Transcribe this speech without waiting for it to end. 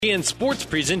KXPN Sports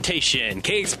presentation.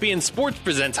 KXPN Sports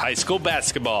presents high school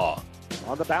basketball.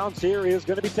 On the bounce here is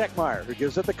going to be Techmeyer, who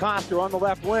gives it to Coster on the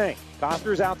left wing.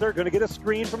 Coster's out there, going to get a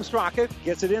screen from Straka.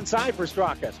 Gets it inside for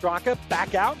Straka. Straka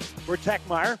back out for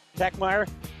Techmeyer. Techmeyer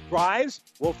drives,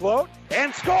 will float,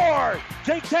 and score!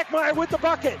 Jake Techmeyer with the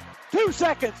bucket. 2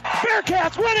 seconds.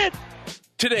 Bearcats win it!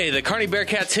 Today, the Kearney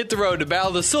Bearcats hit the road to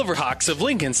battle the Silverhawks of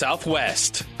Lincoln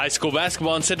Southwest. High school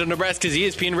basketball on Central Nebraska's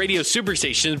ESPN Radio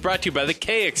Superstation is brought to you by the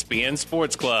KXPN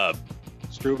Sports Club.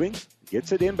 Strubing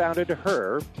gets it inbounded to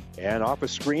her, and off a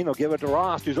screen, they'll give it to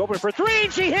Ross, who's open for three,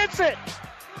 and she hits it!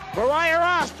 Mariah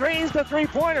Ross drains the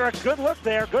three-pointer. A good look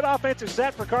there. Good offensive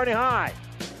set for Kearney High.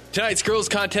 Tonight's girls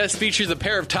contest features a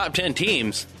pair of top 10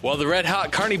 teams, while the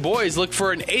red-hot Kearney boys look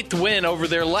for an 8th win over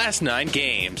their last 9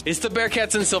 games. It's the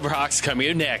Bearcats and Silverhawks coming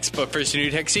up next, but first a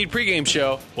New Tech Seed pregame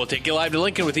show. We'll take you live to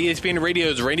Lincoln with ESPN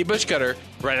Radio's Randy Bushcutter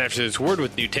right after this word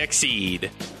with New Tech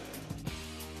Seed.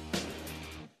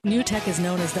 New Tech is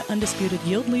known as the undisputed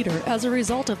yield leader as a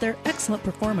result of their excellent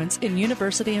performance in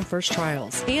university and first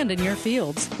trials and in your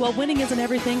fields. While winning isn't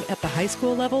everything at the high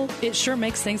school level, it sure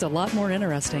makes things a lot more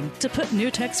interesting. To put New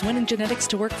Tech's winning genetics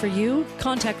to work for you,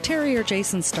 contact Terry or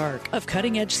Jason Stark of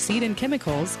Cutting Edge Seed and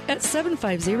Chemicals at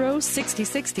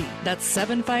 750-6060. That's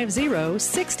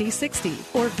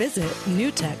 750-6060. Or visit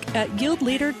newtech at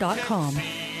yieldleader.com.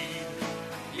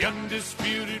 The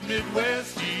undisputed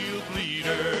Midwest yield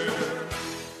leader.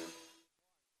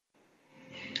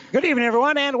 Good evening,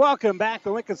 everyone, and welcome back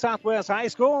to Lincoln Southwest High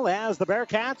School as the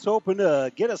Bearcats open to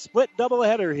get a split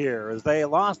doubleheader here as they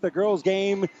lost the girls'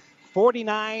 game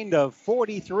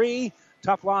 49-43.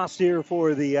 Tough loss here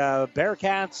for the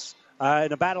Bearcats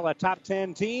in a battle of top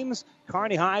 10 teams.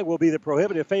 Kearney High will be the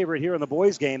prohibitive favorite here in the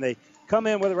boys' game. They come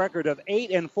in with a record of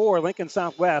 8-4. Lincoln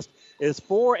Southwest is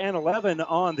 4-11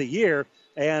 on the year,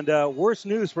 and worse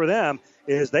news for them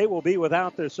is they will be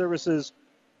without the services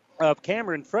of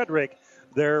Cameron Frederick,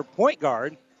 their point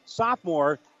guard,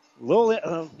 sophomore.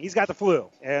 He's got the flu,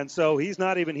 and so he's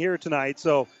not even here tonight.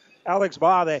 So Alex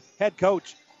Baugh, the head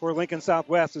coach for Lincoln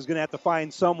Southwest, is going to have to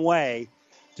find some way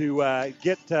to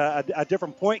get a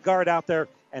different point guard out there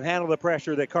and handle the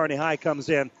pressure that Kearney High comes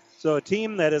in. So a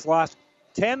team that has lost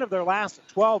 10 of their last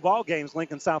 12 ball games,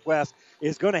 Lincoln Southwest,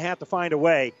 is going to have to find a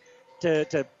way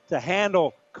to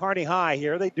handle Kearney High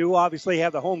here. They do obviously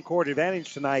have the home court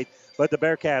advantage tonight, but the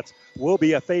Bearcats will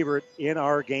be a favorite in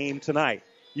our game tonight.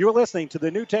 You're listening to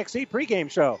the New Tech Seed pregame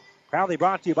show, proudly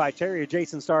brought to you by Terry or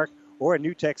Jason Stark or a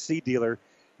New Tech Seed dealer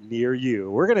near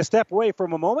you. We're going to step away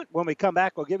from a moment. When we come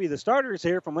back, we'll give you the starters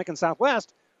here from Lincoln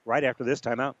Southwest right after this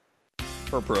timeout.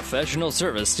 For professional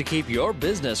service to keep your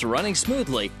business running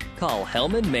smoothly, call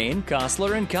Hellman, Maine,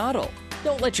 Kostler, and Cottle.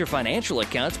 Don't let your financial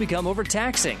accounts become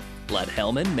overtaxing. Let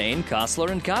Hellman, Maine,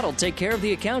 Kostler, and Cottle take care of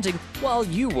the accounting while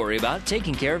you worry about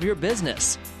taking care of your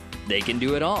business. They can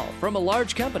do it all, from a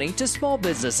large company to small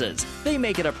businesses. They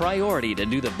make it a priority to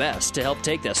do the best to help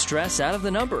take the stress out of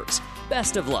the numbers.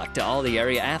 Best of luck to all the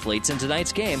area athletes in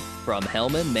tonight's game from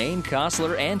Hellman, Maine,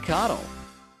 Kostler, and Cottle.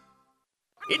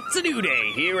 It's a new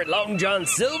day here at Long John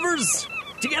Silver's.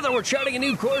 Together we're charting a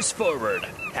new course forward.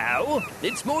 How?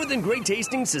 It's more than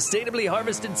great-tasting, sustainably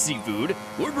harvested seafood.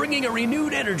 We're bringing a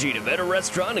renewed energy to better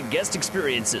restaurant and guest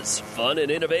experiences, fun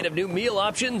and innovative new meal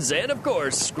options, and, of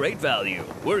course, great value.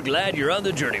 We're glad you're on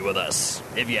the journey with us.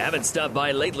 If you haven't stopped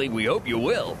by lately, we hope you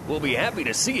will. We'll be happy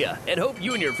to see you and hope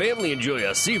you and your family enjoy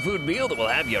a seafood meal that will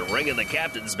have you ringing the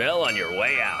captain's bell on your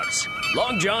way out.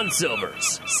 Long John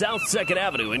Silver's, South 2nd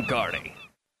Avenue in Kearney.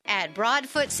 At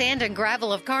Broadfoot Sand and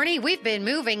Gravel of Kearney, we've been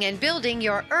moving and building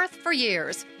your earth for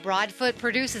years. Broadfoot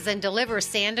produces and delivers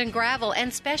sand and gravel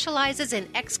and specializes in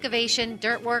excavation,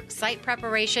 dirt work, site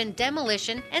preparation,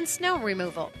 demolition, and snow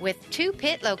removal, with 2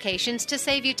 pit locations to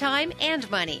save you time and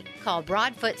money. Call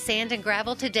Broadfoot Sand and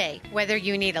Gravel today, whether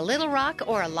you need a little rock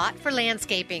or a lot for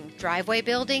landscaping, driveway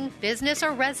building, business,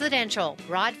 or residential.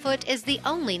 Broadfoot is the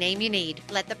only name you need.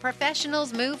 Let the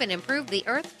professionals move and improve the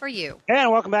earth for you.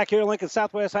 And welcome back here to Lincoln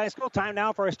Southwest High School. Time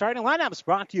now for our starting lineups,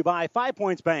 brought to you by 5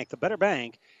 Points Bank, the better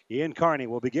bank in Kearney.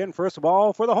 We'll begin, first of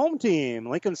all, for the home team.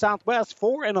 Lincoln Southwest,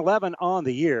 4-11 on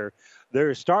the year.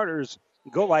 Their starters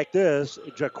go like this.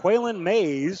 Jaqueline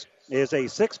Mays is a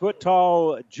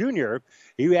 6-foot-tall junior.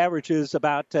 He averages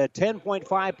about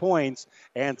 10.5 points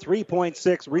and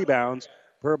 3.6 rebounds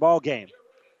per ball game.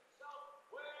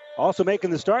 Also making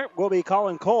the start will be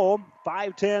Colin Cole,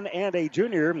 5'10", and a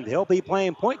junior. He'll be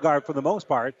playing point guard for the most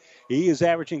part. He is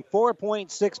averaging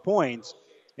 4.6 points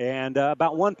and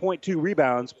about 1.2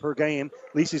 rebounds per game.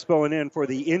 At least he's filling in for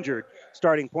the injured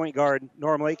starting point guard,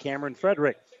 normally Cameron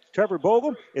Frederick. Trevor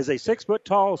Bogle is a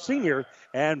 6-foot-tall senior,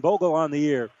 and Bogle on the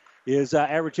year is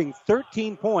averaging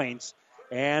 13 points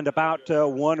and about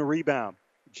 1 rebound.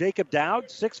 Jacob Dowd,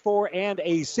 6'4" and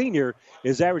a senior,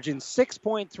 is averaging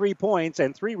 6.3 points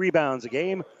and 3 rebounds a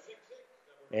game.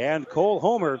 And Cole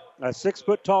Homer, a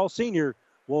 6-foot-tall senior,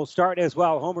 will start as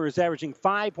well. Homer is averaging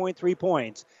 5.3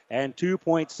 points and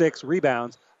 2.6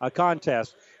 rebounds a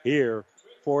contest here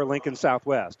for Lincoln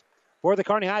Southwest. For the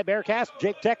Kearney High Bearcats,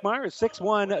 Jake Techmeyer, a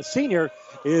 6'1" senior,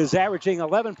 is averaging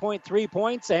 11.3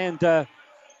 points and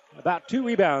about 2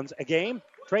 rebounds a game.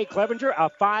 Trey Clevenger, a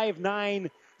 5'9"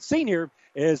 senior,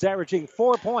 is averaging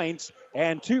 4 points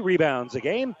and 2 rebounds a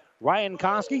game. Ryan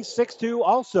Koski, 6'2",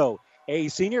 also a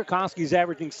senior. Koski's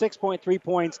averaging 6.3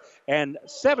 points and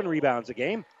 7 rebounds a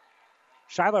game.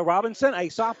 Shiloh Robinson, a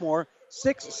sophomore,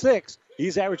 6'6".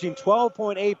 He's averaging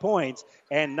 12.8 points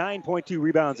and 9.2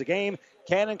 rebounds a game.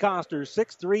 Cannon Coster,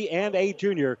 6'3" and a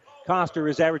junior. Coster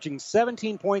is averaging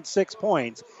 17.6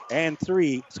 points and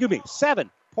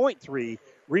 7.3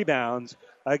 rebounds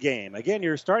a game. Again,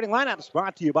 your starting lineups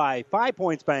brought to you by 5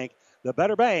 Points Bank, the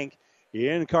better bank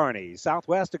in Kearney.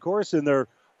 Southwest, of course, in their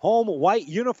home white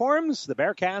uniforms. The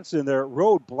Bearcats in their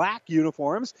road black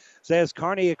uniforms. Says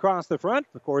Kearney across the front.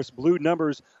 Of course, blue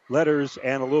numbers, letters,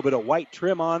 and a little bit of white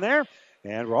trim on there.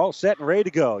 And we're all set and ready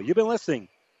to go. You've been listening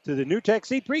to the New Tech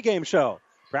Seed pregame show.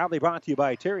 Proudly brought to you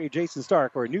by Terry Jason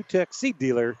Stark, or a New Tech Seed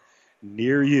dealer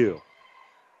near you.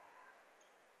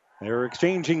 They're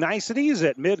exchanging niceties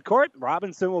at midcourt.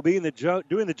 Robinson will be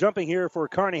doing the jumping here for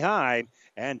Kearney High,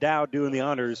 and Dowd doing the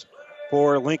honors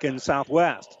for Lincoln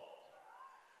Southwest.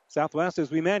 Southwest, as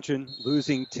we mentioned,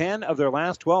 losing 10 of their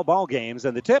last 12 ball games,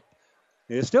 and the tip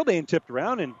is still being tipped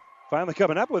around, and finally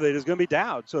coming up with it is going to be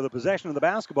Dowd. So the possession of the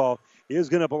basketball is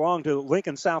going to belong to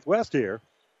Lincoln Southwest here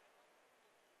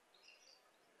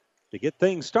to get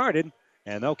things started,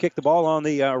 and they'll kick the ball on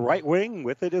the right wing.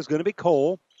 With it is going to be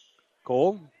Cole.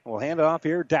 Cole will hand it off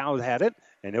here. Dowd had it,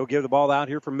 and he'll give the ball out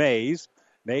here for Mays.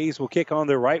 Mays will kick on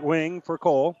the right wing for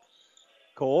Cole.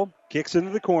 Cole kicks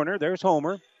into the corner. There's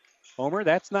Homer. Homer,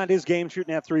 that's not his game,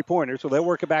 shooting that three-pointer, so they'll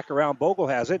work it back around. Bogle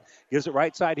has it. Gives it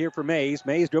right side here for Mays.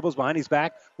 Mays dribbles behind his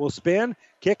back. Will spin.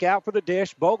 Kick out for the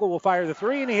dish. Bogle will fire the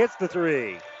three, and he hits the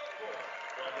three.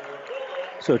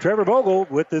 So Trevor Bogle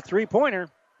with the three-pointer,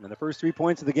 and the first 3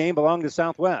 points of the game belong to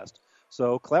Southwest.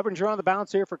 So Clevenger on the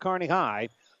bounce here for Kearney High.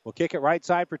 Will kick it right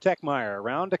side for Techmeyer.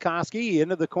 Around to Koski,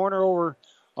 into the corner over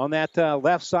on that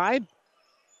left side.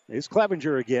 Is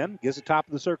Clevenger again. Gives the top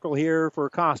of the circle here for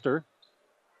Coster.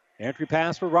 Entry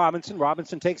pass for Robinson.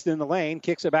 Robinson takes it in the lane,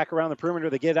 kicks it back around the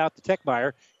perimeter. They get out to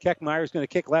Techmeyer. Techmeyer is going to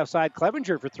kick left side.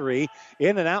 Clevenger for three.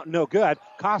 In and out, no good.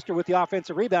 Coster with the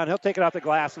offensive rebound. He'll take it off the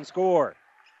glass and score.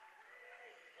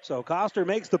 So Coster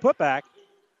makes the putback,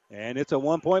 and it's a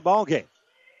 1-point ball game.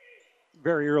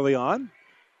 Very early on.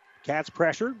 Cats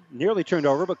pressure, nearly turned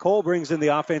over, but Cole brings in the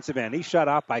offensive end. He's shut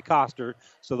off by Coster,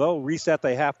 so they'll reset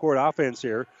the half-court offense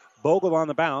here. Bogle on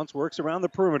the bounce, works around the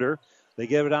perimeter. They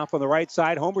give it off on the right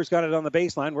side. Homer's got it on the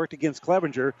baseline, worked against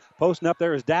Clevenger. Posting up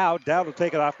there is Dowd. Dowd will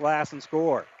take it off glass and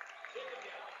score.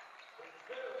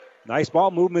 Nice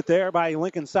ball movement there by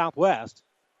Lincoln Southwest.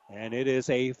 And it is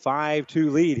a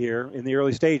 5-2 lead here in the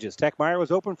early stages. Techmeyer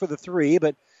was open for the three,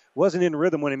 but wasn't in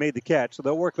rhythm when he made the catch, so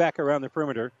they'll work back around the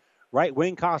perimeter. Right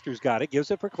wing, Coster's got it.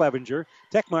 Gives it for Clevenger.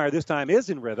 Techmeyer this time is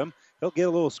in rhythm. He'll get a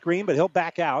little screen, but he'll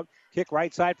back out. Kick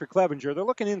right side for Clevenger. They're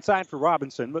looking inside for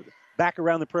Robinson, but back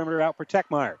around the perimeter out for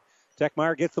Techmeyer.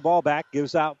 Techmeyer gets the ball back,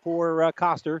 gives out for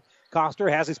Coster. Coster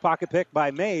has his pocket picked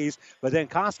by Mays, but then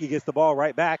Koski gets the ball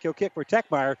right back. He'll kick for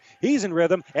Techmeyer. He's in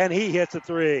rhythm, and he hits a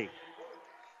three.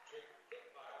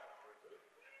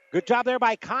 Good job there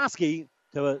by Koski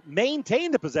to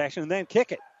maintain the possession and then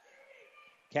kick it.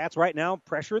 Cats right now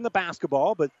pressuring the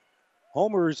basketball, but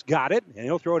Homer's got it, and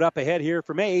he'll throw it up ahead here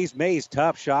for Mays. Mays,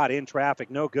 tough shot in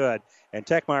traffic, no good. And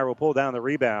Techmeyer will pull down the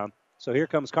rebound. So here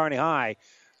comes Kearney High.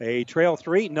 A trail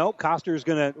three. Nope, Coster's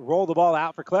going to roll the ball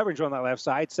out for Clevenger on that left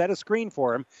side. Set a screen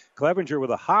for him. Clevenger with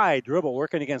a high dribble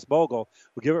working against Bogle.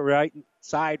 Will give it right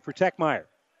side for Techmeyer.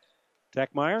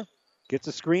 Techmeyer gets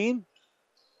a screen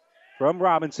from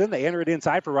Robinson. They enter it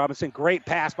inside for Robinson. Great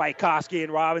pass by Koski,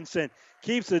 and Robinson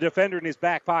keeps the defender in his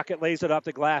back pocket, lays it off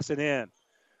the glass and in.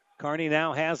 Kearney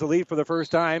now has the lead for the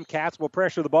first time. Cats will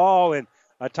pressure the ball, and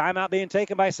a timeout being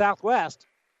taken by Southwest.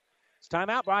 This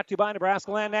timeout brought to you by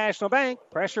Nebraska Land National Bank.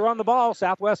 Pressure on the ball.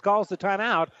 Southwest calls the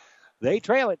timeout. They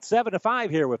trail it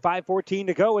 7-5 here with 5:14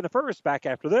 to go in the first. Back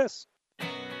after this.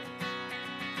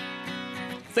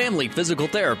 Family Physical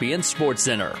Therapy and Sports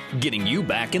Center, getting you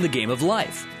back in the game of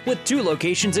life. With 2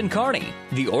 locations in Kearney,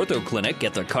 the Ortho Clinic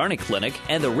at the Kearney Clinic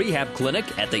and the Rehab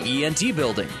Clinic at the ENT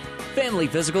Building. Family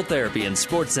Physical Therapy and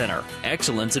Sports Center,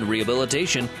 excellence in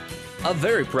rehabilitation. a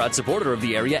very proud supporter of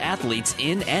the area athletes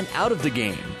in and out of the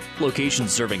game.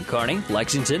 Locations serving Kearney,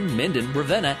 Lexington, Minden,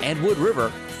 Ravenna, and Wood River.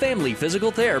 Family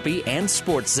Physical Therapy and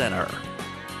Sports Center.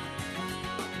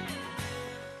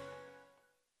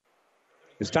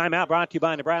 This timeout brought to you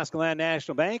by Nebraska Land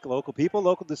National Bank. Local people,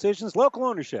 local decisions, local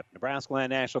ownership. Nebraska Land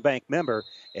National Bank member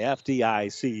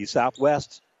FDIC.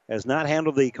 Southwest has not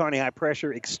handled the Kearney high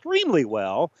pressure extremely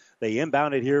well. They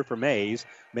inbound it here for Mays.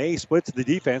 Mays splits the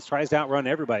defense, tries to outrun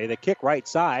everybody. They kick right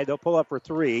side. They'll pull up for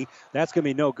three. That's going to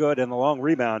be no good, and the long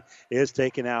rebound is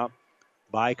taken out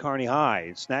by Kearney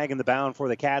High. Snagging the bound for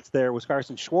the Cats there was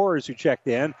Carson Schwartz, who checked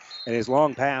in, and his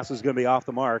long pass is going to be off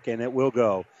the mark, and it will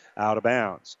go out of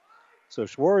bounds. So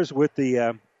Schwartz with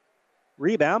the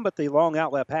rebound, but the long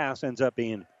outlet pass ends up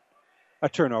being a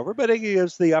turnover. But it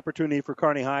gives the opportunity for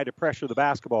Kearney High to pressure the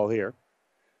basketball here,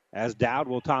 as Dowd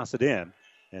will toss it in,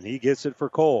 and he gets it for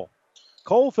Cole.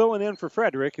 Cole filling in for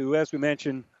Frederick, who, as we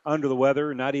mentioned, under the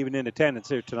weather, not even in attendance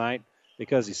here tonight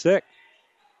because he's sick.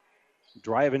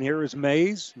 Driving here is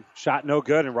Mays. Shot no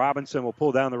good, and Robinson will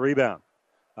pull down the rebound.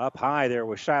 Up high there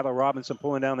was Shiloh Robinson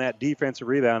pulling down that defensive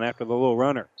rebound after the little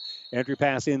runner. Entry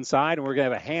pass inside, and we're going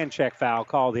to have a hand check foul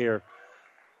called here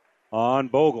on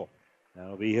Bogle.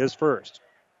 That'll be his first.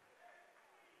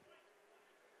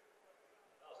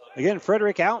 Again,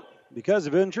 Frederick out because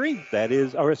of injury. That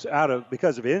is, or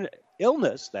because of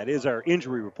illness. That is our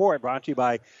injury report, brought to you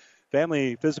by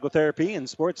Family Physical Therapy and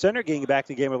Sports Center. Getting back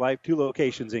to Game of Life, 2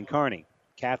 locations in Kearney.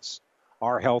 Cats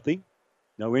are healthy.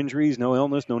 No injuries, no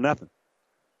illness, no nothing.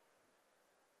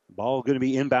 Ball going to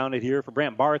be inbounded here for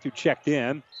Brant Barth, who checked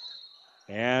in.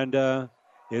 And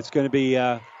it's going to be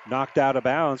knocked out of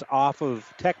bounds off of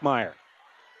Techmeyer.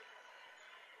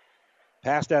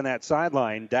 Pass down that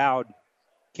sideline. Dowd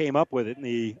came up with it, and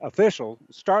the official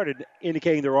started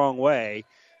indicating the wrong way,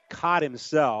 caught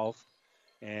himself,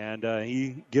 and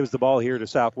he gives the ball here to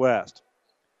Southwest.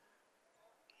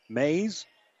 Mays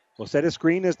will set a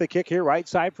screen as they kick here, right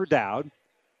side for Dowd.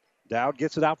 Dowd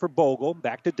gets it out for Bogle.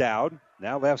 Back to Dowd.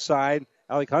 Now left side,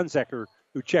 Alec Hunzecker,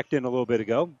 who checked in a little bit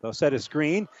ago. They'll set a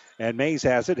screen, and Mays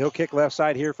has it. He'll kick left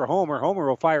side here for Homer. Homer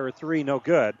will fire a three, no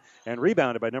good. And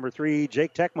rebounded by number 3,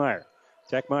 Jake Techmeyer.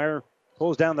 Techmeyer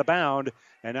pulls down the bound,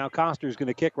 and now Koster's going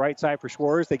to kick right side for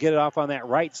Schwartz. They get it off on that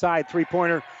right side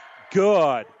three-pointer.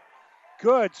 Good.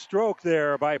 Good stroke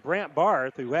there by Brant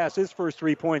Barth, who has his first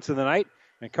 3 points of the night.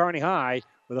 And Kearney High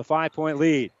with a 5-point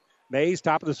lead. Mays,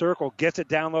 top of the circle, gets it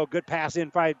down low. Good pass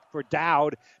inside for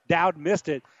Dowd. Dowd missed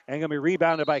it and going to be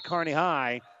rebounded by Kearney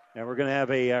High. And we're going to have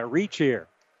a reach here.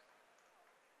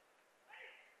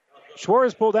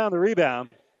 Schwartz pulled down the rebound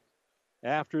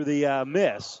after the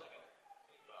miss.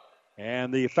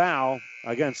 And the foul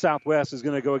against Southwest is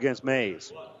going to go against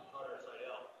Mays.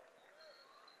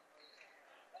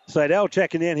 Seidel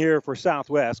checking in here for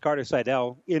Southwest. Carter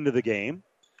Seidel into the game,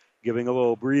 giving a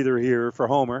little breather here for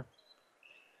Homer.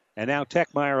 And now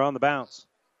Techmeyer on the bounce.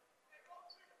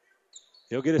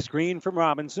 He'll get a screen from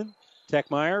Robinson.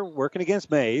 Techmeyer working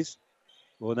against Mays.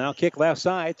 Will now kick left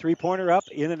side. Three-pointer up,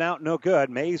 in and out, no good.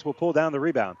 Mays will pull down the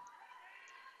rebound.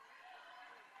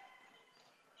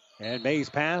 And Mays'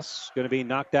 pass going to be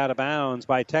knocked out of bounds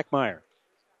by Techmeyer.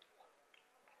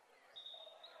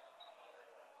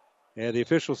 And the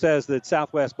official says that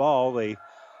Southwest ball, the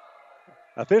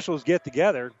officials get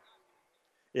together.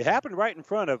 It happened right in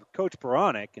front of Coach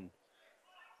Peronic, and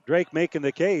Drake making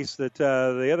the case that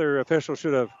the other official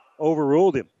should have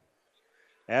overruled him.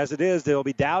 As it is, they'll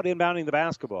be Dowd inbounding the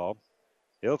basketball.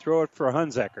 He'll throw it for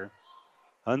Hunzecker.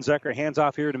 Hunzecker hands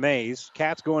off here to Mays.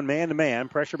 Cats going man-to-man.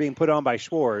 Pressure being put on by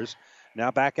Schwartz. Now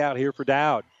back out here for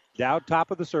Dowd. Dowd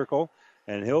top of the circle,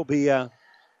 and he'll be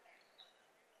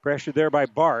pressured there by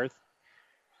Barth.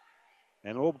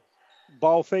 And a little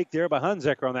ball fake there by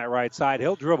Hunzecker on that right side.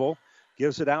 He'll dribble.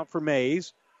 Gives it out for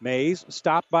Mays. Mays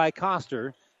stopped by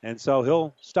Koster, and so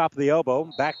he'll stop the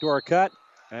elbow. Backdoor cut,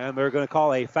 and they're going to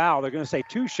call a foul. They're going to say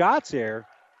 2 shots here.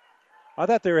 I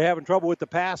thought they were having trouble with the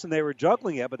pass and they were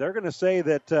juggling it, but they're going to say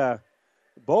that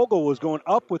Bogle was going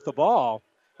up with the ball,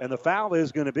 and the foul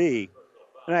is going to be,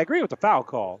 and I agree with the foul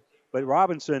call, but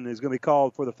Robinson is going to be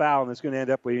called for the foul, and it's going to end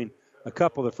up being a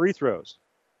couple of free throws.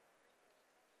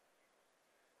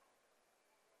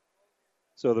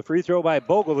 So the free throw by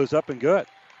Bogle is up and good.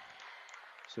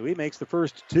 So he makes the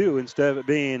first 2 instead of it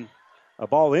being a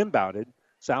ball inbounded.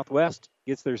 Southwest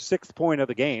gets their 6th point of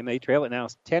the game. They trail it now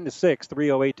 10-6,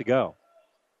 3:08 to go.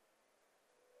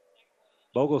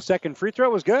 Bogle's second free throw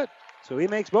was good, so he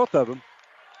makes both of them.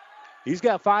 He's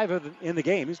got 5 in the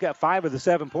game. He's got 5 of the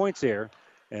 7 points here.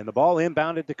 And the ball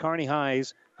inbounded to Kearney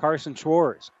High's Carson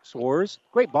Schwartz. Schwartz,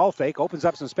 great ball fake, opens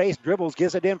up some space, dribbles,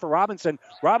 gives it in for Robinson.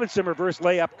 Robinson reverse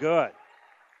layup, good.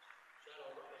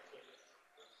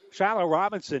 Shiloh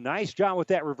Robinson, nice job with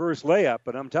that reverse layup,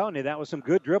 but I'm telling you, that was some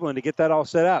good dribbling to get that all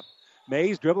set up.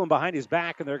 Mays dribbling behind his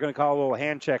back, and they're going to call a little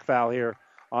hand check foul here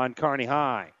on Kearney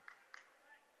High.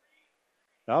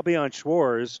 That'll be on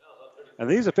Schwartz. And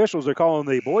these officials are calling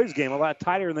the boys' game a lot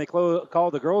tighter than they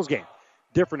call the girls' game.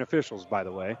 Different officials, by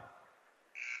the way.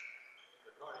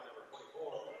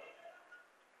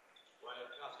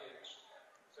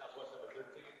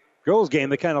 Girls' game,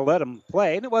 they kind of let them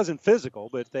play, and it wasn't physical,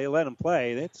 but they let them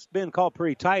play. It's been called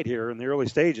pretty tight here in the early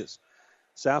stages.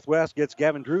 Southwest gets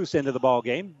Gavin Drews into the ball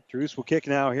game. Drews will kick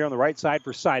now here on the right side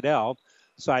for Seidel.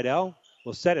 Seidel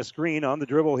will set a screen. On the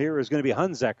dribble here is going to be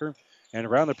Hunzecker. And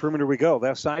around the perimeter we go.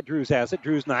 Left side, Drews has it.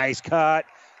 Drews, nice cut.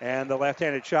 And the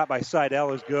left-handed shot by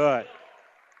Seidel is good.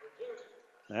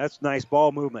 That's nice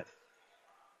ball movement.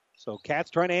 So Cats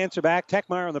trying to answer back.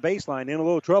 Techmeyer on the baseline in a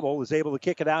little trouble. Is able to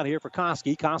kick it out here for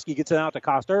Koski. Koski gets it out to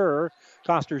Koster.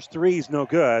 Koster's three's no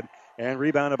good. And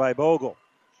rebounded by Bogle.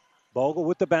 Bogle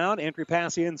with the bound. Entry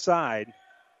pass inside.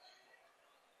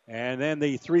 And then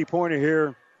the three-pointer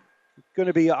here going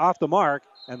to be off the mark.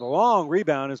 And the long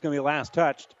rebound is going to be last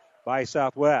touched by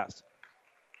Southwest.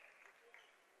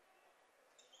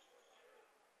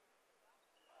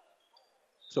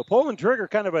 So pulling trigger,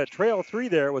 kind of a trail three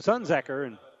there was Hunzecker,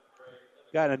 and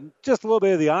got just a little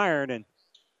bit of the iron. And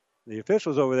the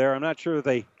officials over there, I'm not sure if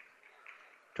they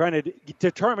trying to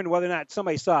determine whether or not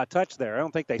somebody saw a touch there. I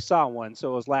don't think they saw one,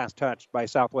 so it was last touched by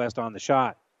Southwest on the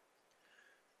shot.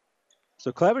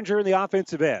 So Clevenger in the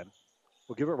offensive end.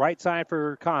 We'll give it right side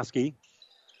for Koski.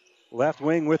 Left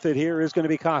wing with it here is going to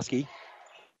be Koski.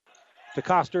 To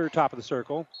Koster, top of the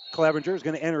circle. Clevenger is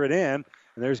going to enter it in, and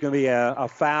there's going to be a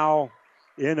foul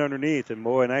in underneath. And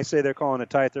boy, and I say they're calling it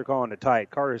tight, they're calling it tight.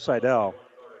 Carter Seidel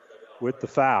with the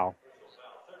foul.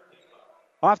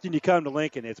 Often you come to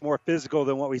Lincoln, it's more physical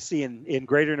than what we see in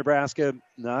Greater Nebraska.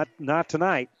 Not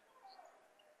tonight.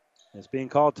 It's being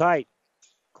called tight.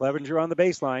 Clevenger on the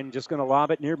baseline, just going to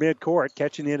lob it near midcourt.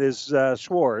 Catching it is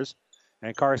Schwartz.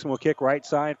 And Carson will kick right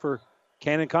side for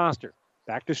Cannon Koster.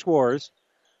 Back to Schwartz.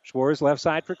 Schwartz left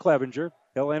side for Clevenger.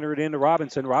 He'll enter it into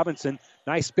Robinson. Robinson,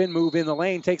 nice spin move in the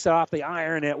lane. Takes it off the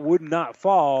iron. It would not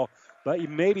fall, but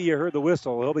maybe you heard the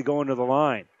whistle. He'll be going to the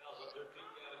line.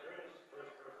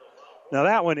 Now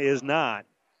that one is not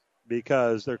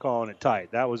because they're calling it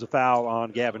tight. That was a foul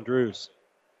on Gavin Drews.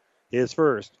 His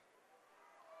first.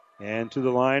 And to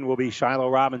the line will be Shiloh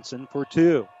Robinson for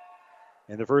two.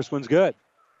 And the first one's good.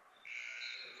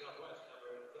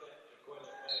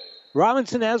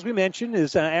 Robinson, as we mentioned,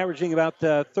 is averaging about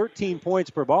 13 points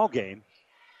per ball game.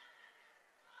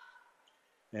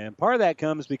 And part of that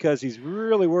comes because he's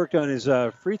really worked on his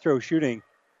free throw shooting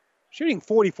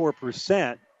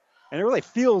 44%. And it really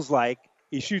feels like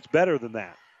he shoots better than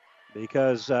that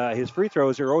because his free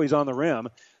throws are always on the rim.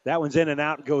 That one's in and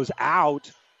out, goes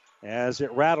out as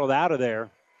it rattled out of there.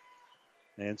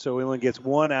 And so he only gets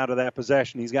one out of that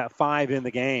possession. He's got 5 in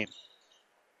the game.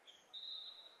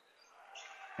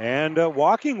 And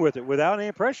walking with it without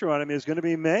any pressure on him is going to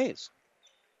be Mays.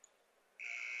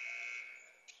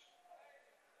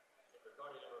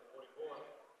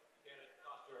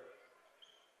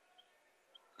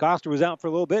 Koster was out for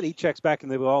a little bit. He checks back in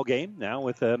the ball game now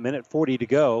with a minute 40 to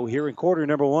go here in quarter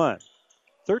number one.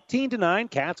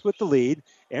 13-9, Cats with the lead.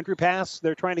 Entry pass,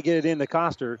 they're trying to get it into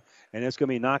Koster, and it's going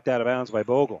to be knocked out of bounds by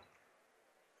Bogle.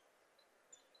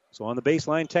 So on the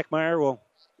baseline, Techmeyer will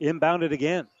inbound it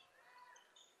again.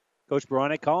 Coach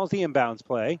Baronic calls the inbounds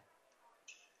play.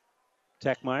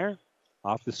 Techmeyer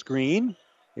off the screen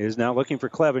is now looking for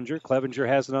Clevenger. Clevenger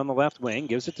has it on the left wing,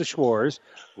 gives it to Schwartz.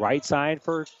 Right side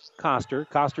for Koster.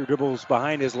 Koster dribbles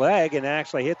behind his leg and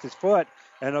actually hits his foot,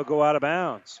 and it'll go out of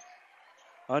bounds.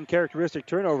 Uncharacteristic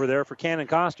turnover there for Cannon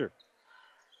Koster.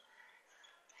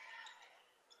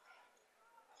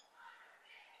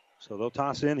 So they'll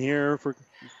toss in here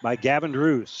by Gavin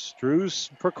Drews. Drews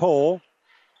for Cole,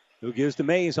 who gives to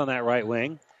Mays on that right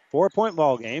wing. 4-point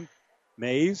ball game.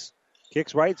 Mays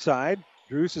kicks right side.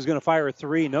 Drews is going to fire a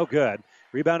three. No good.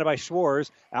 Rebounded by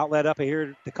Schwartz. Outlet up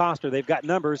here to Koster. They've got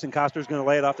numbers, and Koster's going to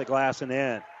lay it off the glass and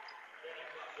in.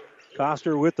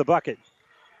 Koster with the bucket.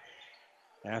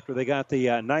 After they got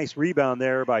the nice rebound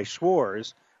there by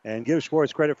Schwartz. And give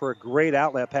Schwartz credit for a great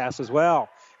outlet pass as well.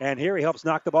 And here he helps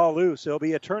knock the ball loose. It'll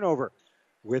be a turnover.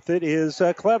 With it is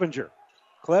Clevenger.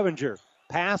 Clevenger.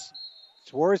 Pass.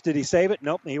 Schwartz, did he save it?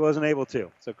 Nope, he wasn't able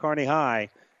to. So Kearney High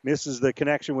misses the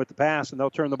connection with the pass, and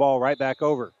they'll turn the ball right back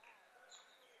over.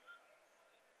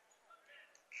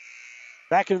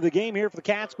 Back into the game here for the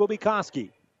Cats will be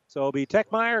Koski. So it'll be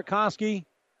Techmeyer, Koski,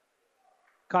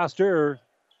 Koster,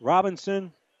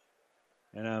 Robinson,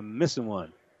 and I'm missing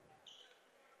one.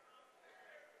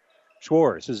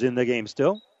 Schwartz is in the game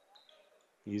still.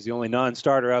 He's the only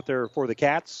non-starter out there for the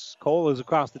Cats. Cole is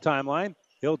across the timeline.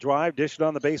 He'll drive, dish it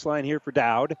on the baseline here for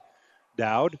Dowd.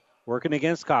 Dowd working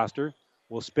against Koster.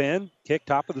 Will spin, kick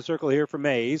top of the circle here for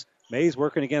Mays. Mays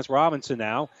working against Robinson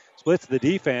now. Splits the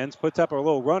defense, puts up a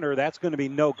little runner. That's going to be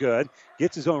no good.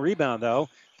 Gets his own rebound, though.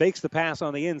 Fakes the pass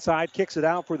on the inside, kicks it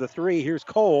out for the three. Here's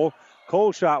Cole.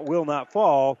 Cole's shot will not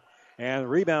fall, and the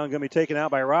rebound going to be taken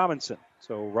out by Robinson.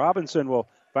 So Robinson will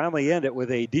finally end it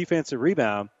with a defensive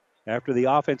rebound after the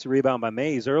offensive rebound by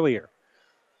Mays earlier.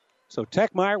 So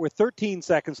Techmeyer with 13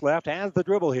 seconds left has the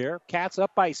dribble here. Cats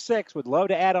up by 6. Would love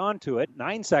to add on to it.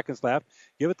 9 seconds left.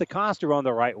 Give it to Koster on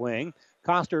the right wing.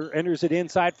 Koster enters it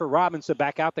inside for Robinson.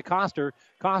 Back out to Koster.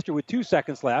 Koster with 2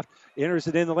 seconds left. Enters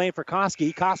it in the lane for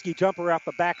Koski. Koski jumper off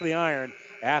the back of the iron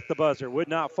at the buzzer. Would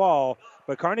not fall.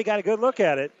 But Kearney got a good look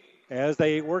at it as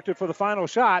they worked it for the final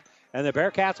shot. And the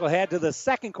Bearcats will head to the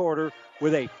second quarter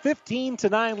with a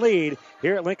 15-9 lead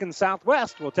here at Lincoln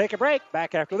Southwest. We'll take a break.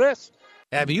 Back after this.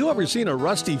 Have you ever seen a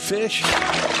rusty fish?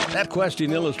 That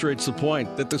question illustrates the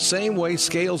point that the same way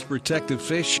Scales protect the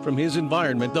fish from his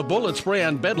environment, the bullet spray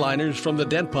on bed liners from the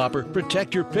Dent Popper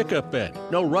protect your pickup bed.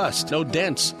 No rust, no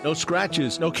dents, no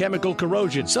scratches, no chemical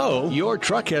corrosion. So, your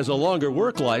truck has a longer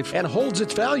work life and holds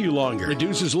its value longer,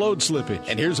 reduces load slippage.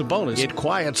 And here's a bonus, it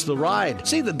quiets the ride.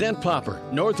 See the Dent Popper,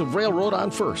 north of Railroad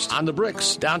on 1st, on the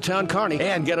Bricks, downtown Kearney,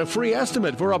 and get a free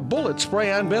estimate for a bullet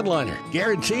spray on bed liner.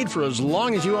 Guaranteed for as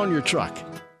long as you own your truck.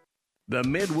 The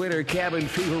Midwinter Cabin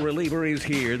Fever Reliever is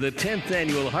here. The 10th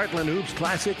annual Heartland Hoops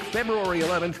Classic, February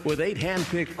 11th, with 8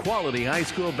 hand-picked quality high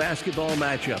school basketball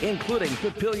matchups, including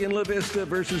Papillion La Vista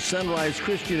versus Sunrise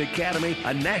Christian Academy,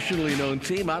 a nationally known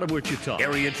team out of Wichita.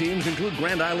 Area teams include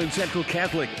Grand Island Central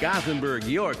Catholic, Gothenburg,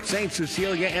 York, St.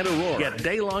 Cecilia, and Aurora. Get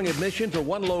day-long admission for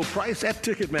one low price at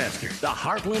Ticketmaster. The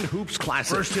Heartland Hoops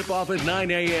Classic. First tip-off at 9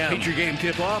 a.m. Feature game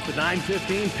tip-off at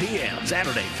 9:15 p.m.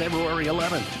 Saturday, February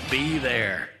 11th. Be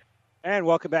there. And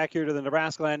welcome back here to the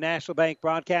Nebraska Land National Bank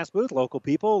broadcast booth. Local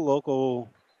people,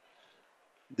 local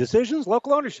decisions,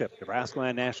 local ownership. Nebraska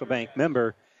Land National Bank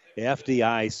member,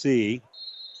 FDIC. A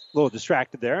little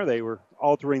distracted there. They were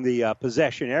altering the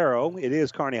possession arrow. It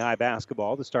is Kearney High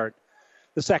basketball to start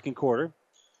the second quarter.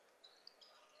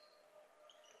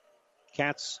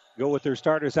 Cats go with their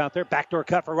starters out there. Backdoor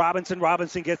cut for Robinson.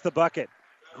 Robinson gets the bucket.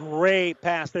 Great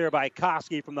pass there by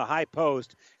Koski from the high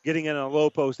post, getting in a low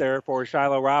post there for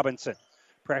Shiloh Robinson.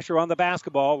 Pressure on the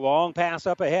basketball, long pass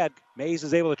up ahead. Mays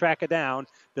is able to track it down,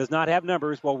 does not have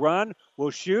numbers, will run,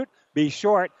 will shoot, be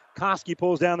short. Koski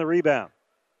pulls down the rebound.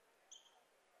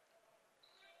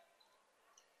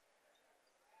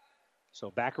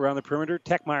 So back around the perimeter,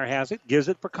 Techmeyer has it, gives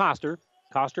it for Koster.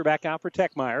 Koster back out for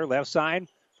Techmeyer, left side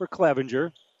for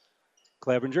Clevenger.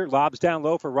 Clevenger lobs down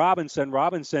low for Robinson.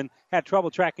 Robinson had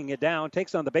trouble tracking it down,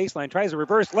 takes on the baseline, tries a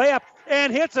reverse layup,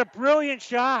 and hits a brilliant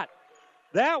shot.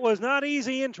 That was not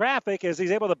easy in traffic as he's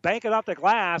able to bank it off the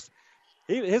glass.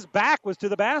 His back was to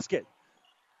the basket.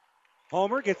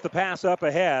 Homer gets the pass up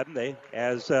ahead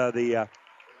as the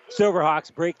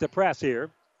Silverhawks break the press here.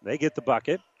 They get the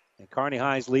bucket, and Kearney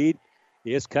High's lead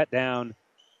is cut down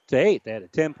to 8. They had a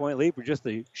 10-point lead for just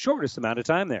the shortest amount of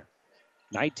time there.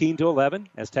 19-11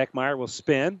 as Techmeyer will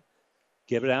spin.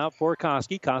 Give it out for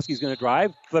Koski. Koski's going to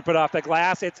drive, flip it off the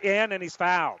glass. It's in, and he's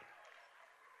fouled.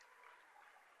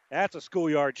 That's a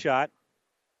schoolyard shot.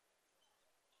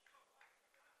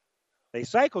 They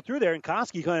cycled through there, and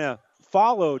Koski kind of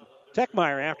followed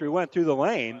Techmeyer after he went through the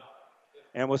lane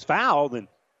and was fouled. And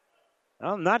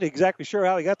I'm not exactly sure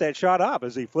how he got that shot up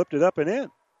as he flipped it up and in.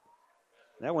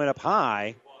 That went up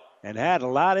high and had a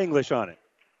lot of English on it.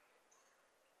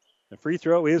 The free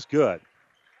throw is good.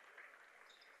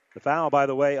 The foul, by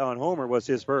the way, on Homer was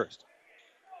his first.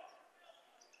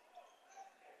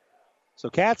 So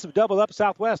Cats have doubled up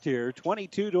Southwest here,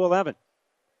 22-11.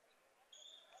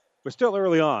 We're still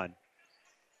early on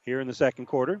here in the second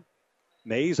quarter.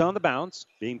 Mays on the bounce,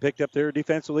 being picked up there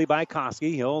defensively by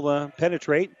Koski. He'll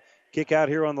penetrate, kick out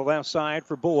here on the left side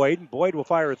for Boyd. Boyd will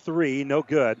fire a three, no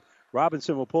good.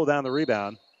 Robinson will pull down the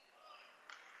rebound.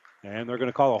 And they're going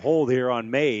to call a hold here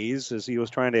on Mays as he was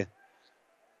trying to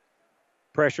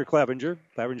pressure Clevenger.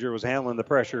 Clevenger was handling the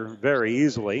pressure very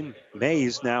easily.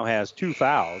 Mays now has 2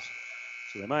 fouls,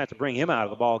 so they might have to bring him out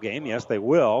of the ball game. Yes, they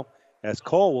will, as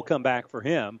Cole will come back for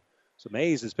him. So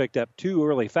Mays has picked up 2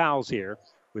 early fouls here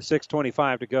with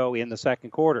 6:25 to go in the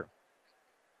second quarter.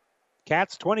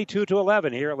 Cats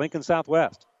 22-11 here at Lincoln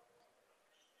Southwest.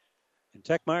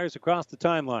 And Techmeyer's across the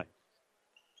timeline.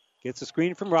 Gets a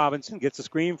screen from Robinson, gets a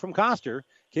screen from Coster,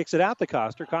 kicks it out to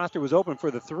Coster. Coster was open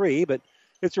for the three, but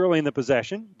it's early in the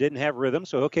possession. Didn't have rhythm,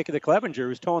 so he'll kick it to Clevenger,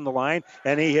 who's towing the line,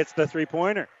 and he hits the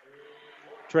three-pointer.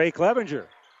 Trey Clevenger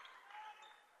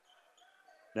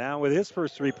now with his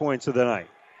first 3 points of the night.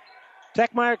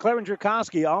 Techmeyer, Clevenger,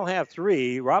 Koski all have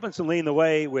 3. Robinson leading the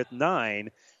way with 9,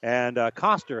 and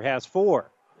Coster has 4.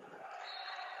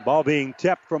 Ball being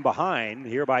tipped from behind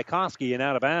here by Koski and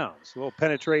out of bounds. A little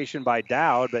penetration by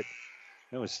Dowd, but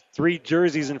there was 3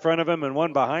 jerseys in front of him and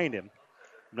 1 behind him.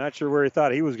 I'm not sure where he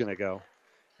thought he was going to go.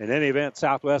 In any event,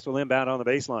 Southwest will inbound on the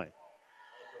baseline.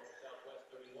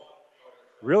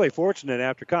 Really fortunate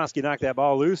after Koski knocked that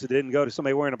ball loose, it didn't go to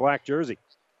somebody wearing a black jersey.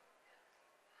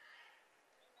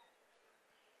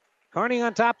 Kearney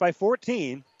on top by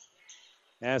 14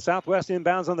 as Southwest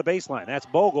inbounds on the baseline. That's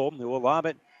Bogle who will lob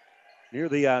it near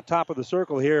the top of the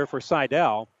circle here for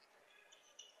Seidel.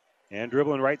 And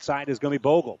dribbling right side is going to be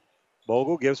Bogle.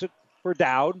 Bogle gives it for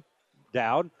Dowd.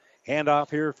 Dowd, handoff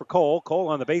here for Cole. Cole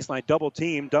on the baseline, double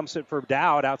team, dumps it for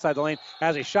Dowd outside the lane.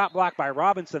 Has a shot blocked by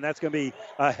Robinson. That's going to be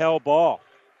a held ball.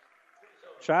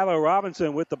 Shiloh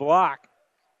Robinson with the block.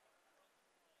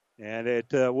 And it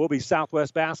will be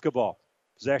Southwest basketball.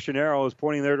 Possession arrow is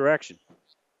pointing their direction.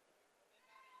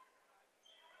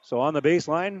 So on the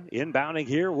baseline, inbounding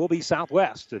here will be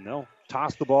Southwest. And they'll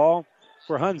toss the ball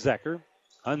for Hunzecker.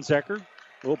 Hunzecker,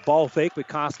 little ball fake, but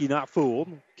Koski not fooled.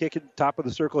 Kick it top of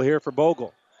the circle here for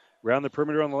Bogle. Around the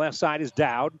perimeter on the left side is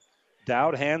Dowd.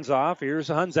 Dowd hands off. Here's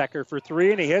Hunzecker for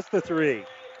 3, and he hits the 3.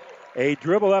 A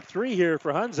dribble up 3 here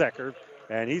for Hunzecker,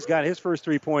 and he's got his first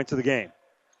 3 points of the game.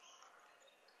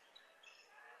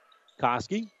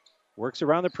 Koski works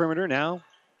around the perimeter now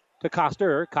to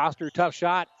Coster. Coster, tough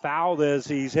shot, fouled as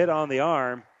he's hit on the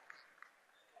arm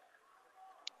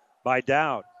by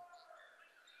Dowd.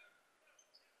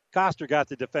 Coster got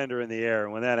the defender in the air,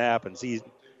 and when that happens, he's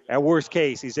at worst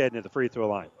case, he's heading to the free throw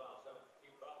line.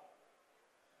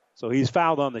 So he's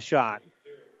fouled on the shot,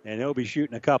 and he'll be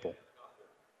shooting a couple.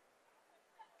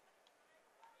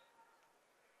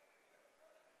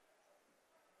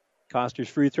 Coster's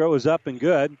free throw is up and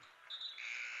good.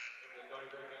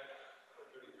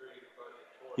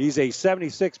 He's a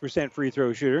 76% free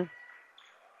throw shooter.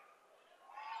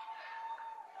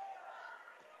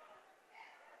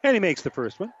 And he makes the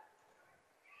first one.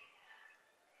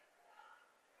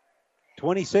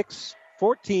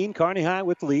 26-14, Kearney High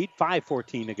with the lead.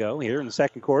 5:14 to go here in the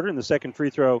second quarter. And the second free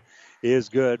throw is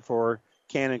good for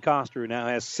Cannon Coster, who now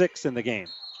has 6 in the game.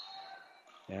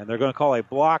 And they're going to call a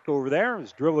block over there.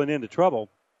 He's dribbling into trouble.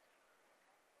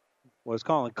 Was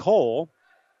calling Cole.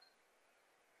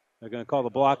 They're going to call the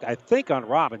block, I think, on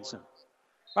Robinson.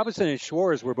 Robinson and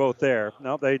Schwartz were both there.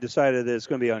 No, they decided that it's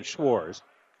going to be on Schwartz.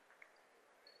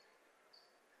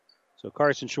 So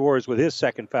Carson Schwartz with his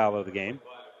second foul of the game.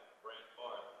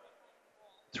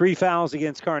 3 fouls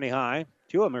against Kearney High.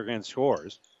 2 of them are against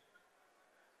Schwartz.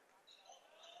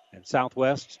 And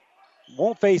Southwest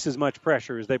won't face as much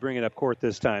pressure as they bring it up court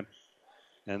this time.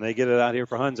 And they get it out here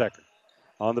for Hunzecker.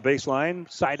 On the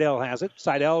baseline, Seidel has it.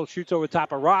 Seidel shoots over the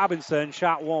top of Robinson.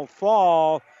 Shot won't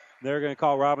fall. They're going to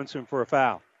call Robinson for a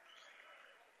foul.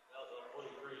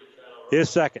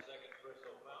 His second.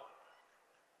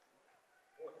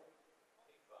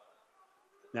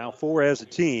 Now 4 as a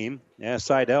team. As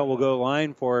Seidel will go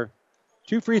line for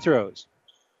 2 free throws.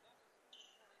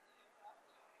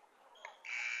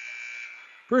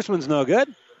 First one's no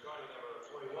good.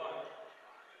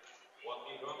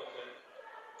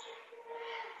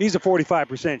 He's a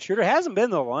 45% shooter. Hasn't been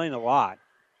to the line a lot.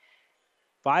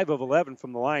 5 of 11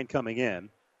 from the line coming in.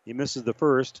 He misses the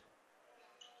first,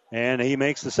 and he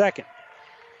makes the second.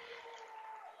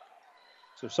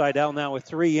 So Seidel now with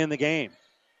 3 in the game.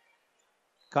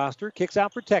 Coster kicks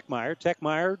out for Techmeyer.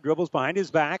 Techmeyer dribbles behind his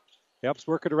back. Helps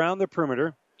work it around the perimeter.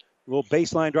 A little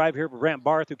baseline drive here for Brent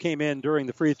Barth, who came in during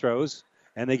the free throws.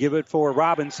 And they give it for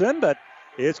Robinson, but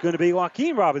it's going to be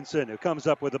Joaquin Robinson who comes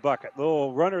up with the bucket.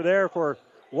 Little runner there for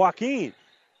Joaquin.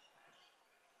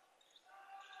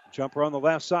 Jumper on the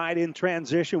left side in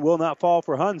transition will not fall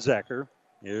for Hunzecker.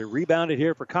 Rebounded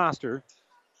here for Coster.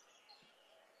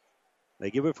 They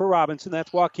give it for Robinson.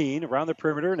 That's Joaquin around the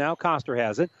perimeter. Now Coster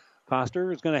has it.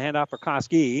 Coster is going to hand off for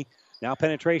Koski. Now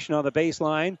penetration on the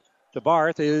baseline to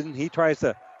Barth, and he tries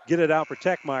to get it out for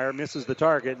Techmeyer. Misses the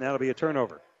target, and that'll be a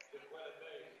turnover.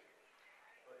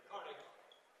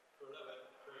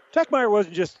 Techmeyer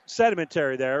wasn't just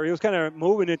sedimentary there. He was kind of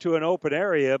moving into an open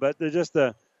area, but just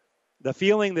the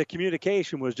feeling, the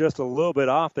communication was just a little bit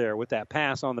off there with that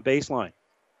pass on the baseline.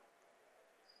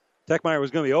 Techmeyer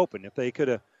was going to be open if they could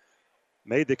have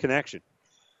made the connection.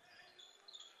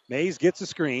 Mays gets a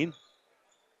screen.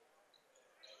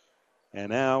 And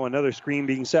now another screen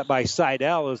being set by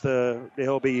Seidel as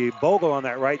it'll be Bogle on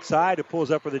that right side who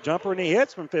pulls up for the jumper, and he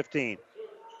hits from 15.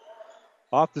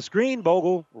 Off the screen,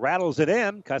 Bogle rattles it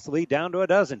in, cuts the lead down to a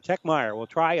dozen. Techmeyer will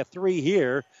try a three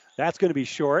here. That's going to be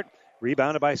short.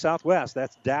 Rebounded by Southwest.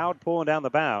 That's Dowd pulling down the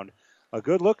bound. A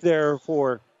good look there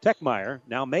for Techmeyer.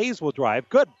 Now Mays will drive.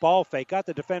 Good ball fake. Got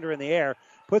the defender in the air.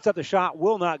 Puts up the shot.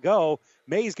 Will not go.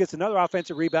 Mays gets another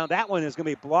offensive rebound. That one is going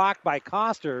to be blocked by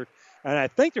Coster. And I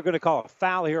think they're going to call a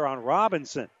foul here on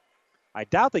Robinson. I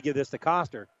doubt they give this to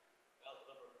Coster.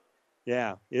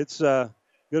 Yeah, it's going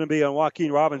to be on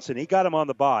Joaquin Robinson. He got him on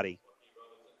the body.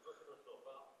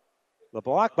 The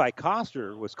block by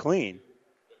Coster was clean.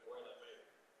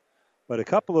 But a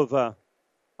couple of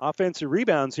offensive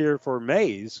rebounds here for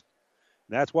Mays.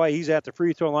 That's why he's at the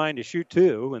free throw line to shoot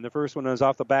two. And the first one was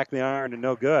off the back of the iron and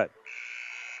no good.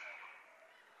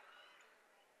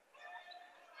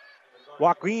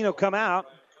 Joaquin will come out.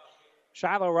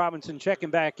 Shiloh Robinson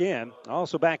checking back in.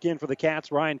 Also back in for the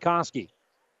Cats, Ryan Koski.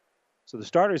 So the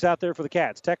starters out there for the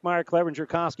Cats. Techmeyer, Clevenger,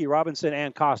 Koski, Robinson,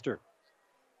 and Coster.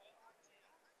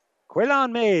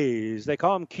 Quaylon Mays, they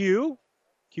call him Q.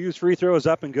 Q's free throw is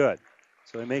up and good.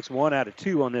 So he makes 1 out of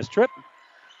 2 on this trip.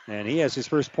 And he has his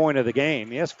first point of the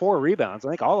game. He has 4 rebounds. I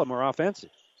think all of them are offensive.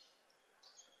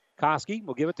 Koski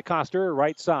will give it to Coster,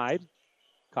 right side.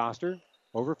 Coster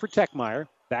over for Techmeyer.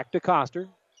 Back to Coster.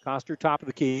 Coster top of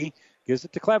the key. Gives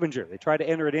it to Clevenger. They try to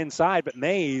enter it inside, but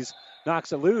Mays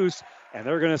knocks it loose. And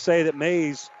they're going to say that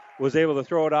Mays was able to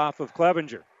throw it off of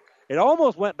Clevenger. It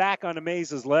almost went back onto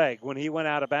Mays' leg when he went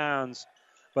out of bounds.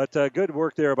 But good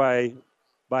work there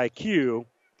by Q,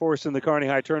 forcing the Kearney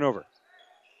High turnover.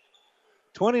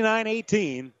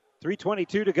 29-18,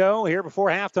 3:22 to go here before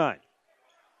halftime.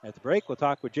 At the break, we'll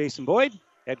talk with Jason Boyd,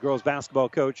 head girls basketball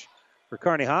coach for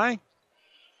Kearney High.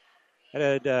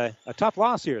 Had a tough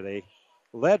loss here. They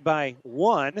led by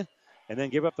 1 and then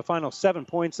give up the final 7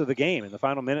 points of the game in the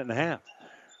final minute and a half.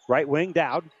 Right wing,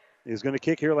 Dowd is going to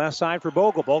kick here left side for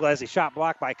Bogle. Bogle has a shot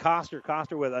blocked by Coster.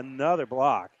 Coster with another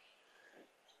block.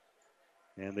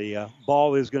 And the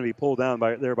ball is going to be pulled down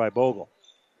by Bogle.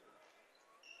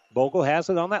 Bogle has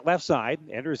it on that left side.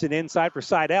 Enters it inside for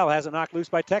Seidel. Has it knocked loose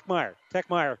by Techmeyer.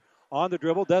 Techmeyer on the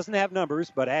dribble. Doesn't have numbers,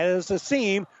 but has a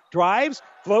seam. Drives,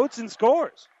 floats, and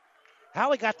scores. How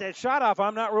he got that shot off,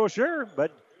 I'm not real sure.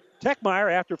 But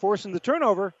Techmeyer, after forcing the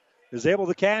turnover, is able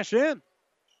to cash in.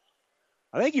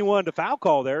 I think he wanted a foul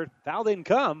call there. Foul didn't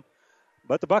come,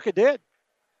 but the bucket did.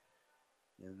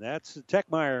 And that's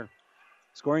Techmeyer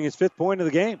scoring his 5th point of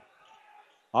the game.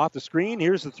 Off the screen,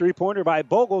 here's the three-pointer by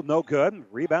Bogle. No good.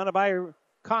 Rebounded by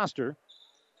Coster.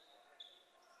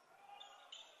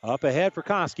 Up ahead for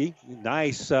Koski.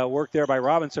 Nice work there by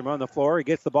Robinson on the floor. He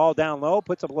gets the ball down low,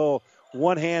 puts up a little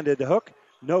one-handed hook.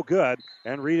 No good.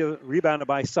 And rebounded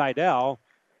by Seidel.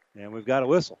 And we've got a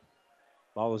whistle.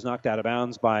 Ball was knocked out of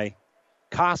bounds by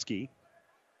Koski.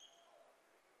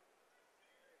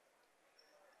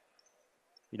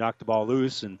 He knocked the ball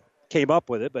loose and came up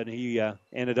with it, but he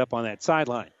ended up on that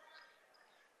sideline.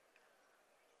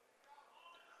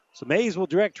 So Mays will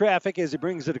direct traffic as he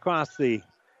brings it across the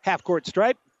half-court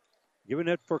stripe. Giving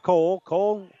it for Cole.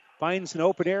 Cole finds an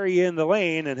open area in the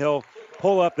lane, and he'll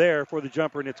pull up there for the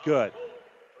jumper, and it's good.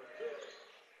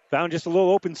 Found just a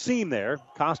little open seam there.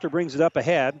 Coster brings it up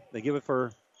ahead. They give it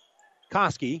for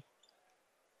Koski.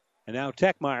 And now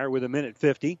Techmeyer with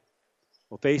 1:50.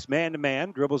 Will face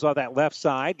man-to-man. Dribbles on that left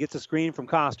side. Gets a screen from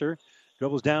Coster.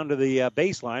 Dribbles down to the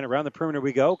baseline. Around the perimeter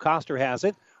we go. Coster has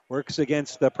it. Works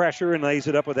against the pressure and lays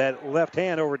it up with that left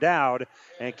hand over Dowd.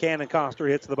 And Cannon Coster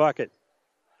hits the bucket.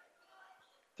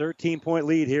 13-point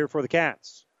lead here for the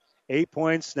Cats. 8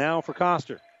 points now for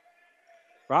Coster.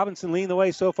 Robinson leading the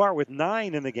way so far with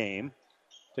 9 in the game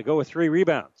to go with 3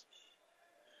 rebounds.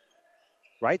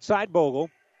 Right side Bogle.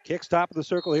 Kicks top of the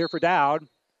circle here for Dowd.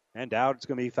 And Dowd's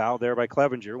going to be fouled there by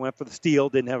Clevenger. Went for the steal,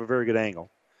 didn't have a very good angle.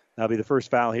 That'll be the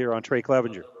first foul here on Trey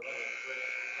Clevenger.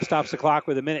 Stops the clock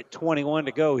with 1:21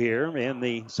 to go here in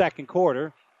the second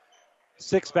quarter.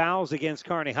 6 fouls against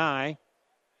Kearney High.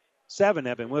 7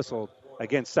 have been whistled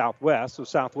against Southwest. So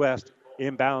Southwest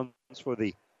inbounds for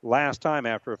the last time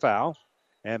after a foul.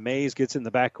 And Mays gets in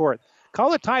the backcourt.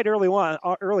 Call it tight early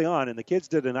on, and the kids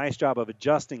did a nice job of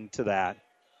adjusting to that.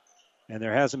 And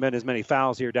there hasn't been as many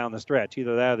fouls here down the stretch.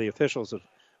 Either that or the officials have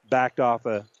backed off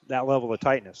that level of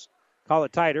tightness. Call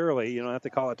it tight early. You don't have to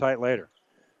call it tight later.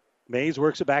 Mays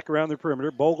works it back around the perimeter.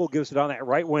 Bogle gives it on that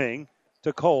right wing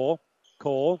to Cole.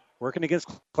 Cole working against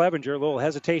Clevenger. A little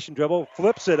hesitation dribble.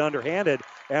 Flips it underhanded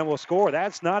and will score.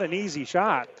 That's not an easy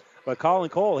shot. But Colin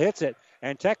Cole hits it.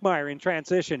 And Techmeyer in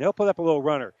transition. He'll put up a little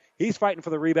runner. He's fighting for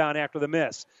the rebound after the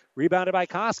miss. Rebounded by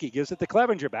Koski. Gives it to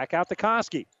Clevenger. Back out to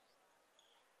Koski.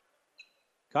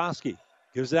 Koski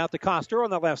gives it out to Koster on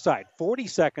the left side. 40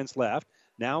 seconds left.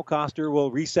 Now Koster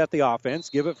will reset the offense.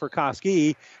 Give it for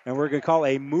Koski. And we're going to call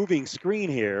a moving screen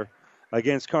here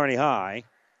against Kearney High.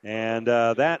 And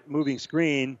that moving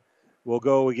screen will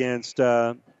go against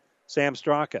Sam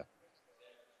Straka.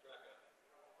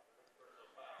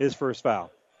 His first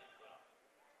foul.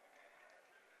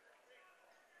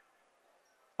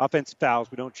 Offensive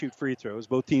fouls. We don't shoot free throws.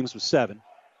 Both teams with 7.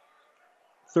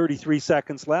 33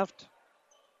 seconds left.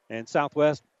 And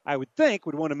Southwest, I would think,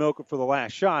 would want to milk it for the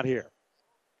last shot here.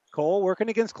 Cole working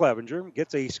against Clevenger.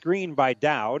 Gets a screen by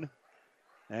Dowd.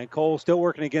 And Cole still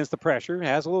working against the pressure.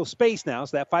 Has a little space now,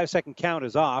 so that 5-second count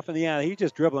is off. And yeah, he's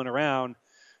just dribbling around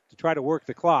to try to work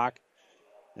the clock.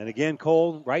 And again,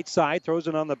 Cole, right side, throws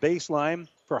it on the baseline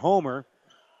for Homer.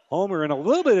 Homer in a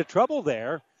little bit of trouble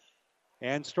there.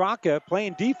 And Straka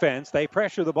playing defense. They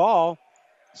pressure the ball.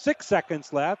 6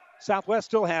 seconds left. Southwest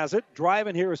still has it.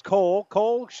 Driving here is Cole.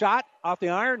 Cole shot off the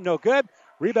iron. No good.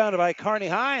 Rebounded by Kearney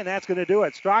High, and that's going to do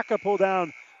it. Straka pulled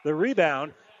down the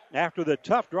rebound after the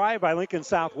tough drive by Lincoln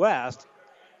Southwest.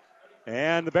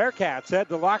 And the Bearcats head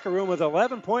to the locker room with an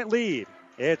 11-point lead.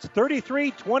 It's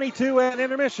 33-22 at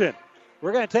intermission.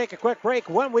 We're going to take a quick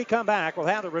break. When we come back, we'll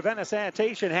have the Ravenna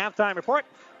Sanitation halftime report.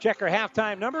 Check our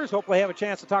halftime numbers. Hopefully have a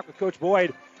chance to talk with Coach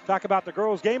Boyd, talk about the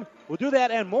girls' game. We'll do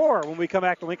that and more when we come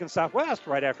back to Lincoln Southwest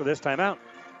right after this timeout.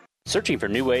 Searching for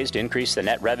new ways to increase the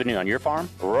net revenue on your farm?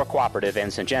 Aurora Cooperative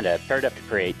and Syngenta have paired up to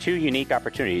create 2 unique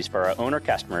opportunities for our owner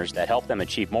customers that help them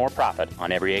achieve more profit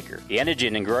on every acre. The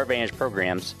Indigent and Grower Advantage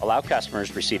programs allow customers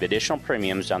to receive additional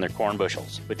premiums on their corn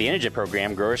bushels. With the Indigent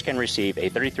program, growers can receive a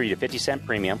 33 to 50 cent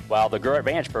premium, while the Grower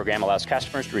Advantage program allows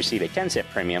customers to receive a 10-cent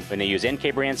premium when they use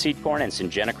NK brand seed corn and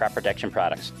Syngenta crop protection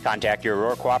products. Contact your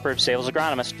Aurora Cooperative sales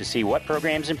agronomist to see what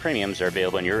programs and premiums are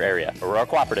available in your area. Aurora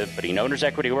Cooperative, putting owner's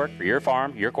equity to work for your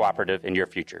farm, your cooperative, and your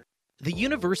future. The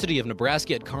University of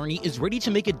Nebraska at Kearney is ready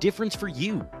to make a difference for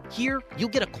you. Here, you'll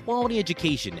get a quality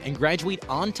education and graduate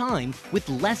on time with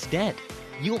less debt.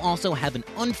 You'll also have an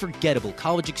unforgettable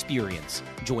college experience.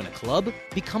 Join a club,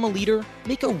 become a leader,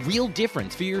 make a real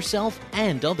difference for yourself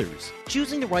and others.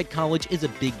 Choosing the right college is a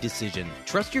big decision.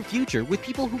 Trust your future with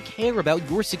people who care about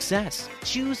your success.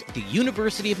 Choose the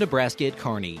University of Nebraska at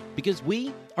Kearney because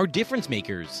we are difference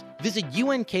makers. Visit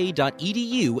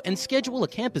unk.edu and schedule a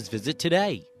campus visit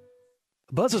today.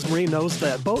 Buzz's Marine knows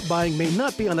that boat buying may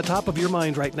not be on the top of your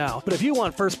mind right now, but if you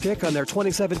want first pick on their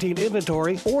 2017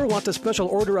 inventory or want to special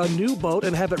order a new boat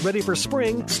and have it ready for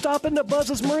spring, stop into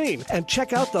Buzz's Marine and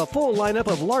check out the full lineup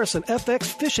of Larson FX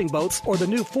fishing boats or the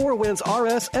new Four Winds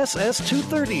RS SS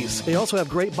 230s. They also have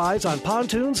great buys on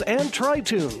pontoons and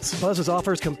tri-toons. Buzz's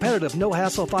offers competitive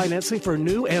no-hassle financing for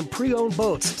new and pre-owned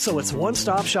boats, so it's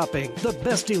one-stop shopping. The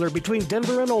best dealer between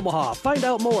Denver and Omaha. Find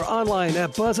out more online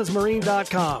at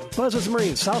buzzesmarine.com. Buzz's Marine,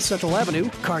 South Central Avenue,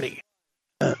 Kearney.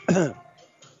 And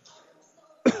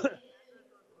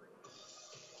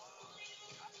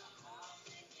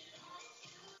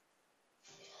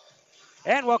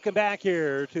welcome back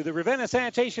here to the Ravenna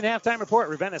Sanitation halftime report.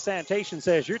 Ravenna Sanitation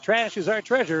says your trash is our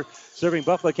treasure, serving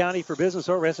Buffalo County for business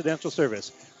or residential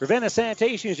service. Ravenna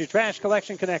Sanitation is your trash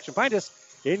collection connection. Find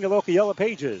us in your local Yellow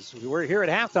Pages. We're here at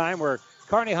halftime where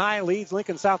Kearney High leads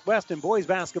Lincoln Southwest in boys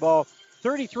basketball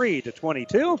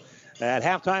 33-22. At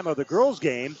halftime of the girls'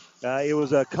 game, it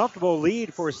was a comfortable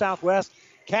lead for Southwest.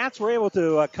 Cats were able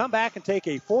to come back and take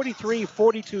a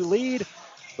 43-42 lead,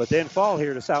 but then fall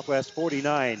here to Southwest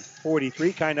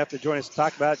 49-43. Kind enough to join us to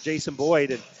talk about Jason Boyd.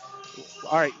 And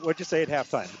all right, what'd you say at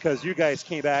halftime? Because you guys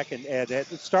came back and at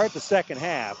the start the second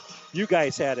half, you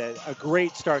guys had a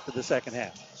great start to the second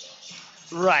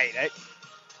half. Right.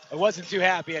 I wasn't too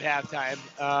happy at halftime.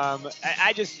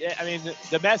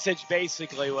 The message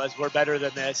basically was we're better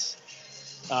than this.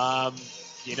 I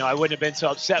wouldn't have been so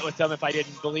upset with them if I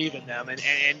didn't believe in them.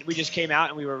 And we just came out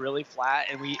and we were really flat,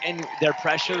 and their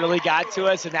pressure really got to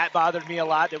us, and that bothered me a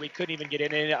lot that we couldn't even get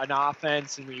in an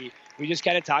offense. And we just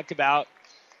kind of talked about,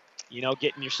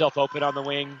 getting yourself open on the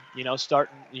wing,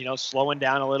 starting, slowing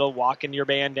down a little, walking your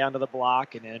band down to the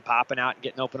block, and then popping out and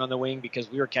getting open on the wing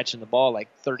because we were catching the ball like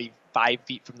 35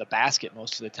 feet from the basket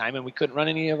most of the time, and we couldn't run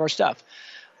any of our stuff.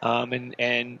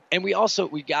 And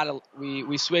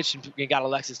we switched and we got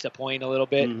Alexis to point a little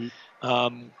bit,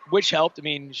 which helped. I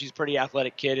mean, she's a pretty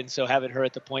athletic kid, and so having her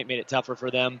at the point made it tougher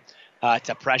for them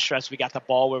to pressure us. We got the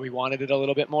ball where we wanted it a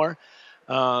little bit more.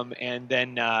 And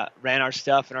then ran our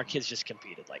stuff, and our kids just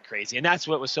competed like crazy. And that's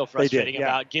what was so frustrating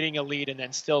about getting a lead and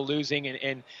then still losing.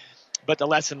 And But the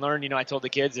lesson learned, I told the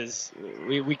kids is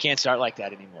we can't start like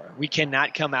that anymore. We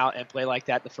cannot come out and play like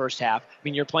that the first half. I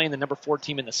mean, you're playing the number 4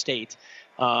 team in the state.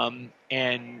 And,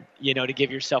 to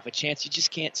give yourself a chance, you just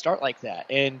can't start like that.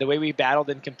 And the way we battled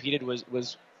and competed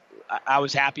was I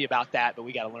was happy about that, but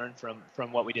we got to learn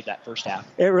from what we did that first half.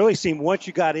 It really seemed once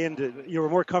you were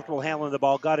more comfortable handling the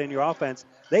ball, got in your offense,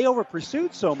 they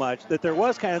over-pursued so much that there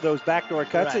was kind of those backdoor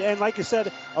cuts. Right. And like you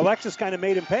said, Alexis kind of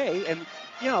made him pay. And,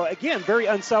 again, very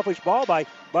unselfish ball by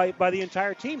the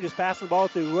entire team, just passing the ball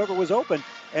to whoever was open.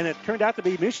 And it turned out to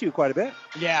be Mizzou quite a bit.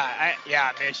 Yeah,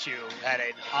 Mizzou had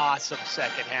an awesome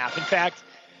second half. In fact,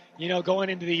 going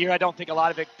into the year, I don't think a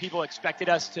lot of people expected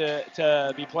us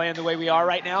to be playing the way we are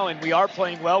right now, and we are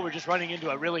playing well. We're just running into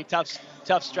a really tough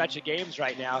stretch of games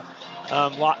right now,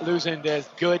 losing to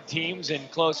good teams and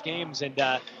close games, and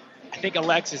I think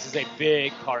Alexis is a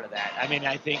big part of that. I mean,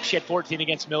 I think she had 14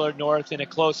 against Millard North in a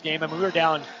close game. I mean, we were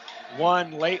down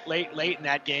 1 late in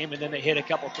that game, and then they hit a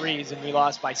couple threes, and we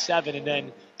lost by 7, and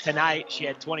then tonight she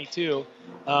had 22,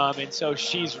 and so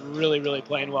she's really, really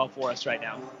playing well for us right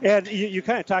now. And you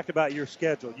kind of talked about your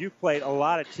schedule. You've played a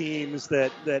lot of teams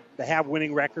that have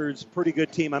winning records, pretty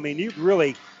good team. I mean, you've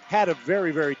really had a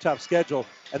very, very tough schedule,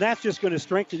 and that's just going to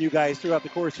strengthen you guys throughout the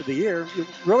course of the year,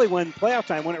 really when playoff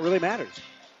time, when it really matters.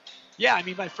 Yeah, I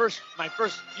mean, my first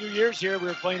few years here, we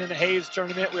were playing in the Hayes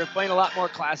tournament. We were playing a lot more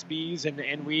Class Bs,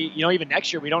 and we, even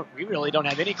next year, we really don't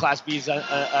have any Class Bs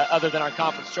other than our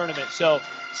conference tournament. So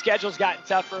schedule's gotten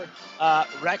tougher.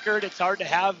 Record, it's hard to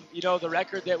have, the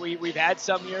record that we've had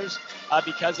some years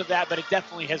because of that, but it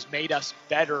definitely has made us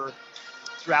better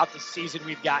throughout the season.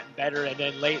 We've gotten better, and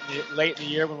then late in the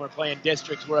year when we're playing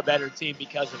districts, we're a better team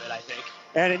because of it, I think.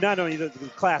 And not only the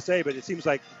Class A, but it seems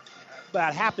like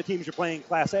about half the teams you're playing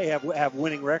Class A have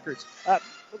winning records. I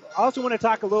also want to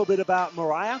talk a little bit about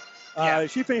Mariah.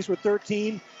 She finished with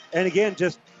 13, and again,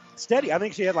 just steady. I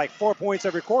think she had like 4 points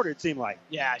every quarter, it seemed like.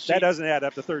 Yeah. That doesn't add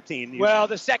up to 13. Usually. Well,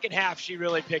 the second half, she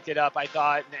really picked it up, I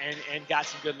thought, and got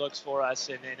some good looks for us.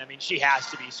 And I mean, she has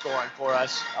to be scoring for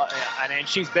us. And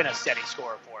she's been a steady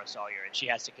scorer for us all year, and she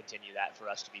has to continue that for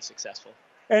us to be successful.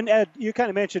 And Ed, you kind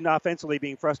of mentioned offensively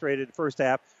being frustrated in the first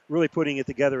half, really putting it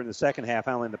together in the second half,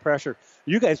 handling the pressure.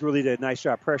 You guys really did a nice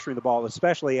job pressuring the ball,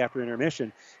 especially after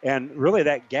intermission. And really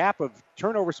that gap of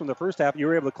turnovers from the first half, you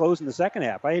were able to close in the second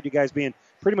half. I had you guys being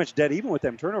pretty much dead even with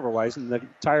them turnover-wise in the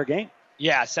entire game.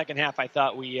 Yeah, second half I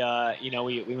thought we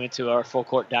went to our full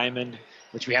court diamond,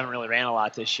 which we haven't really ran a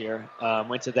lot this year.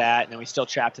 Went to that, and then we still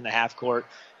trapped in the half court.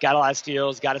 Got a lot of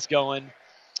steals, got us going.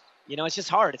 It's just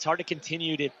hard. It's hard to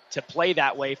continue to play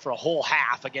that way for a whole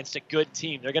half against a good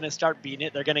team. They're going to start beating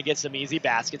it. They're going to get some easy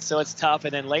baskets, so it's tough.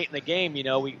 And then late in the game,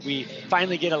 we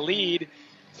finally get a lead.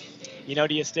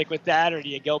 Do you stick with that or do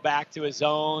you go back to a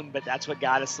zone? But that's what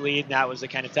got us lead, and that was the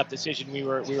kind of tough decision we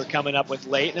were coming up with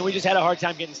late. And then we just had a hard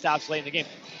time getting stops late in the game.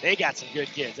 They got some good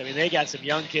kids. I mean, they got some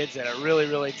young kids that are really,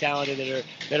 really talented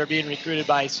that are being recruited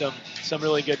by some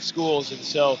really good schools. And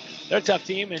so they're a tough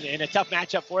team and a tough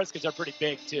matchup for us because they're pretty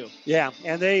big too. Yeah,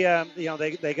 and they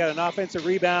got an offensive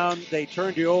rebound. They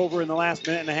turned you over in the last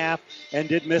minute and a half and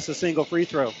did miss a single free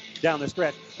throw down the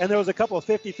stretch. And there was a couple of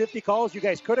 50-50 calls you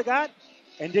guys could have got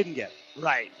and didn't get.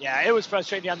 Right. Yeah, it was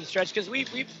frustrating down the stretch because we've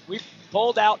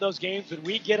pulled out those games when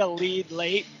we get a lead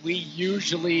late. We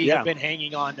usually have been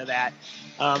hanging on to that,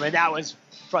 and that was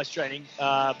frustrating.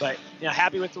 But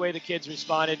happy with the way the kids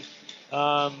responded.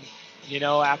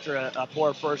 After a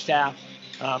poor first half,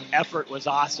 effort was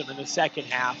awesome in the second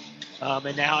half,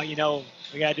 and now we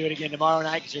got to do it again tomorrow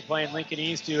night because you're playing Lincoln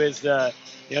East, who is the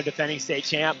defending state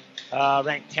champ,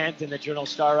 ranked 10th in the Journal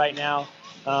Star right now.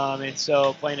 And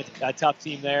so playing a tough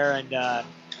team there, and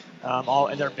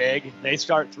they're big. They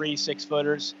start 3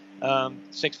 6-footers,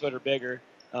 6 foot or bigger.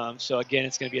 So again,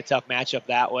 it's going to be a tough matchup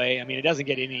that way. I mean, it doesn't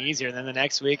get any easier. And then the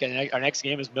next week, and our next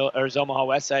game is Omaha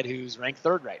Westside, who's ranked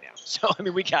 3rd right now. So I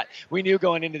mean, we knew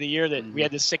going into the year that we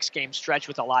had this 6-game stretch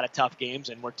with a lot of tough games,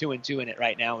 and we're 2-2 in it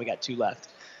right now. We got 2 left.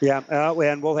 Yeah,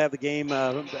 and we'll have the game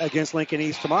against Lincoln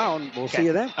East tomorrow, and we'll see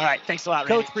you then. All right, thanks a lot,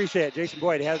 Randy. Coach, appreciate it. Jason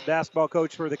Boyd, head basketball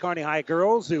coach for the Kearney High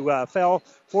girls, who fell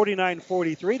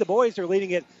 49-43. The boys are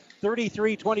leading it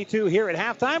 33-22 here at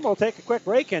halftime. We'll take a quick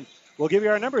break, and we'll give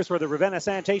you our numbers for the Ravenna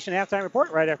Sanitation halftime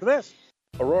report right after this.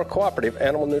 Aurora Cooperative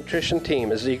Animal Nutrition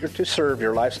Team is eager to serve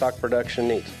your livestock production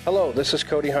needs. Hello, this is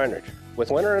Cody Heinrich. With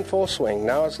winter in full swing,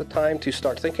 now is the time to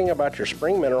start thinking about your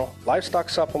spring mineral, livestock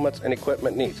supplements, and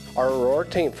equipment needs. Our Aurora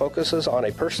team focuses on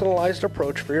a personalized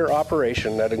approach for your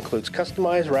operation that includes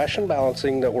customized ration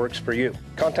balancing that works for you.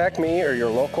 Contact me or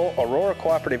your local Aurora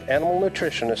Cooperative Animal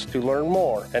Nutritionist to learn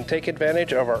more and take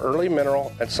advantage of our early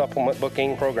mineral and supplement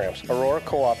booking programs. Aurora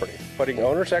Cooperative, putting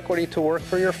owner's equity to work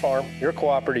for your farm, your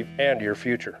cooperative, and your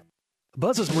future.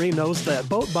 Buzz's Marine knows that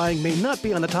boat buying may not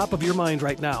be on the top of your mind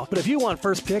right now, but if you want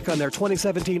first pick on their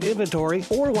 2017 inventory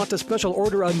or want to special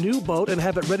order a new boat and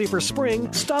have it ready for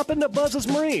spring, stop into Buzz's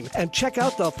Marine and check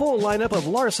out the full lineup of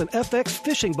Larson FX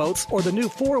fishing boats or the new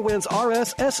Four Winds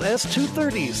RS SS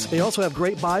 230s. They also have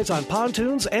great buys on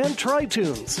pontoons and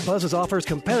tri-toons. Buzz's offers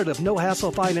competitive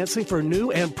no-hassle financing for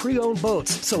new and pre-owned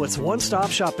boats, so it's one-stop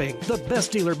shopping. The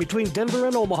best dealer between Denver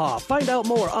and Omaha. Find out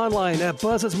more online at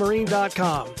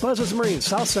buzzesmarine.com. Buzz's Marine,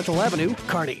 South Central Avenue,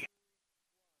 Kearney.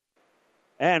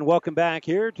 And welcome back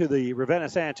here to the Ravenna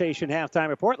Sanitation Halftime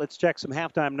Report. Let's check some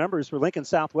halftime numbers for Lincoln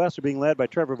Southwest. Are being led by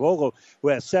Trevor Vogel, who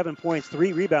has 7 points,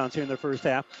 3 rebounds here in the first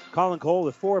half. Colin Cole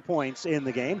with 4 points in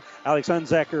the game. Alex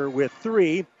Unzecker with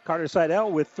 3. Carter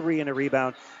Seidel with 3 and a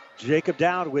rebound. Jacob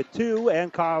Dowd with 2.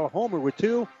 And Kyle Homer with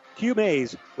 2. Hugh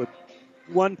Mays with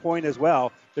 1 point as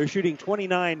well. They're shooting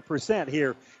 29%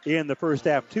 here in the first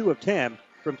half. 2 of 10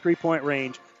 from three-point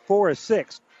range. 4 of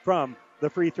 6 from the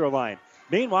free throw line.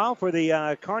 Meanwhile, for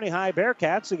the Kearney High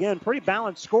Bearcats, again, pretty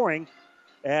balanced scoring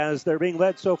as they're being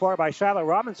led so far by Shiloh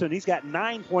Robinson. He's got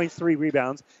 9 points, 3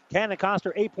 rebounds. Cannon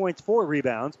Coster, 8 points, 4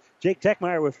 rebounds. Jake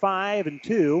Techmeyer with 5 and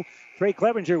 2. Trey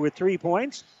Clevenger with 3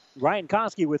 points. Ryan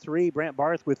Koski with 3. Brant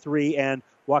Barth with 3. And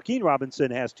Joaquin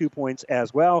Robinson has 2 points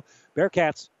as well.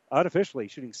 Bearcats unofficially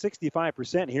shooting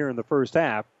 65% here in the first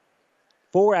half.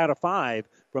 4 out of 5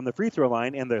 from the free throw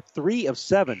line, and they're 3 of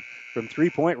 7 from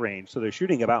three-point range. So they're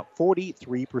shooting about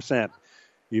 43%.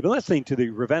 You've been listening to the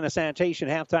Ravenna Sanitation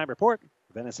Halftime Report.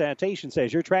 Ravenna Sanitation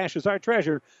says your trash is our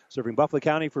treasure, serving Buffalo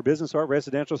County for business or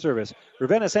residential service.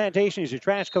 Ravenna Sanitation is your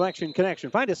trash collection connection.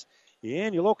 Find us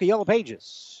in your local Yellow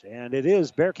Pages. And it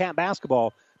is Bearcat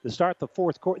basketball to start the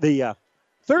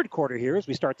third quarter here as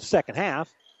we start the second half.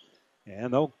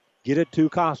 And they'll get it to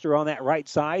Coster on that right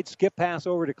side. Skip pass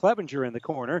over to Clevenger in the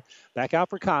corner. Back out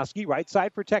for Koski. Right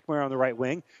side for Techmeyer on the right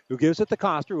wing, who gives it to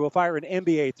Coster, who will fire an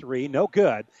NBA three. No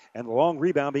good. And the long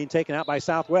rebound being taken out by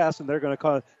Southwest, and they're going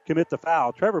to commit the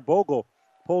foul. Trevor Bogle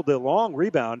pulled the long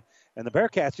rebound, and the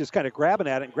Bearcats just kind of grabbing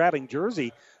at it and grabbing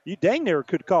Jersey. You dang near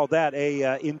could call that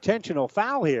a intentional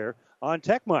foul here on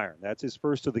Techmeyer. That's his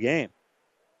first of the game.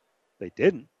 They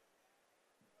didn't.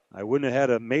 I wouldn't have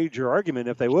had a major argument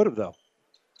if they would have, though.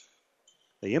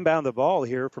 They inbound the ball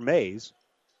here for Mays.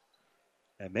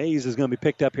 And Mays is going to be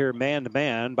picked up here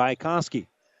man-to-man by Koski.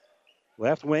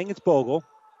 Left wing, it's Bogle.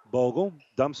 Bogle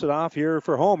dumps it off here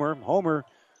for Homer. Homer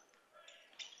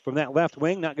from that left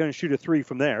wing, not going to shoot a three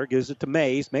from there. Gives it to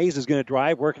Mays. Mays is going to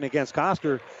drive, working against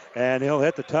Coster, and he'll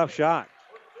hit the tough shot.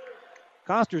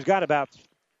 Coster's got about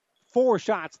 4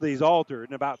 shots that he's altered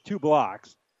and about 2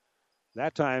 blocks.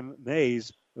 That time,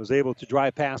 Mays was able to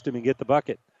drive past him and get the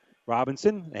bucket.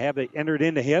 Robinson, they have it entered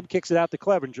into him, kicks it out to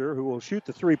Clevenger, who will shoot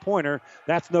the three-pointer.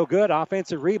 That's no good.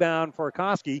 Offensive rebound for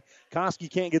Koski. Koski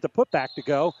can't get the putback to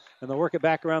go, and they'll work it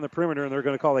back around the perimeter, and they're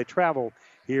going to call a travel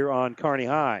here on Kearney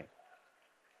High.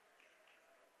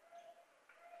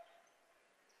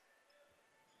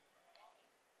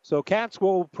 So Cats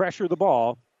will pressure the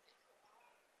ball.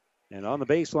 And on the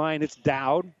baseline, it's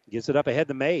Dowd. Gets it up ahead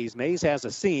to Mays. Mays has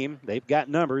a seam. They've got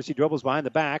numbers. He dribbles behind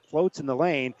the back, floats in the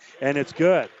lane, and it's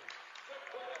good.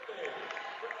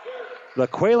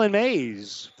 LaQuaylen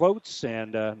Mays floats,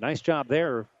 and nice job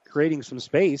there creating some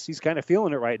space. He's kind of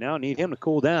feeling it right now. Need him to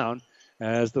cool down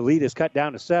as the lead is cut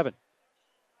down to 7.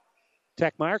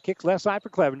 Techmeyer kicks left side for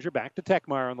Clevenger. Back to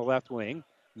Techmeyer on the left wing.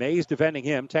 Mays defending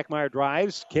him. Techmeyer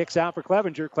drives, kicks out for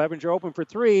Clevenger. Clevenger open for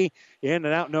 3. In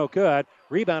and out, no good.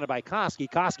 Rebounded by Koski.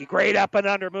 Koski, great up and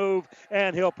under move,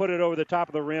 and he'll put it over the top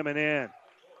of the rim and in.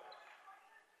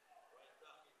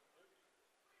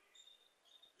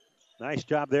 Nice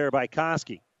job there by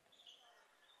Koski.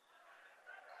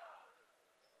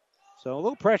 So a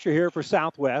little pressure here for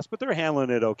Southwest, but they're handling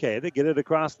it okay. They get it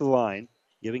across the line,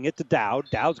 giving it to Dowd.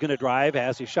 Dowd's going to drive,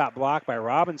 has his shot blocked by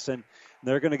Robinson.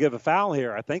 They're going to give a foul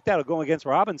here. I think that'll go against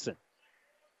Robinson.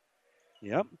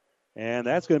 Yep, and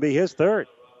that's going to be his third.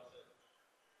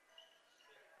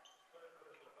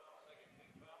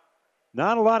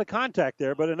 Not a lot of contact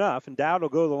there, but enough, and Dowd will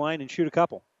go to the line and shoot a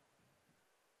couple.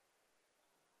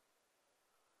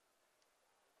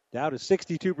 Dowd is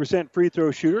 62% free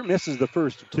throw shooter, misses the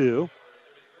first 2.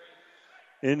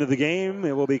 Into the game,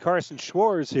 it will be Carson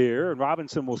Schwartz here, and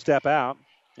Robinson will step out.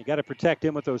 You got to protect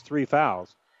him with those 3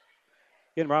 fouls.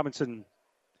 Again, Robinson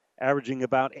averaging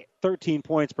about 13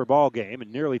 points per ball game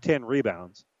and nearly 10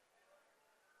 rebounds.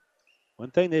 One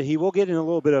thing that he will get in a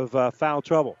little bit of foul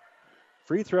trouble.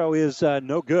 Free throw is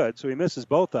no good, so he misses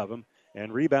both of them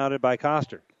and rebounded by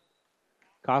Coster.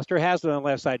 Coster has it on the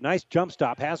left side. Nice jump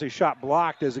stop. Has his shot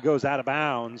blocked as it goes out of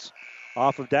bounds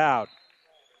off of Dowd.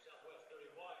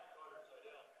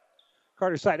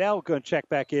 Carter Seidel going to check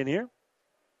back in here.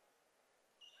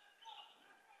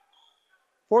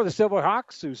 For the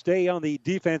Silverhawks, who stay on the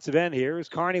defensive end here, as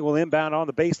Kearney will inbound on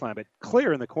the baseline, but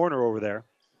clear in the corner over there.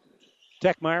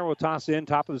 Techmeyer will toss in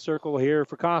top of the circle here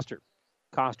for Coster.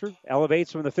 Coster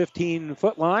elevates from the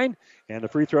 15-foot line, and the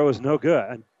free throw is no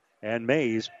good. And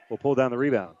Mays will pull down the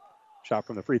rebound. Shot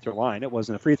from the free throw line. It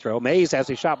wasn't a free throw. Mays has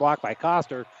a shot blocked by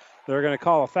Coster. They're going to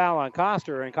call a foul on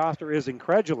Coster, and Coster is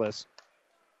incredulous.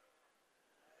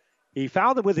 He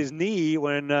fouled him with his knee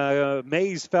when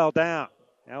Mays fell down.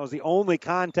 That was the only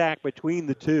contact between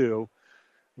the two,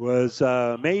 was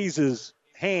Mays'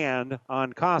 hand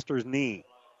on Coster's knee.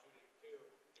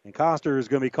 And Coster is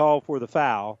going to be called for the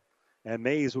foul, and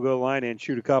Mays will go to the line and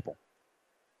shoot a couple.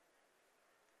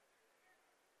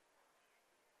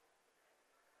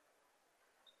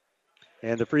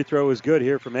 And the free throw is good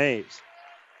here for Mays.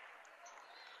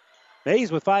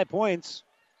 Mays with 5 points.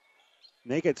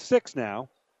 Make it 6 now.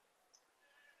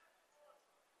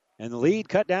 And the lead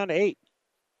cut down to 8.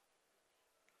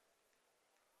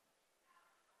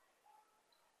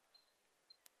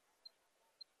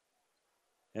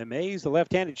 And Mays, the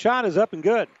left-handed shot is up and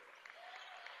good.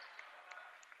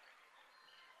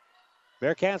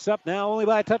 Bearcats up now only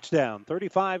by a touchdown,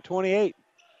 35-28.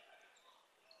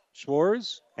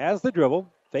 Schwartz has the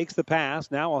dribble, fakes the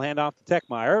pass. Now we'll hand off to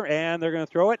Techmeyer, and they're going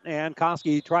to throw it, and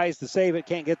Koski tries to save it,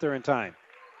 can't get there in time.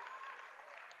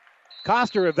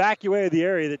 Coster evacuated the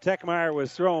area that Techmeyer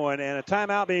was throwing, and a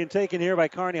timeout being taken here by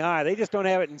Kearney High. They just don't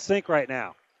have it in sync right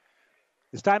now.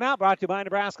 This timeout brought to you by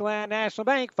Nebraska Land National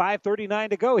Bank.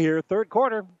 5:39 to go here, third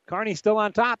quarter. Kearney still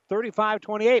on top,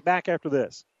 35-28. Back after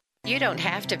this. You don't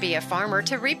have to be a farmer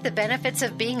to reap the benefits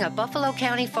of being a Buffalo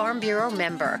County Farm Bureau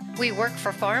member. We work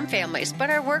for farm families, but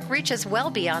our work reaches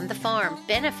well beyond the farm,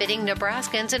 benefiting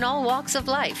Nebraskans in all walks of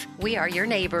life. We are your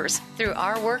neighbors. Through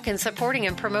our work in supporting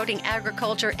and promoting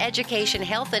agriculture, education,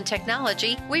 health, and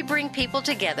technology, we bring people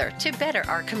together to better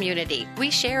our community.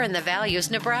 We share in the values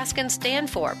Nebraskans stand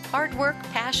for: hard work,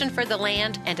 passion for the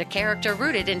land, and a character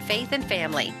rooted in faith and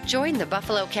family. Join the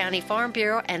Buffalo County Farm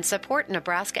Bureau and support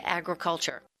Nebraska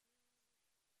agriculture.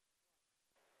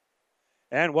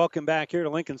 And welcome back here to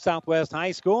Lincoln Southwest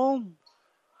High School.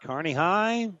 Kearney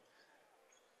High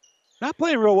not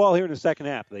playing real well here in the second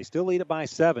half. They still lead it by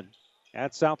 7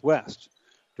 at Southwest.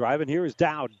 Driving here is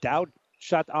Dowd. Dowd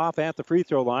shut off at the free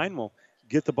throw line. Will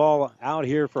get the ball out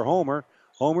here for Homer.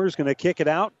 Homer's going to kick it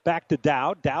out back to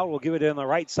Dowd. Dowd will give it in the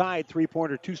right side.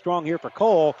 Three-pointer too strong here for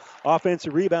Cole.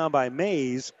 Offensive rebound by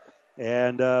Mays.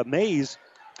 And Mays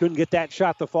couldn't get that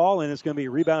shot to fall, and it's going to be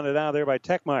rebounded out of there by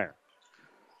Techmeyer.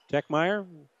 Techmeyer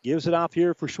gives it off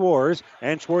here for Schwartz,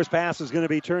 and Schwartz's pass is going to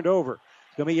be turned over.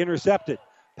 It's going to be intercepted.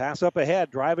 Pass up ahead.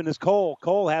 Driving is Cole.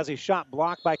 Cole has a shot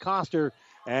blocked by Coster,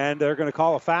 and they're going to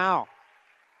call a foul.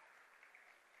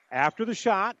 After the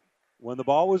shot, when the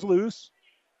ball was loose,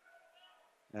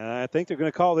 and I think they're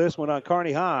going to call this one on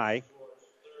Kearney High.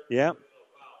 Yep.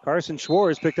 Carson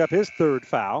Schwartz picked up his third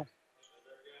foul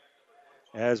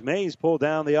as Mays pulled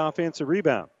down the offensive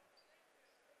rebound.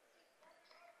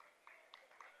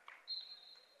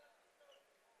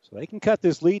 So they can cut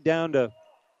this lead down to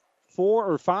 4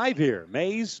 or 5 here.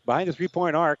 Mays behind the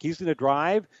three-point arc. He's going to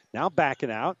drive. Now backing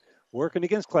out. Working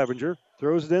against Clevenger.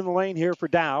 Throws it in the lane here for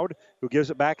Dowd, who gives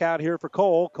it back out here for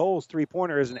Cole. Cole's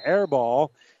three-pointer is an air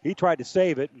ball. He tried to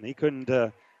save it, and he couldn't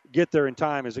get there in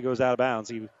time as it goes out of bounds.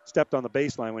 He stepped on the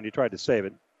baseline when he tried to save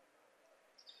it.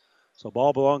 So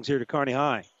ball belongs here to Kearney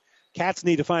High. Cats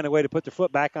need to find a way to put their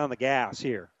foot back on the gas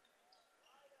here.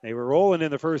 They were rolling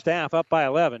in the first half, up by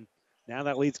 11. Now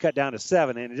that lead's cut down to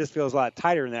 7, and it just feels a lot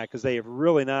tighter than that because they have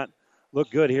really not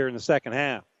looked good here in the second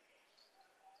half.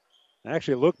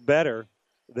 Actually looked better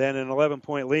than an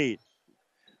 11-point lead.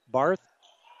 Barth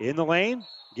in the lane,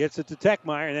 gets it to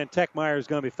Techmeyer, and then Techmeyer is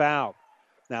going to be fouled.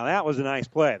 Now that was a nice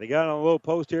play. They got on a low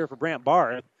post here for Brant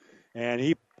Barth, and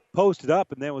he posted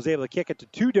up and then was able to kick it to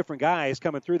 2 different guys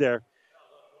coming through there.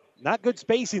 Not good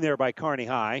spacing there by Kearney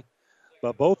High.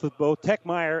 But both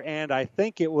Techmeyer and I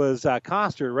think it was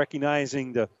Coster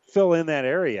recognizing to fill in that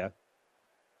area.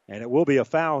 And it will be a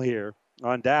foul here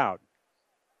on Dowd.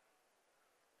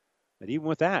 But even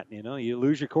with that, you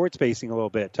lose your court spacing a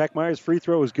little bit. Techmeyer's free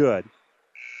throw is good.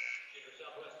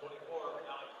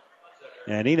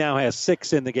 And he now has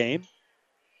 6 in the game.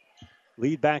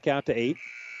 Lead back out to 8.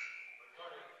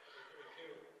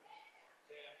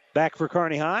 Back for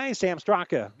Kearney High, Sam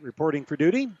Straka reporting for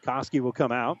duty. Koski will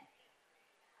come out.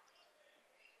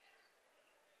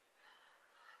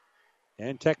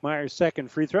 And Techmeyer's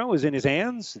second free throw is in his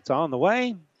hands. It's on the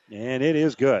way, and it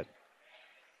is good.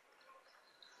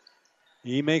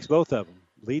 He makes both of them.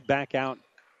 Lead back out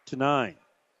to 9.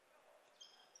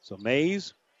 So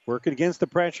Mays working against the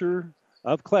pressure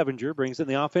of Clevenger, brings in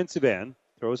the offensive end.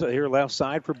 Throws it here left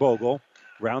side for Bogle.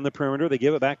 Around the perimeter, they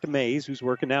give it back to Mays, who's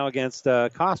working now against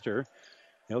Coster.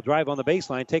 He'll drive on the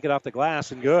baseline, take it off the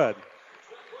glass, and good.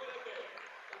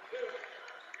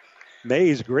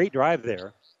 Mays, great drive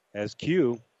there as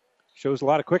Q shows a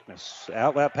lot of quickness.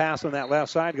 Outlet pass on that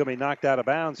left side, going to be knocked out of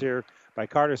bounds here by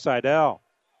Carter Seidel.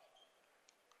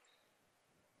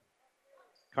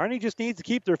 Kearney just needs to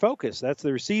keep their focus. That's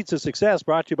their seeds to success,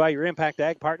 brought to you by your Impact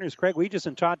Ag partners, Craig Weegis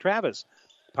and Todd Travis.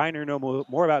 Pioneer know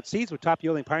more about seeds with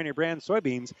top-yielding Pioneer brand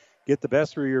soybeans. Get the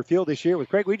best for your field this year with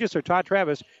Craig Weegis or Todd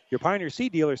Travis, your Pioneer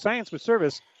seed dealer. Science with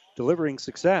service, delivering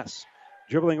success.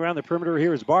 Dribbling around the perimeter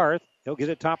here is Barth. He'll get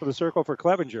it top of the circle for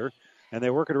Clevenger, and they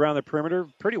work it around the perimeter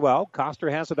pretty well. Coster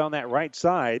has it on that right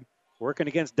side, working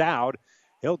against Dowd.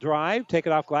 He'll drive, take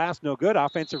it off glass, no good.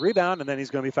 Offensive rebound, and then he's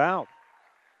going to be fouled.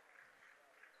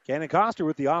 Cannon Coster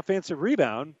with the offensive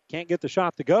rebound. Can't get the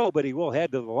shot to go, but he will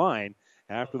head to the line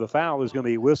after the foul is going to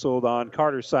be whistled on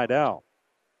Carter Seidel.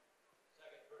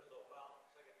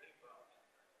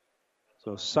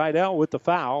 So Seidel with the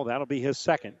foul. That'll be his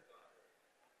second.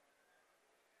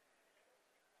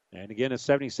 And again, a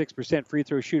 76% free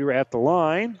throw shooter at the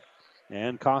line.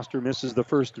 And Coster misses the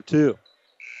first of 2.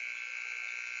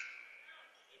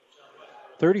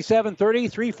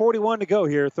 37-30, 3:41 to go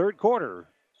here, third quarter.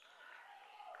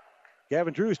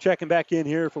 Gavin Drews checking back in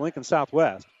here for Lincoln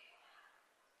Southwest.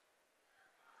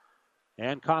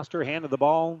 And Coster handed the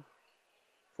ball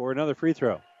for another free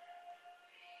throw.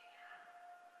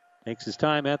 Takes his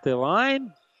time at the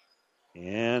line,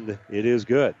 and it is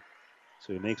good.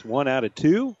 So he makes 1 out of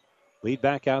 2. Lead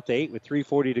back out to 8 with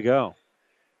 3:40 to go.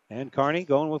 And Kearney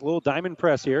going with a little diamond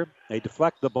press here. They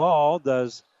deflect the ball,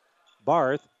 does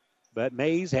Barth, but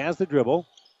Mays has the dribble,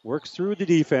 works through the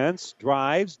defense,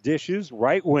 drives, dishes,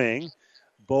 right wing.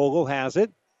 Bogle has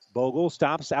it. Bogle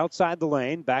stops outside the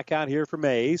lane. Back out here for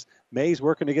Mays. Mays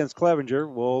working against Clevenger.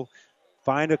 Will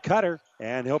find a cutter,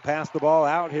 and he'll pass the ball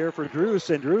out here for Drews.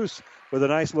 And Drews with a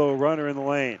nice little runner in the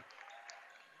lane.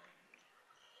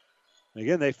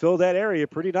 Again, they filled that area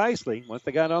pretty nicely once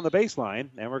they got on the baseline.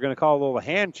 And we're going to call a little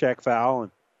hand check foul.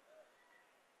 And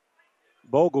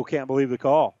Bogle can't believe the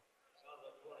call.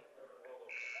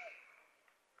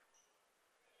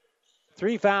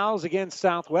 3 fouls against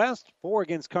Southwest, 4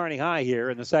 against Kearney High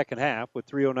here in the second half with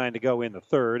 3:09 to go in the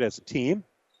third as a team.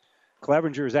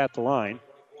 Clevenger is at the line.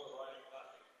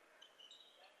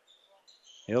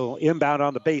 He'll inbound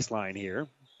on the baseline here,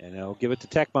 and he'll give it to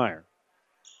Techmeyer.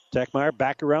 Techmeyer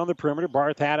back around the perimeter.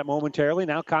 Barth had it momentarily.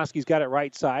 Now Koski's got it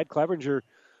right side. Clevenger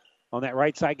on that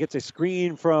right side gets a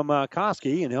screen from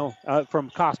Koski, and he'll from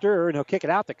Coster, and he'll kick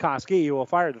it out to Koski, who will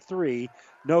fire the 3.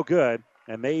 No good,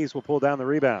 and Mays will pull down the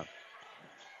rebound.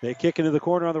 They kick into the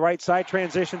corner on the right side.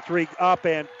 Transition 3 up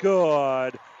and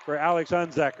good for Alex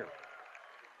Unzecker.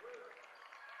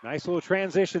 Nice little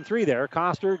transition 3 there.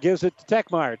 Coster gives it to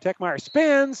Techmeyer. Techmeyer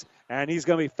spins, and he's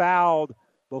going to be fouled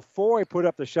before he put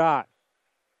up the shot.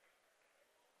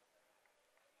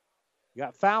 He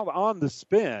got fouled on the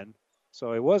spin,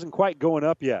 so he wasn't quite going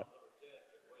up yet.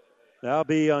 That'll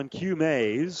be on Q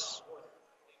Mays.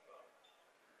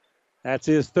 That's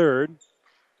his third.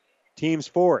 Team's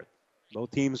fourth.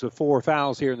 Both teams with 4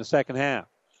 fouls here in the second half.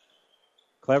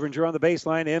 Clevenger on the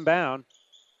baseline, inbound.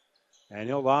 And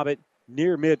he'll lob it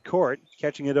near midcourt.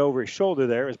 Catching it over his shoulder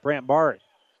there is Brant Barth.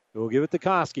 We'll give it to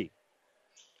Koski.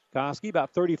 Koski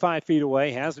about 35 feet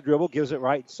away, has the dribble, gives it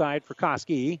right side for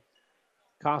Koski.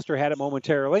 Coster had it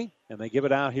momentarily, and they give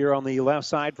it out here on the left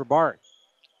side for Barth.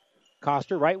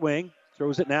 Coster, right wing,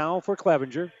 throws it now for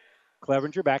Clevenger.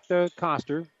 Clevenger back to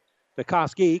Coster. To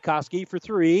Koski. Koski for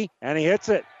 3, and he hits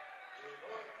it.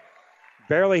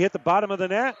 Barely hit the bottom of the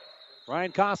net.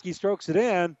 Ryan Koski strokes it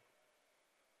in.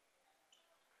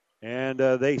 And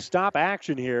they stop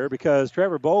action here because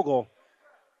Trevor Bogle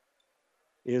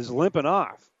is limping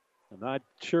off. I'm not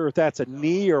sure if that's a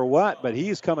knee or what, but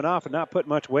he's coming off and not putting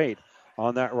much weight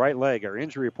on that right leg. Our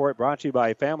injury report brought to you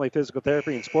by Family Physical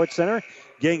Therapy and Sports Center,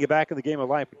 getting you back in the game of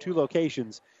life with 2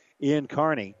 locations in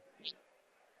Kearney.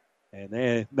 And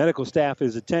the medical staff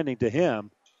is attending to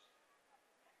him.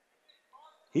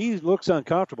 He looks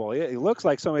uncomfortable. He looks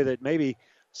like somebody that maybe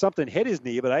something hit his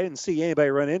knee, but I didn't see anybody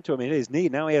run into him and hit his knee.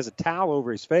 Now he has a towel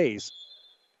over his face.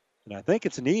 And I think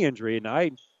it's a knee injury. And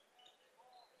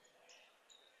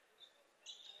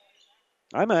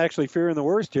I'm actually fearing the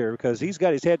worst here because he's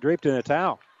got his head draped in a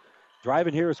towel.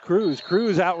 Driving here is Cruz.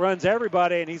 Cruz outruns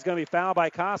everybody, and he's going to be fouled by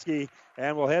Koski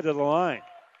and will head to the line.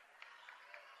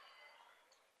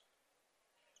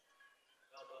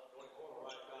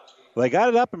 Well, they got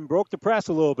it up and broke the press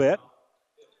a little bit.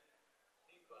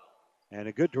 And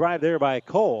a good drive there by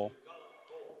Cole.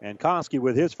 And Koski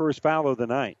with his first foul of the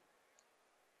night.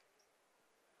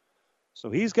 So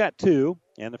he's got 2,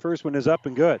 and the first one is up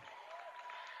and good.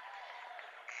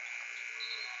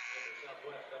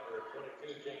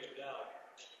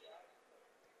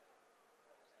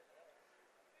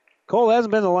 Cole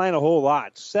hasn't been in the line a whole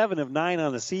lot. 7 of 9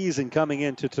 on the season coming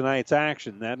into tonight's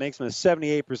action. That makes him a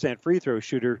 78% free throw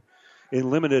shooter in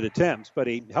limited attempts, but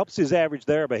he helps his average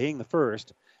there by hitting the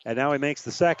first, and now he makes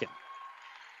the second.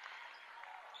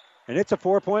 And it's a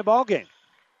 4-point ball game.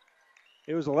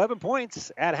 It was 11 points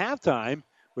at halftime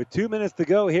with 2 minutes to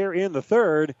go here in the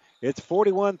third. It's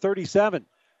 41-37.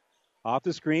 Off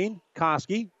the screen,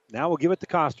 Koski. Now we'll give it to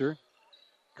Koster.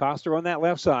 Koster on that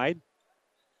left side.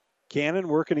 Cannon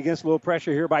working against a little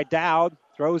pressure here by Dowd.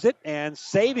 Throws it, and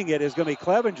saving it is going to be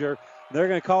Clevenger. They're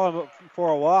going to call him for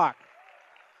a walk.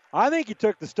 I think he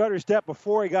took the stutter step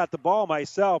before he got the ball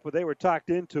myself, but they were talked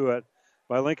into it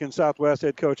by Lincoln Southwest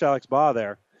head coach Alex Baugh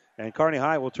there. And Kearney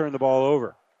High will turn the ball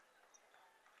over.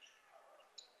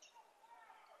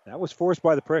 That was forced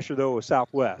by the pressure, though, of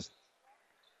Southwest.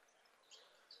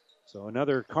 So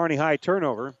another Kearney High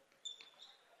turnover.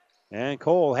 And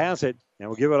Cole has it, and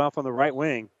will give it off on the right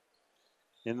wing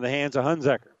into the hands of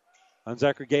Hunzecker.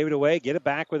 Hunzecker gave it away, get it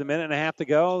back with a minute and a half to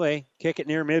go. They kick it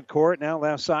near midcourt. Now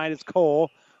left side, it's Cole.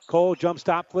 Cole jump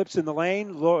stop, flips in the lane,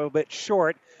 a little bit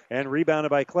short, and rebounded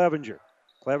by Clevenger.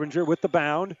 Clevenger with the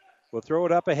bound. Will throw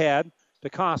it up ahead to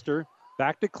Koster.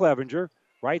 Back to Clevenger.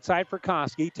 Right side for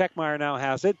Koski. Techmeyer now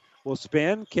has it. Will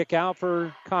spin. Kick out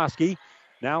for Koski.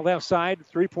 Now left side.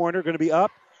 Three-pointer going to be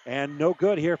up. And no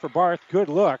good here for Barth. Good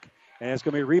look. And it's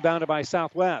going to be rebounded by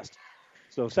Southwest.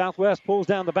 So Southwest pulls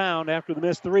down the bound after the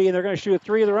missed three. And they're going to shoot a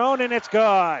three of their own. And it's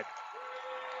good.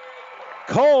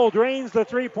 Cole drains the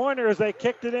three-pointer as they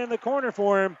kicked it in the corner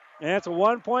for him. And it's a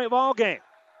 1-point ball game.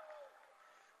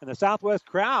 And the Southwest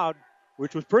crowd,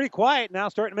 which was pretty quiet, now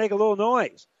starting to make a little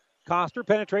noise. Koster,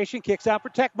 penetration, kicks out for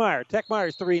Techmeyer.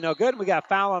 Techmeyer's three, no good. We got a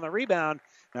foul on the rebound,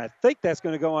 and I think that's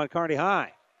going to go on Kearney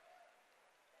High.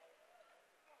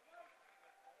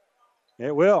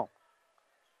 It will.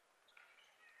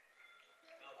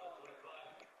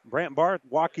 Brant Barth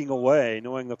walking away,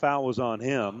 knowing the foul was on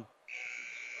him.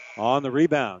 On the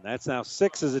rebound. That's now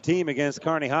 6 as a team against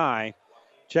Kearney High.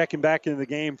 Checking back into the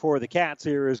game for the Cats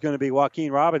here is going to be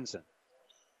Joaquin Robinson.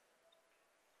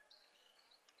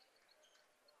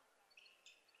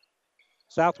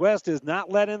 Southwest is not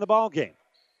let in the ball game.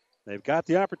 They've got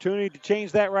the opportunity to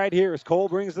change that right here as Cole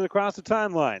brings it across the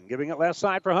timeline, giving it left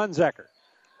side for Hunzecker.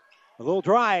 A little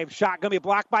drive, shot going to be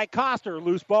blocked by Koster.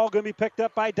 Loose ball going to be picked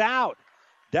up by Dowd.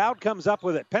 Dowd comes up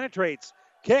with it, penetrates,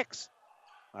 kicks.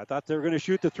 I thought they were going to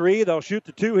shoot the three. They'll shoot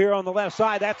the two here on the left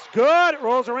side. That's good. It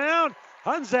rolls around.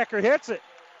 Hunzecker hits it.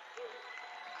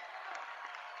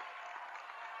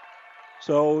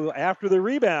 So after the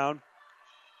rebound,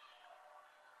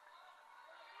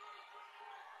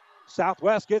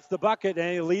 Southwest gets the bucket, and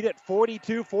they lead it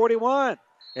 42-41.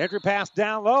 Entry pass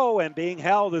down low, and being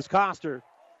held is Koster.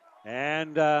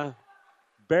 And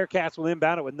Bearcats will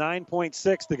inbound it with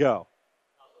 9.6 to go.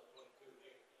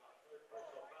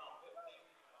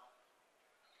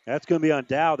 That's going to be on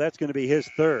Dow. That's going to be his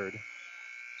third.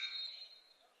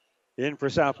 In for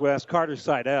Southwest, Carter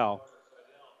Seidel.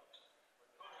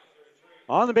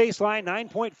 On the baseline,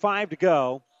 9.5 to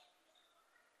go.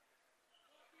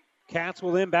 Cats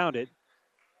will inbound it.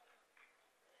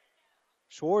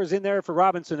 Schwarz in there for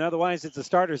Robinson. Otherwise, it's the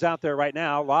starters out there right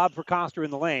now. Lob for Koster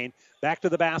in the lane. Back to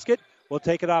the basket. We'll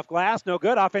take it off glass. No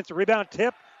good. Offensive rebound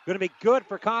tip. Going to be good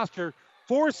for Koster.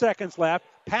 4 seconds left.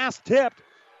 Pass tipped.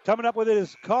 Coming up with it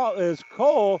is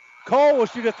Cole. Cole will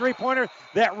shoot a three-pointer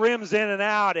that rims in and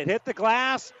out. It hit the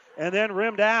glass and then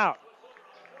rimmed out.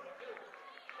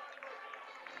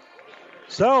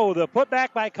 So the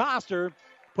putback by Koster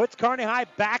puts Kearney High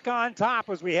back on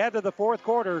top as we head to the fourth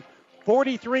quarter,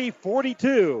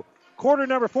 43-42. Quarter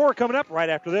number 4 coming up right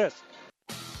after this.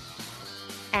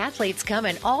 Athletes come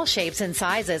in all shapes and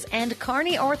sizes, and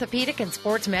Kearney Orthopedic and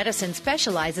Sports Medicine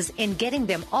specializes in getting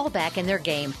them all back in their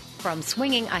game. From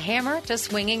swinging a hammer to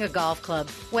swinging a golf club,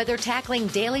 whether tackling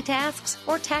daily tasks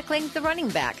or tackling the running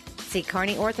back. See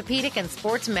Kearney Orthopedic and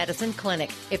Sports Medicine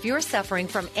Clinic. If you're suffering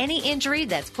from any injury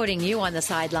that's putting you on the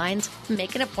sidelines,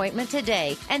 make an appointment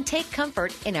today and take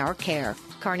comfort in our care.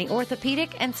 Kearney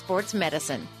Orthopedic and Sports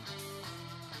Medicine.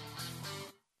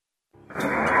 Oh,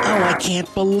 I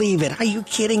can't believe it. Are you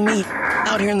kidding me?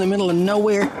 Out here in the middle of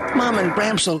nowhere, Mom and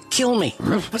Gramps will kill me.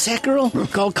 What's that, girl?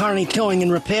 Call Kearney Towing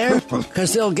and Repair?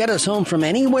 Because they'll get us home from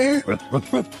anywhere?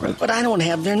 But I don't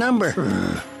have their number.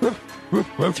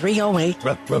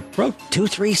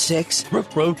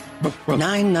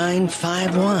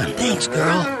 308-236-9951. Thanks,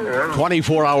 girl.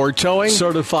 24-hour towing,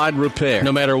 certified repair.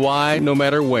 No matter why, no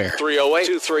matter where.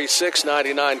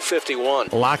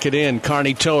 308-236-9951. Lock it in,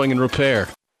 Kearney Towing and Repair.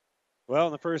 Well,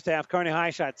 in the first half, Kearney High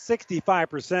shot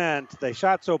 65%. They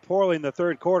shot so poorly in the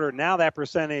third quarter. Now that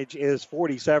percentage is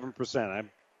 47%. I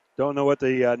don't know what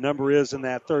the number is in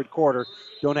that third quarter.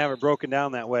 Don't have it broken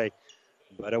down that way.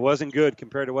 But it wasn't good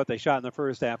compared to what they shot in the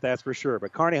first half, that's for sure.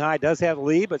 But Kearney High does have the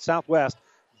lead, but Southwest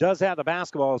does have the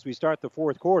basketball as we start the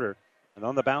fourth quarter. And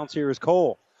on the bounce here is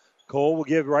Cole. Cole will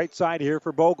give right side here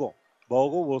for Bogle.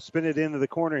 Bogle will spin it into the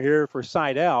corner here for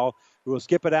Seidel, who will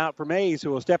skip it out for Mays,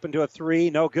 who will step into a three,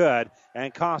 no good.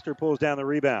 And Coster pulls down the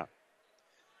rebound.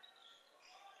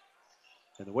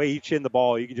 And the way he chinned the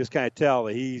ball, you can just kind of tell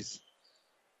that he's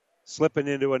slipping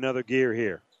into another gear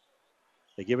here.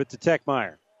 They give it to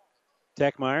Techmeyer.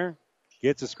 Techmeyer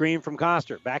gets a screen from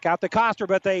Coster. Back out to Coster,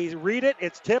 but they read it.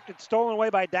 It's tipped. It's stolen away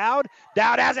by Dowd.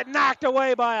 Dowd has it knocked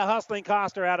away by a hustling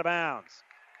Coster out of bounds.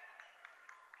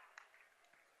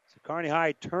 So Kearney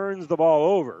High turns the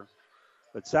ball over,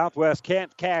 but Southwest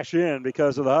can't cash in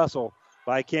because of the hustle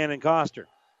by Cannon Coster.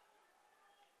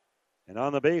 And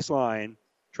on the baseline,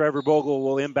 Trevor Bogle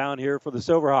will inbound here for the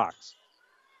Silverhawks.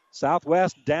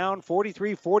 Southwest down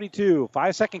 43-42.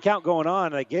 5-second count going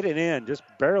on. They get it in just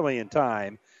barely in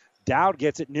time. Dowd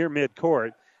gets it near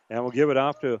midcourt, and will give it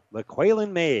off to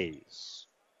LaQuaylen Mays.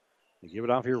 They give it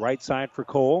off here right side for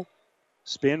Cole.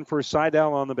 Spin for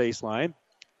Seidel on the baseline.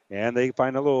 And they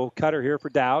find a little cutter here for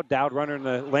Dowd. Dowd runner in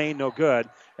the lane, no good.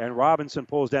 And Robinson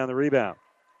pulls down the rebound.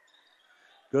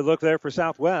 Good look there for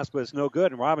Southwest, but it's no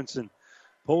good. And Robinson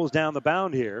pulls down the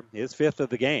bound here, his fifth of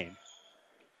the game.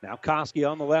 Now Koski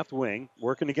on the left wing,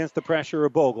 working against the pressure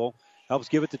of Bogle. Helps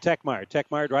give it to Techmeyer.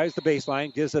 Techmeyer drives the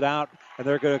baseline, gives it out, and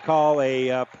they're going to call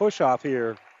a push-off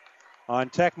here on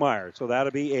Techmeyer. So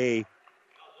that'll be a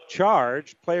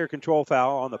charge, player control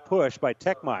foul on the push by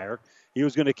Techmeyer. He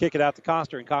was going to kick it out to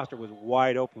Coster, and Coster was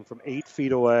wide open from 8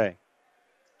 feet away.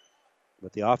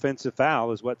 But the offensive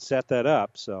foul is what set that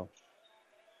up. So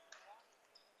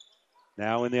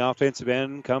now in the offensive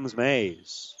end comes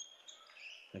Mays.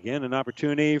 Again, an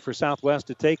opportunity for Southwest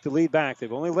to take the lead back.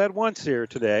 They've only led once here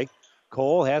today.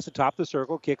 Cole has the top of the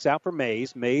circle, kicks out for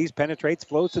Mays. Mays penetrates,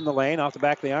 floats in the lane, off the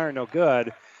back of the iron, no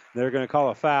good. They're going to call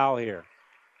a foul here.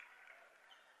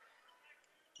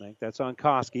 I think that's on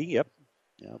Koski. Yep,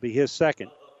 that'll be his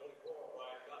second.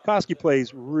 Koski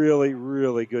plays really,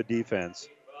 really good defense.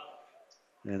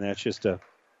 And that's just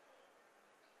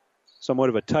somewhat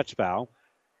of a touch foul.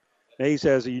 Mays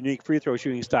has a unique free throw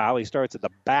shooting style. He starts at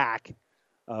the back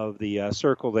of the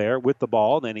circle there with the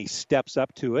ball. Then he steps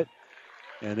up to it.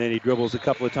 And then he dribbles a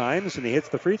couple of times, and he hits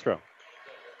the free throw.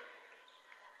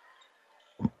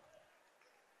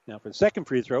 Now for the second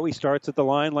free throw, he starts at the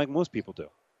line like most people do.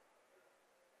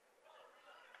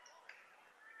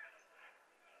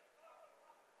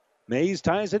 Mays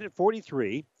ties it at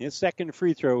 43. His second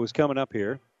free throw is coming up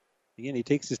here. Again, he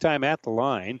takes his time at the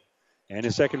line, and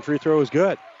his second free throw is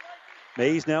good.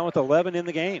 Mays now with 11 in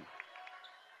the game.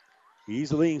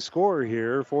 He's the leading scorer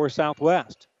here for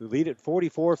Southwest, who lead at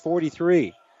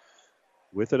 44-43.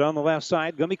 With it on the left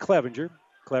side, going to be Clevenger.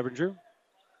 Clevenger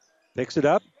picks it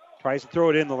up, tries to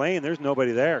throw it in the lane. There's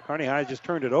nobody there. Kearney High just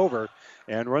turned it over,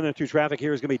 and running through traffic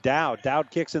here is going to be Dowd. Dowd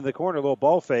kicks in the corner, a little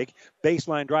ball fake.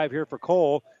 Baseline drive here for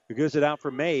Cole, who gives it out for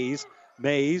Mays.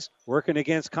 Mays working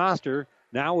against Coster,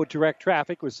 now with direct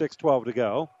traffic with 6:12 to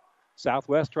go.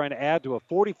 Southwest trying to add to a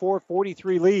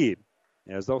 44-43 lead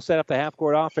as they'll set up the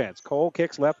half-court offense. Cole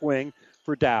kicks left wing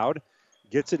for Dowd.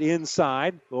 Gets it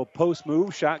inside. Little post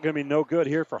move. Shot going to be no good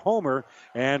here for Homer.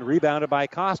 And rebounded by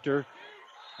Coster.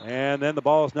 And then the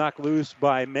ball is knocked loose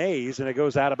by Mays, and it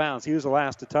goes out of bounds. He was the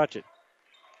last to touch it.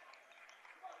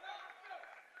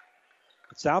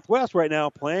 Southwest right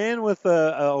now playing with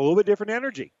a little bit different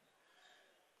energy.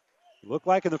 It looked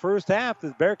like in the first half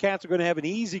the Bearcats are going to have an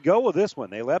easy go with this one.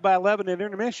 They led by 11 in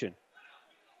intermission.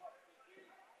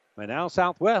 But now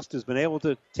Southwest has been able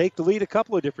to take the lead a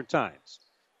couple of different times.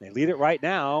 They lead it right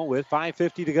now with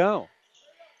 5:50 to go.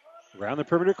 Around the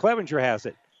perimeter, Clevenger has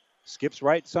it. Skips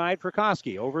right side for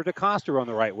Koski. Over to Coster on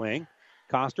the right wing.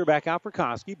 Coster back out for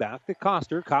Koski. Back to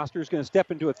Coster. Coster's going to step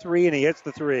into a three, and he hits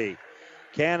the three.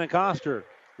 Cannon Coster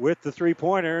with the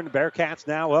three-pointer, and the Bearcats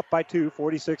now up by 2,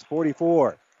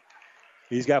 46-44.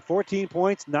 He's got 14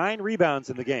 points, 9 rebounds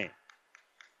in the game.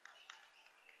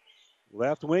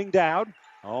 Left wing Dowd.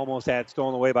 Almost had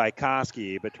stolen away by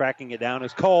Koski, but tracking it down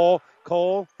is Cole.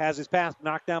 Cole has his pass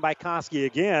knocked down by Koski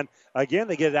again. Again,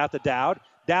 they get it out to Dowd.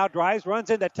 Dowd drives, runs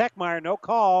into Techmeyer, no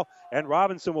call, and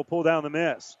Robinson will pull down the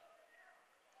miss.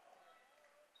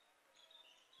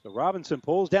 So Robinson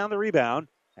pulls down the rebound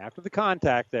after the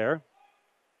contact there.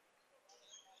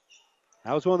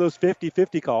 That was one of those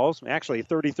 50-50 calls, actually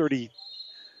 30-33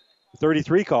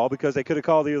 call, because they could have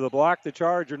called either the block, the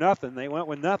charge, or nothing. They went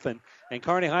with nothing. And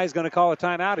Kearney High is going to call a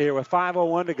timeout here with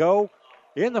 5:01 to go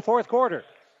in the fourth quarter.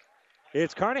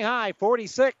 It's Kearney High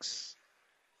 46,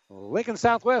 Lincoln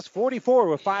Southwest 44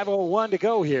 with 5:01 to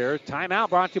go here. Timeout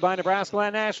brought to you by Nebraska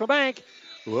Land National Bank.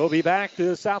 We'll be back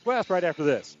to Southwest right after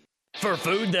this. For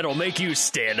food that'll make you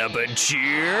stand up and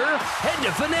cheer, head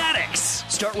to Fanatics.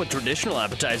 Start with traditional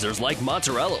appetizers like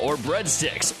mozzarella or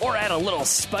breadsticks, or add a little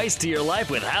spice to your life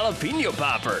with jalapeno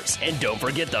poppers. And don't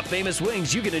forget the famous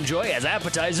wings you can enjoy as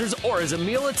appetizers or as a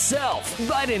meal itself.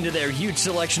 Bite into their huge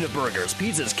selection of burgers,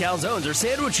 pizzas, calzones, or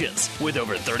sandwiches. With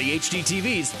over 30 HD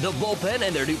TVs, the bullpen,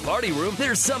 and their new party room,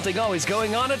 there's something always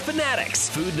going on at Fanatics.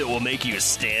 Food that will make you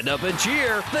stand up and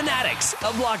cheer. Fanatics,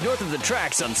 a block north of the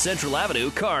tracks on Central Avenue,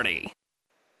 Kearney.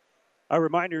 A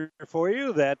reminder for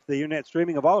you that the internet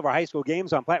streaming of all of our high school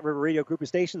games on Platte River Radio Group of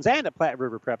Stations and at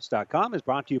PlatteRiverPreps.com is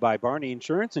brought to you by Barney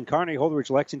Insurance in Kearney, Holdridge,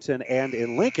 Lexington, and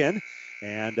in Lincoln.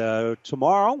 And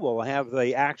tomorrow we'll have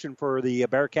the action for the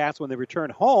Bearcats when they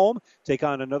return home, take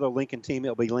on another Lincoln team.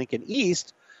 It'll be Lincoln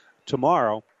East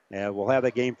tomorrow. And we'll have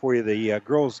that game for you. The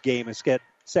girls' game is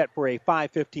set for a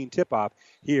 5:15 tip-off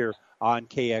here on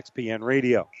KXPN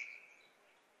Radio.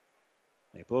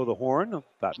 They blow the horn.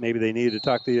 Thought maybe they needed to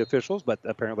talk to the officials, but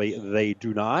apparently they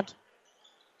do not.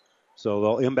 So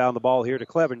they'll inbound the ball here to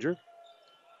Clevenger.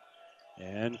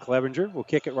 And Clevenger will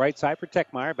kick it right side for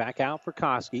Techmeyer. Back out for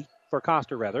Coster.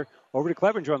 Over to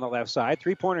Clevenger on the left side.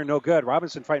 Three-pointer, no good.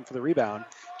 Robinson fighting for the rebound.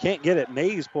 Can't get it.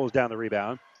 Mays pulls down the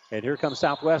rebound. And here comes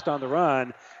Southwest on the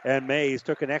run. And Mays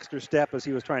took an extra step as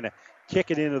he was trying to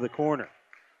kick it into the corner.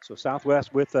 So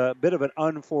Southwest, with a bit of an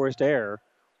unforced error,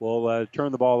 will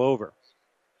turn the ball over.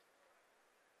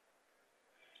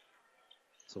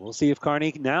 So we'll see if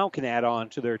Kearney now can add on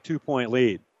to their 2-point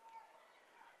lead.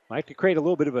 Like to create a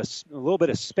little bit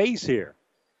of space here.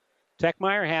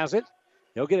 Techmeyer has it.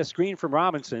 He'll get a screen from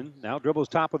Robinson. Now dribbles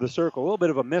top of the circle. A little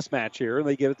bit of a mismatch here. And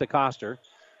they give it to Coster.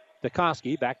 To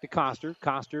Koski. Back to Coster.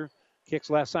 Coster kicks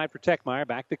left side for Techmeyer.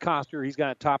 Back to Coster. He's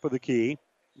got top of the key.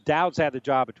 Dowd's had the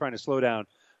job of trying to slow down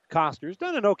Coster. He's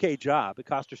done an okay job, but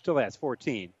Coster still has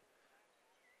 14.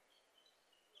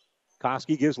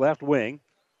 Koski gives left wing.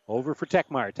 Over for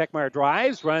Techmeyer. Techmeyer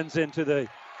drives, runs into the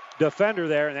defender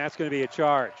there, and that's going to be a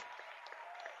charge.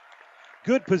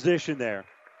 Good position there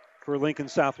for Lincoln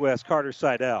Southwest, Carter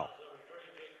Seidel.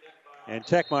 And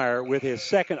Techmeyer with his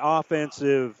second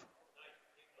offensive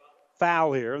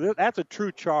foul here. That's a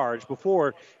true charge.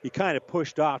 Before, he kind of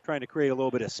pushed off trying to create a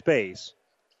little bit of space.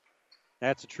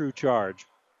 That's a true charge.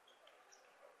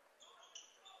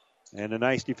 And a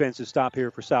nice defensive stop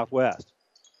here for Southwest.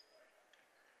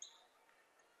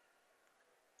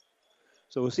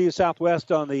 So we'll see if Southwest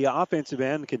on the offensive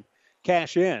end can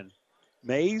cash in.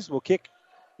 Mays will kick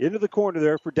into the corner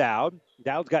there for Dowd.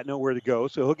 Dowd's got nowhere to go,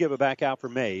 so he'll give it back out for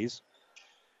Mays.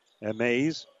 And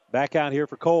Mays back out here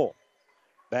for Cole.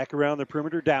 Back around the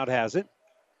perimeter, Dowd has it.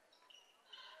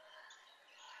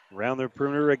 Around the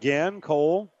perimeter again,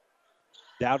 Cole.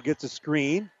 Dowd gets a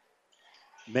screen.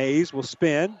 Mays will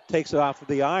spin, takes it off of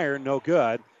the iron, no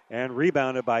good, and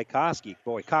rebounded by Koski.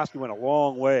 Boy, Koski went a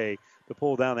long way to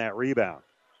pull down that rebound.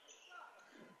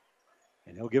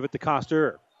 And he'll give it to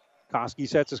Coster. Koski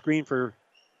sets a screen for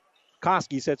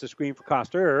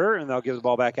Coster, and they'll give the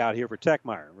ball back out here for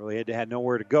Techmeyer. Really had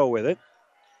nowhere to go with it.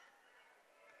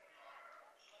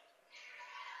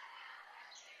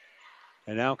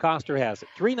 And now Coster has it.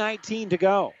 3:19 to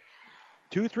go.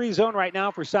 2-3 zone right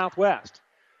now for Southwest.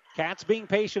 Cats being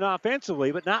patient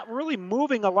offensively, but not really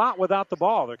moving a lot without the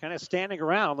ball. They're kind of standing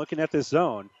around looking at this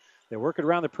zone. They're working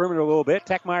around the perimeter a little bit.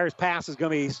 Techmeyer's pass is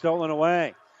going to be stolen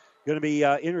away. Going to be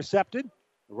intercepted.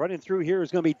 Running through here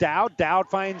is going to be Dowd. Dowd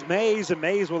finds Mays, and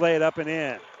Mays will lay it up and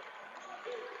in.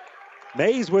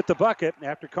 Mays with the bucket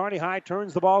after Kearney High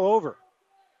turns the ball over.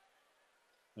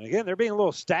 And again, they're being a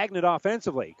little stagnant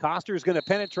offensively. Coster's going to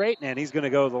penetrate, and he's going to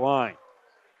go to the line.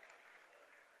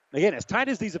 Again, as tight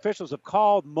as these officials have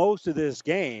called most of this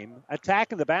game,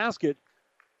 attacking the basket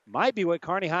might be what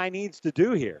Kearney High needs to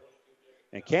do here.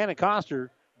 And Cannon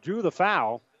Coster drew the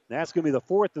foul. That's going to be the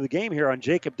fourth of the game here on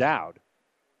Jacob Dowd.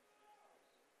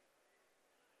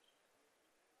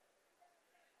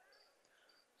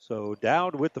 So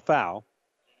Dowd with the foul.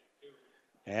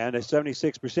 And a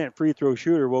 76% free throw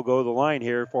shooter will go to the line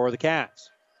here for the Cats.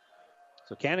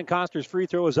 So Cannon Coster's free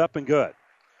throw is up and good.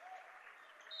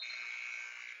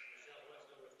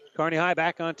 Kearney High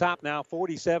back on top now,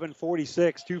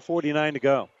 47-46, 2:49 to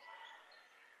go.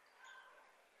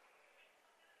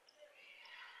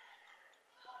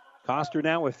 Coster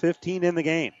now with 15 in the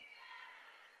game.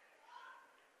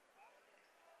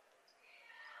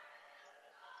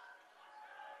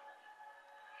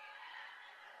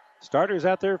 Starters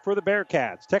out there for the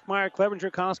Bearcats. Techmeyer,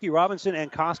 Clevenger, Koski, Robinson, and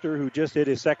Coster, who just hit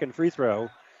his second free throw.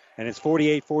 And it's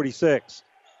 48-46.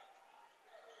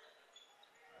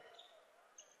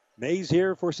 Mays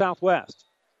here for Southwest.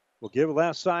 Will give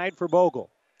left side for Bogle.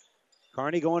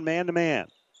 Kearney going man-to-man.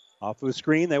 Off of the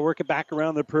screen, they work it back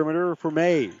around the perimeter for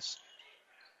Mays.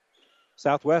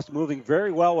 Southwest moving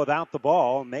very well without the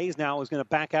ball. Mays now is going to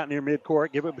back out near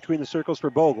midcourt, give it between the circles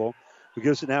for Bogle, who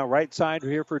gives it now right side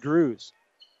here for Drews.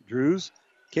 Drews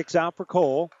kicks out for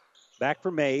Cole. Back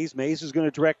for Mays. Mays is going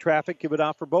to direct traffic, give it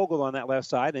off for Bogle on that left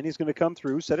side. Then he's going to come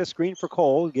through, set a screen for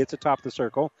Cole. He gets it top of the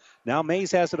circle. Now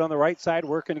Mays has it on the right side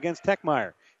working against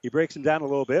Techmeyer. He breaks him down a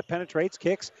little bit, penetrates,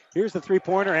 kicks. Here's the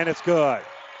three-pointer, and it's good.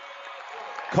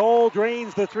 Cole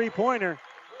drains the three-pointer.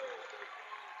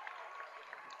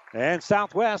 And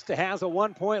Southwest has a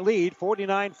 1-point lead,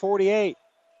 49-48.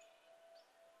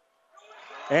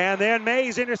 And then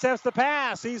Mays intercepts the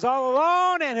pass. He's all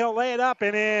alone, and he'll lay it up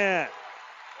and in.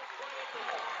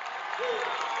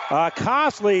 A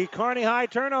costly Kearney High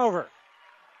turnover.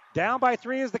 Down by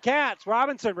 3 is the Cats.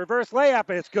 Robinson, reverse layup,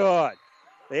 and it's good.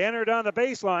 They entered on the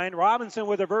baseline. Robinson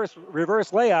with a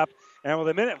reverse layup, and with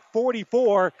a minute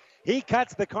 44, he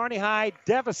cuts the Kearney High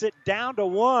deficit down to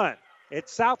 1.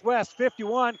 It's Southwest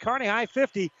 51, Kearney High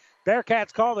 50.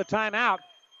 Bearcats call the timeout.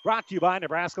 Brought to you by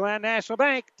Nebraska Land National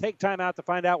Bank. Take time out to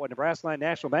find out what Nebraska Land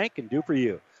National Bank can do for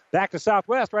you. Back to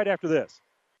Southwest right after this.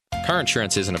 Car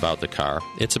insurance isn't about the car.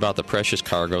 It's about the precious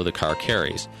cargo the car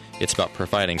carries. It's about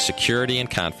providing security and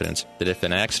confidence that if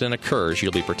an accident occurs,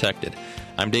 you'll be protected.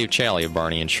 I'm Dave Challey of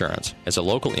Barney Insurance. As a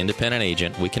local independent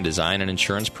agent, we can design an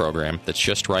insurance program that's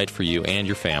just right for you and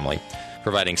your family,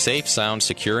 providing safe, sound,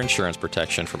 secure insurance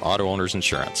protection from Auto Owners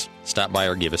Insurance. Stop by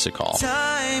or give us a call.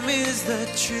 Time is the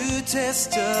true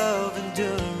test of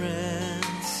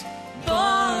endurance.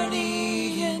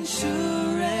 Barney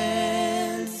Insurance.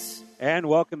 And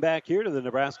welcome back here to the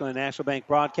Nebraska Land National Bank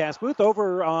broadcast booth.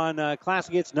 Over on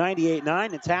Classic Hits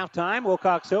 98.9, it's halftime.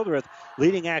 Wilcox-Hildreth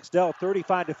leading Axtell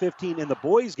 35-15 in the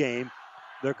boys' game.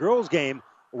 The girls' game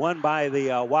won by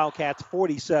the Wildcats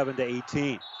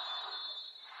 47-18.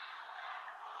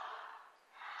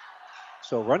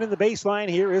 So running the baseline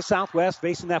here is Southwest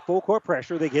facing that full court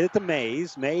pressure. They get it to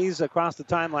Mays. Mays across the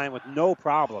timeline with no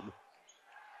problem.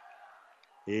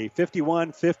 A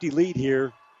 51-50 lead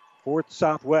here for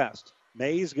Southwest.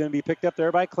 Mays going to be picked up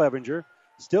there by Clevenger.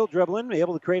 Still dribbling,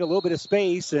 able to create a little bit of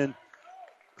space, and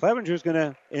Clevenger's going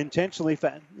to intentionally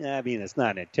foul. I mean, it's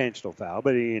not an intentional foul,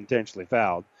 but he intentionally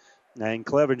fouled. And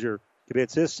Clevenger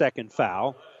commits his second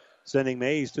foul, sending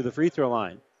Mays to the free throw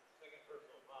line.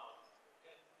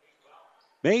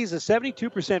 Mays, a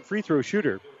 72% free throw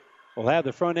shooter, will have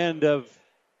the front end of,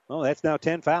 well, that's now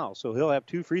 10 fouls, so he'll have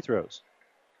 2 free throws.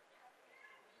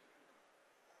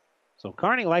 So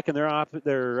Kearney liking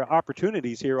their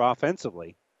opportunities here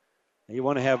offensively. You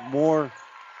want to have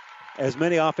as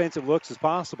many offensive looks as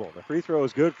possible. The free throw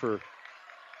is good for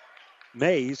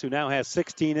Mays, who now has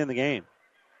 16 in the game.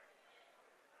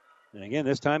 And again,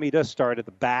 this time he does start at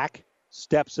the back,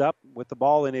 steps up with the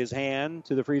ball in his hand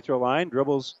to the free throw line,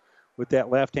 dribbles with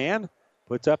that left hand,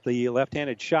 puts up the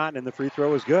left-handed shot, and the free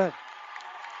throw is good.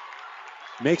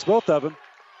 Makes both of them.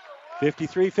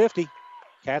 53-50.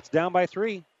 Cats down by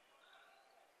 3.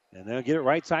 And they'll get it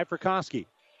right side for Koski.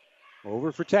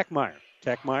 Over for Techmeyer.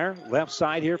 Techmeyer, left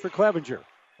side here for Clevenger.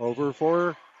 Over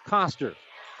for Coster.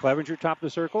 Clevenger top of the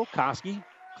circle. Koski,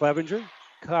 Clevenger,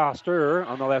 Coster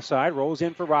on the left side. Rolls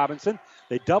in for Robinson.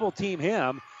 They double team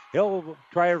him. He'll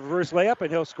try a reverse layup, and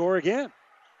he'll score again.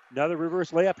 Another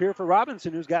reverse layup here for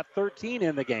Robinson, who's got 13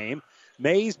 in the game.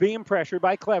 Mays being pressured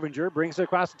by Clevenger. Brings it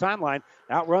across the timeline.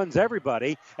 Outruns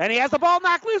everybody. And he has the ball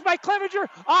knocked loose by Clevenger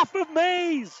off of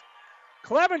Mays.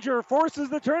 Clevenger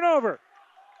forces the turnover.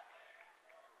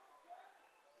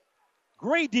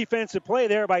 Great defensive play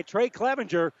there by Trey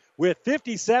Clevenger with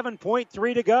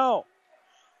 57.3 to go.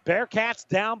 Bearcats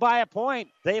down by a point.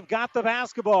 They've got the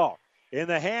basketball in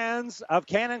the hands of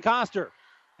Cannon Coster.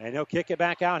 And he'll kick it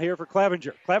back out here for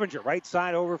Clevenger. Clevenger, right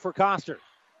side over for Coster.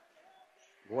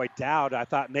 Boy, Dowd, I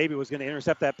thought maybe was going to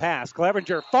intercept that pass.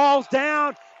 Clevenger falls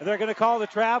down, and they're going to call the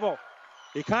travel.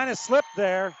 He kind of slipped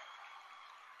there.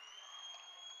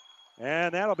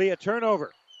 And that'll be a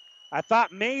turnover. I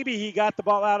thought maybe he got the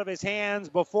ball out of his hands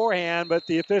beforehand, but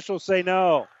the officials say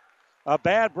no. A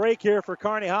bad break here for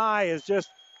Kearney High is just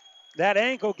that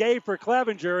ankle gave for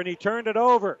Clevenger, and he turned it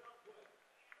over.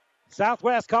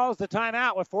 Southwest calls the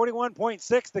timeout with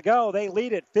 41.6 to go. They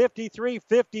lead it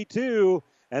 53-52,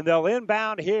 and they'll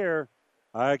inbound here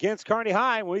against Kearney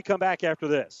High when we come back after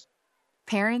this.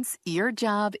 Parents, your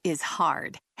job is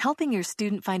hard. Helping your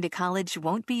student find a college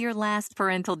won't be your last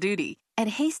parental duty. At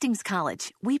Hastings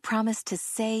College, we promise to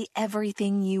say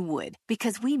everything you would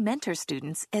because we mentor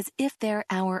students as if they're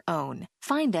our own.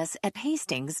 Find us at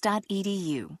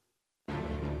hastings.edu.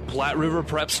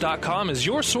 PlatteRiverPreps.com is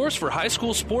your source for high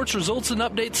school sports results and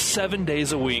updates 7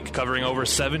 days a week, covering over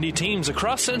 70 teams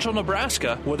across central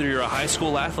Nebraska. Whether you're a high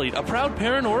school athlete, a proud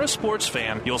parent, or a sports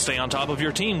fan, you'll stay on top of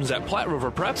your teams at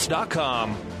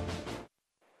PlatteRiverPreps.com.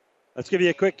 Let's give you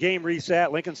a quick game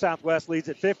reset. Lincoln Southwest leads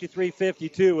at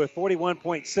 53-52 with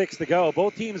 41.6 to go.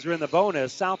 Both teams are in the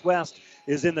bonus. Southwest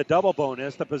is in the double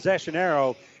bonus. The possession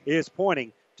arrow is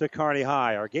pointing to Kearney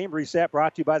High. Our game reset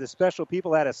brought to you by the special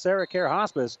people at AseraCare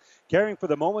Hospice, caring for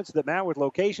the moments that matter with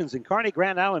locations in Kearney,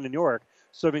 Grand Island, and York,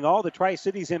 serving all the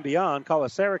Tri-Cities and beyond. Call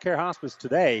AseraCare Hospice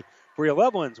today for your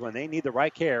loved ones when they need the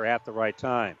right care at the right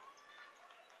time.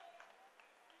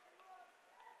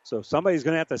 So somebody's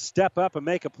going to have to step up and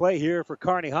make a play here for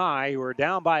Kearney High, who are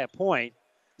down by a point.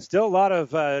 Still a lot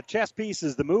of chess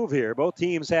pieces to move here. Both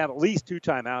teams have at least 2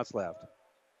 timeouts left.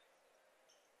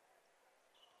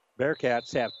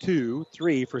 Bearcats have 2,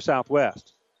 3 for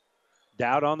Southwest.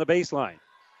 Dowd on the baseline.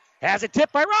 Has it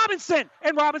tipped by Robinson,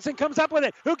 and Robinson comes up with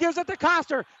it. Who gives it to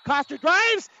Coster? Coster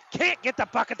drives, can't get the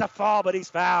bucket to fall, but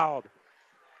he's fouled.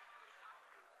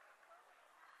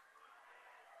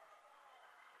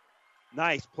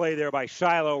 Nice play there by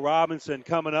Shiloh Robinson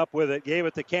coming up with it. Gave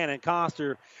it to Cannon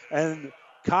Coster, and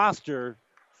Coster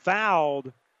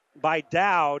fouled by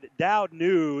Dowd. Dowd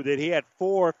knew that he had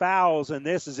 4 fouls, and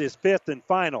this is his 5th and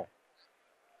final.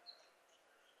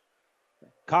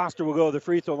 Coster will go to the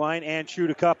free throw line and shoot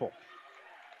a couple.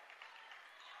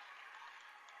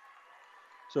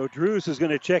 So Drews is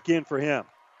going to check in for him.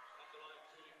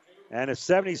 And a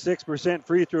 76%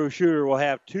 free throw shooter will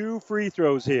have 2 free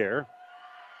throws here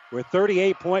with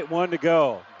 38.1 to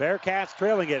go. Bearcats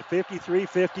trailing it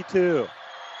 53-52.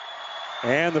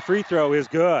 And the free throw is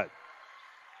good.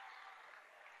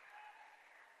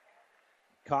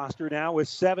 Coster now with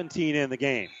 17 in the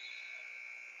game.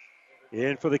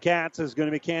 In for the Cats is going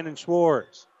to be Cannon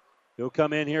Schwartz. He'll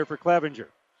come in here for Clevenger.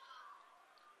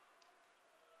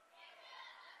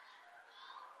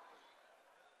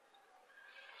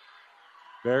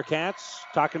 Bearcats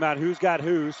talking about who's got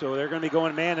who, so they're going to be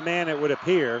going man-to-man, it would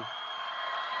appear,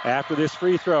 after this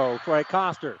free throw by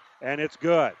Coster, and it's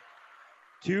good.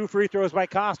 2 free throws by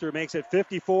Coster makes it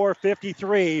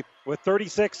 54-53 with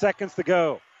 36 seconds to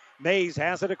go. Mays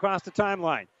has it across the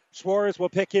timeline. Schwartz will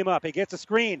pick him up. He gets a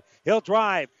screen. He'll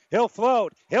drive. He'll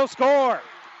float. He'll score.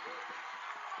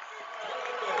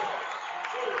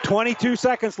 22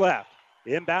 seconds left.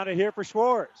 Inbounded here for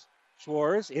Schwartz.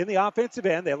 Schwartz in the offensive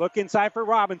end. They look inside for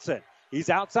Robinson. He's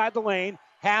outside the lane.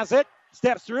 Has it.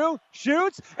 Steps through.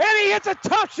 Shoots. And he hits a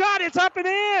tough shot. It's up and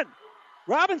in.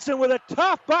 Robinson with a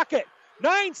tough bucket.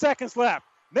 9 seconds left.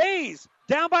 Mays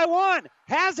down by 1.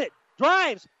 Has it.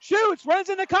 Drives. Shoots. Runs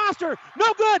into Coster.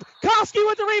 No good. Koski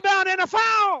with the rebound and a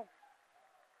foul.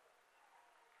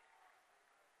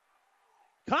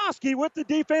 Koski with the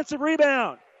defensive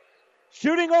rebound.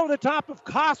 Shooting over the top of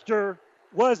Coster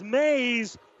was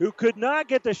Mays, who could not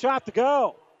get the shot to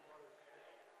go.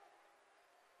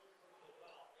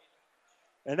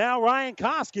 And now Ryan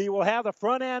Koski will have the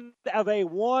front end of a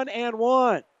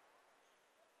 1-and-1.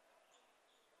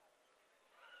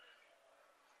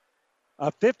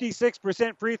 A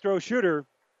 56% free throw shooter.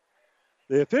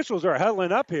 The officials are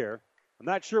huddling up here. I'm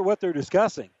not sure what they're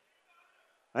discussing.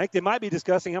 I think they might be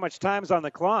discussing how much time is on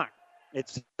the clock. It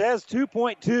says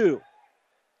 2.2.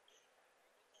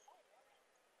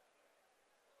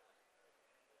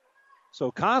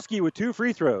 So Koski with 2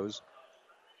 free throws.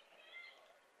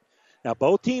 Now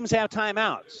both teams have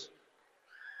timeouts.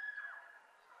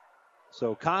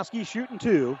 So Koski shooting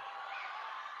 2.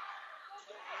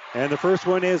 And the first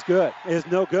one is good. Is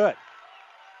no good.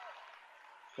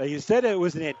 Now you said it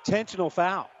was an intentional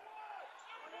foul.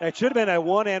 It should have been a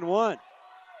 1-and-1.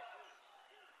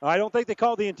 I don't think they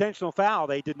called the intentional foul.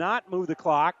 They did not move the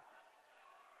clock.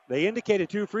 They indicated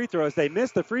 2 free throws. They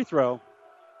missed the free throw.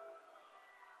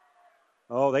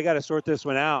 Oh, they got to sort this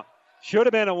one out. Should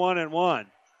have been a 1-and-1.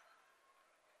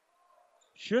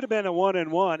 Should have been a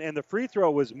 1-and-1, and the free throw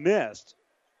was missed.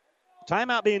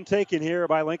 Timeout being taken here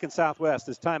by Lincoln Southwest.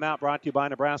 This timeout brought to you by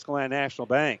Nebraska Land National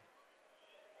Bank.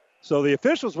 So the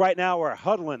officials right now are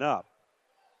huddling up,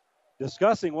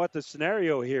 discussing what the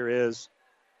scenario here is.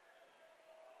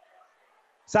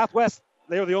 Southwest,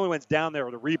 they were the only ones down there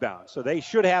with the rebound, so they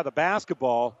should have the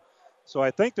basketball. So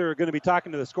I think they're going to be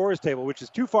talking to the scorers table, which is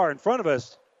too far in front of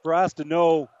us for us to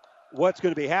know what's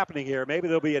going to be happening here. Maybe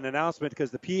there'll be an announcement because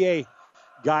the PA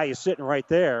guy is sitting right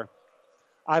there.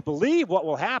 I believe what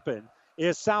will happen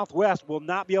is Southwest will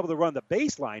not be able to run the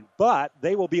baseline, but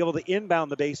they will be able to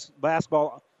inbound the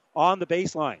basketball on the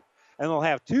baseline. And they'll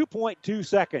have 2.2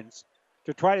 seconds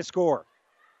to try to score.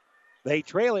 They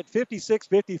trail at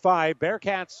 56-55.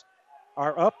 Bearcats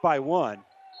are up by 1.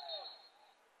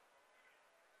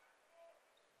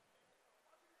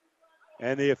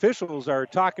 And the officials are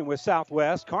talking with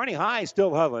Southwest. Kearney High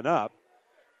still huddling up.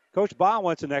 Coach Baugh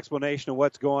wants an explanation of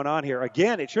what's going on here.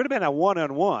 Again, it should have been a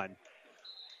 1-on-1.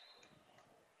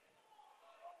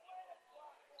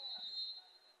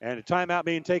 And a timeout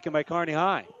being taken by Kearney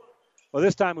High. Well,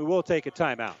 this time we will take a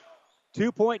timeout.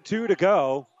 2.2 to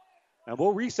go. And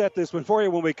we'll reset this one for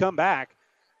you when we come back.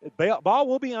 Ball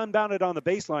will be unbounded on the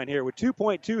baseline here with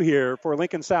 2.2 here for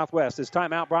Lincoln Southwest. This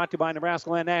timeout brought to you by Nebraska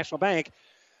Land National Bank.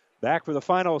 Back for the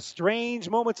final strange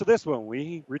moments of this one.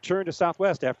 We return to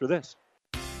Southwest after this.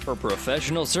 For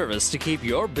professional service to keep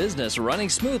your business running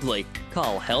smoothly,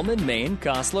 call Hellman, Maine,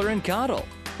 Kostler, and Cottle.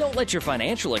 Don't let your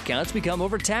financial accounts become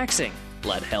overtaxing.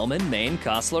 Let Hellman, Maine,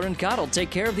 Kostler, and Cottle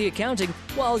take care of the accounting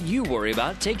while you worry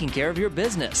about taking care of your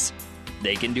business.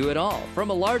 They can do it all, from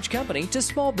a large company to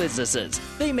small businesses.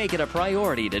 They make it a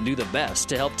priority to do the best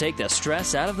to help take the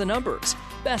stress out of the numbers.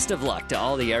 Best of luck to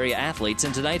all the area athletes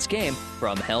in tonight's game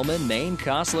from Hellman, Maine,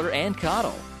 Kostler, and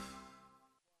Cottle.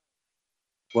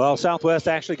 Well, Southwest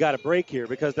actually got a break here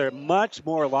because they're much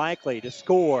more likely to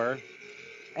score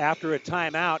after a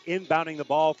timeout, inbounding the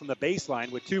ball from the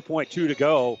baseline with 2.2 to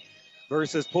go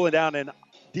versus pulling down a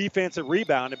defensive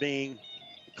rebound and being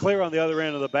clear on the other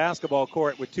end of the basketball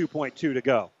court with 2.2 to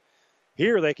go.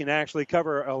 Here they can actually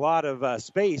cover a lot of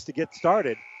space to get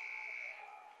started.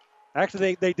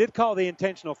 Actually, they did call the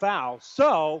intentional foul,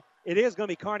 so it is going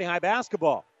to be Kearney High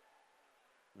basketball.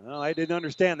 Well, I didn't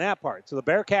understand that part. So the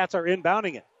Bearcats are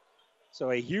inbounding it.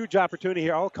 So a huge opportunity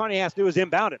here. All Kearney has to do is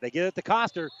inbound it. They get it to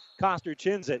Koster. Koster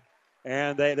chins it,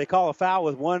 and they call a foul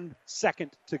with 1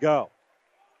 second to go.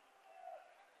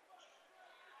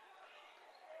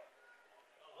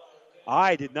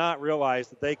 I did not realize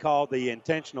that they called the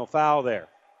intentional foul there.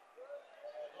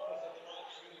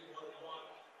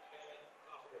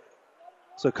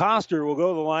 So Koster will go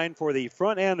to the line for the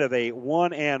front end of a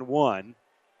 1-and-1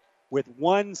 with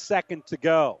 1 second to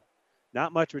go.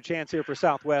 Not much of a chance here for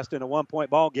Southwest in a 1-point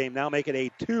ball game. Now make it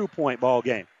a 2-point ball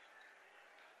game.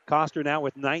 Koster now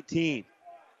with 19.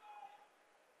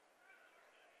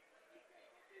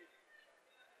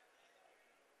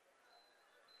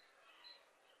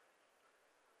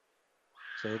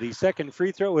 So the second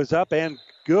free throw is up and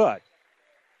good.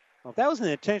 Well, if that was an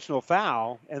intentional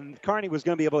foul and Kearney was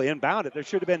going to be able to inbound it, there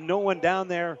should have been no one down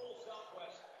there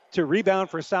to rebound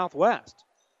for Southwest.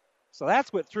 So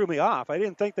that's what threw me off. I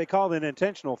didn't think they called an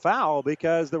intentional foul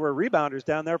because there were rebounders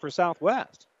down there for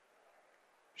Southwest.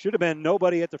 Should have been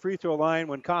nobody at the free throw line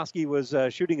when Koski was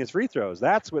shooting his free throws.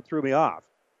 That's what threw me off.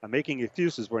 I'm making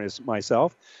excuses for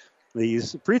myself.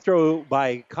 These free throw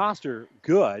by Koster,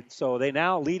 good. So they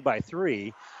now lead by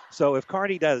 3. So if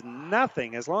Kearney does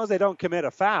nothing, as long as they don't commit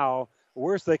a foul, the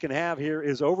worst they can have here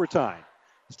is overtime.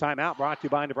 This timeout brought to you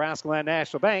by Nebraska Land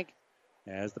National Bank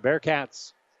as the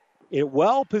Bearcats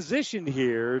well positioned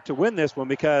here to win this one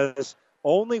because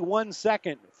only 1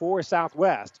 second for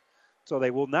Southwest. So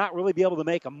they will not really be able to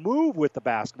make a move with the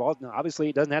basketball. Now, obviously,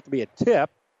 it doesn't have to be a tip.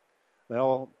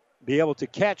 They'll be able to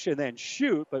catch and then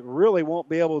shoot, but really won't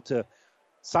be able to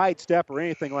sidestep or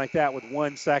anything like that with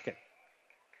 1 second.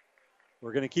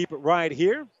 We're going to keep it right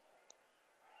here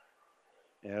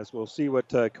as we'll see what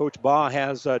Coach Baugh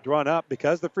has drawn up.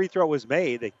 Because the free throw was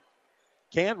made, they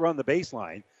can run the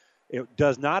baseline. It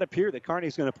does not appear that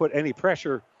Kearney's going to put any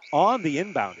pressure on the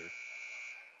inbounder.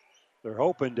 They're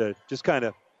hoping to just kind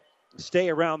of stay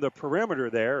around the perimeter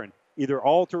there and either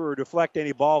alter or deflect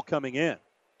any ball coming in.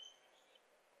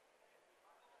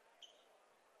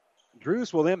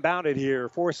 Drews will inbound it here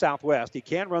for Southwest. He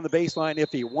can run the baseline if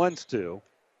he wants to.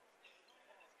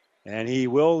 And he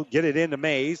will get it into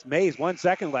Mays. Mays, 1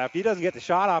 second left. He doesn't get the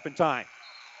shot off in time.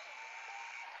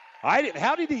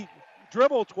 How did he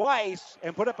dribble twice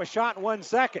and put up a shot in 1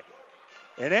 second?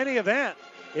 In any event,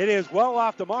 It is well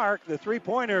off the mark. The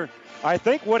three-pointer, I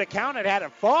think, would have counted had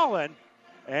it fallen,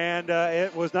 and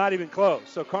it was not even close.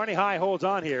 So Kearney High holds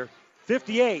on here,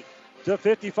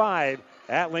 58-55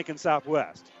 at Lincoln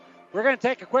Southwest. We're going to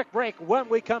take a quick break. When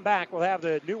we come back, we'll have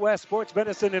the New West Sports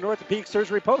Medicine and Orthopedic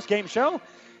Surgery postgame show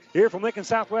here from Lincoln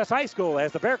Southwest High School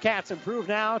as the Bearcats improve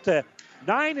now to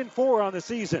 9-4 on the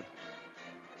season.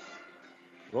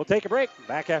 We'll take a break.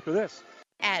 Back after this.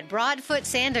 At Broadfoot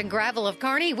Sand and Gravel of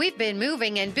Kearney, we've been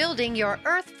moving and building your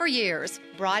earth for years.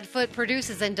 Broadfoot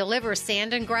produces and delivers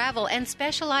sand and gravel and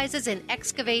specializes in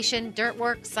excavation, dirt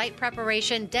work, site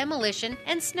preparation, demolition,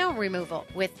 and snow removal,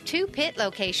 with 2 pit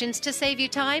locations to save you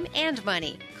time and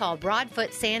money. Call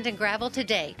Broadfoot Sand and Gravel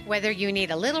today. Whether you need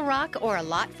a little rock or a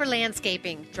lot for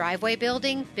landscaping, driveway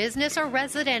building, business, or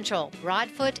residential,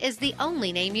 Broadfoot is the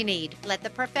only name you need. Let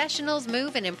the professionals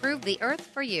move and improve the earth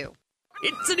for you.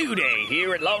 It's a new day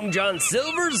here at Long John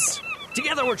Silver's.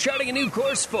 Together we're charting a new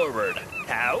course forward.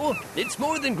 How? It's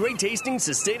more than great tasting,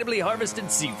 sustainably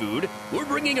harvested seafood. We're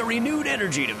bringing a renewed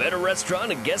energy to better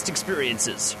restaurant and guest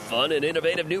experiences, fun and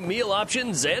innovative new meal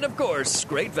options, and of course,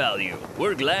 great value.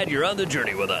 We're glad you're on the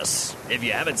journey with us. If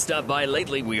you haven't stopped by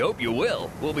lately, we hope you will.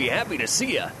 We'll be happy to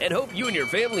see you and hope you and your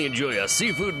family enjoy a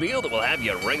seafood meal that will have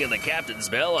you ringing the captain's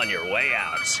bell on your way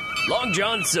out. Long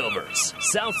John Silver's,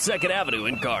 South 2nd Avenue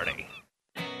in Kearney.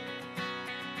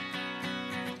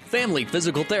 Family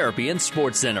Physical Therapy and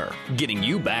Sports Center, getting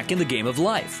you back in the game of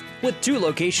life. With 2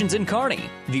 locations in Kearney,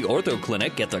 the Ortho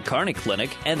Clinic at the Kearney Clinic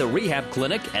and the Rehab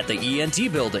Clinic at the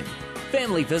ENT Building.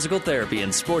 Family Physical Therapy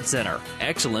and Sports Center,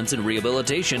 excellence in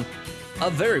rehabilitation. A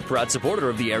very proud supporter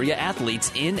of the area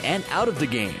athletes in and out of the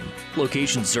game.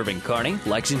 Locations serving Kearney,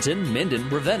 Lexington, Minden,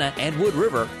 Ravenna, and Wood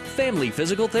River. Family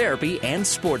Physical Therapy and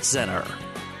Sports Center.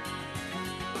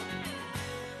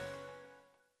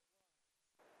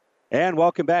 And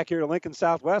welcome back here to Lincoln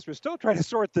Southwest. We're still trying to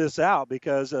sort this out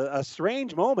because a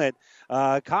strange moment.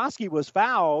 Koski was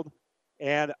fouled,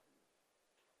 and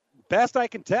best I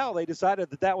can tell, they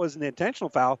decided that was an intentional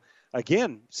foul.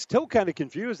 Again, still kind of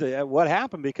confused at what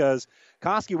happened because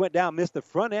Koski went down, missed the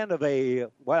front end of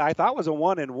what I thought was a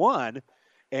 1-and-1,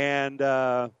 and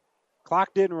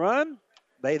clock didn't run.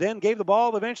 They then gave the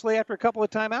ball eventually after a couple of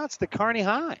timeouts to Kearney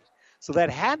High. So that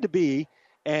had to be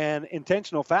an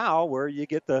intentional foul where you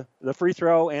get the free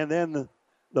throw and then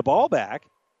the ball back.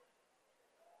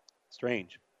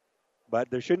 Strange.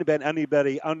 But there shouldn't have been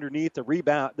anybody underneath the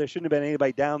rebound. There shouldn't have been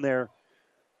anybody down there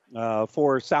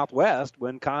for Southwest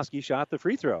when Koski shot the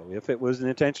free throw, if it was an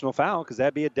intentional foul, because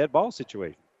that'd be a dead ball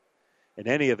situation. In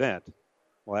any event,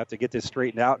 we'll have to get this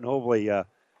straightened out, and hopefully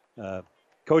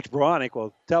Coach Bronick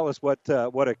will tell us what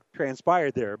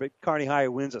transpired there. But Kearney High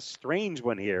wins a strange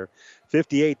one here,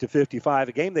 58-55.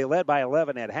 A game they led by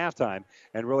 11 at halftime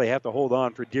and really have to hold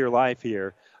on for dear life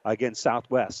here against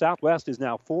Southwest. Southwest is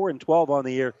now 4-12 on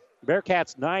the year.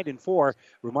 Bearcats 9-4.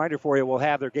 Reminder for you, we'll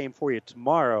have their game for you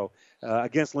tomorrow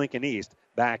against Lincoln East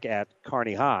back at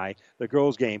Kearney High. The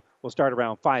girls' game will start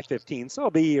around 5:15, so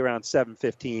it'll be around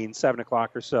 7:15, 7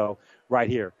 o'clock or so right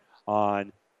here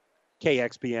on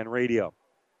KXPN Radio.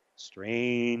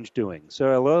 Strange doing.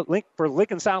 So link for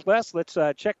Lincoln Southwest. Let's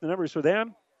check the numbers for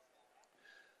them.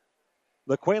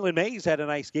 LaQuaylen Mays had a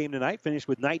nice game tonight, finished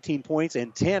with 19 points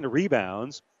and 10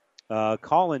 rebounds.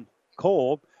 Colin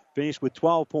Cole finished with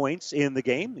 12 points in the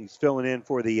game. He's filling in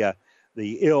for the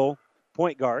ill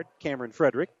point guard, Cameron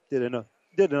Frederick. Did a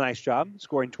nice job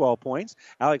scoring 12 points.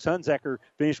 Alex Hunzecker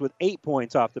finished with 8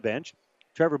 points off the bench.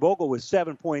 Trevor Bogle with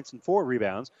 7 points and 4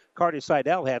 rebounds. Carter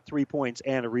Seidel had 3 points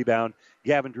and a rebound.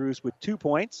 Gavin Drews with 2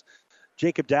 points.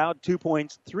 Jacob Dowd, 2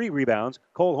 points, 3 rebounds.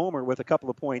 Cole Homer with a couple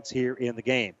of points here in the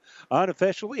game.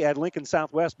 Unofficially, at Lincoln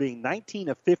Southwest being 19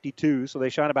 of 52, so they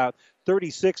shot about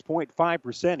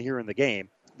 36.5% here in the game.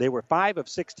 They were 5 of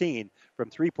 16 from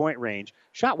three-point range.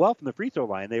 Shot well from the free throw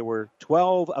line. They were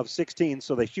 12 of 16,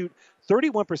 so they shoot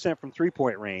 31% from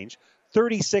three-point range,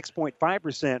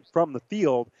 36.5% from the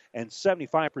field, and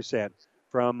 75%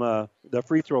 from the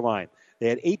free throw line. They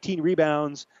had 18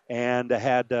 rebounds and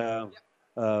had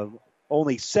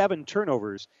only 7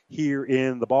 turnovers here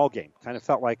in the ball game. Kind of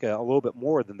felt like a little bit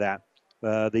more than that.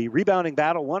 The rebounding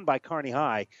battle won by Kearney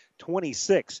High,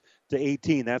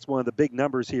 26-18. That's one of the big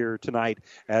numbers here tonight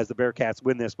as the Bearcats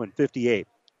win this one,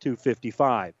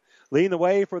 58-55. Leading the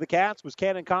way for the Cats was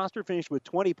Cannon Coster, finished with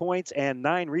 20 points and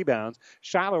 9 rebounds.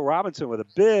 Shiloh Robinson with a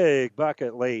big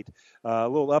bucket late, a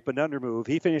little up and under move.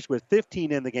 He finished with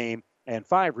 15 in the game and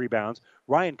 5 rebounds.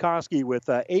 Ryan Koski with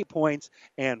 8 points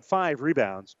and 5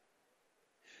 rebounds.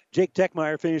 Jake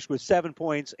Techmeyer finished with 7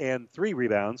 points and 3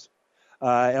 rebounds.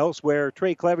 Elsewhere,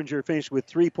 Trey Clevenger finished with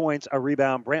 3 points, a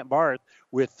rebound. Brent Barth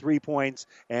with 3 points,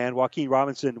 and Joaquin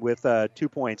Robinson with 2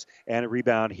 points and a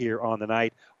rebound here on the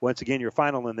night. Once again, your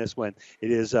final in this one,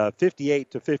 it is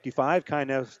 58-55.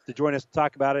 Kind of to join us to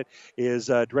talk about it is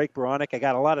Drake Baranek. I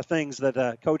got a lot of things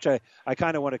that, Coach, I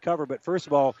kind of want to cover, but first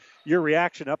of all, your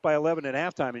reaction up by 11 at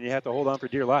halftime, and you have to hold on for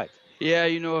dear life. Yeah,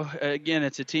 again,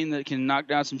 it's a team that can knock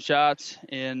down some shots,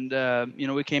 and,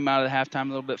 we came out of the halftime a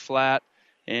little bit flat,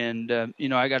 and,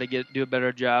 I got to do a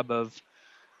better job of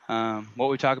what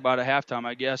we talk about at halftime,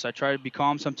 I guess. I try to be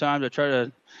calm sometimes. I try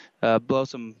to blow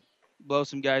some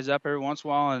guys up every once in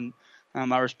a while, and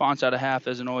my response out of half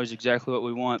isn't always exactly what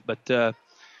we want. But, to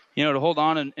hold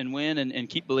on and win and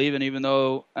keep believing, even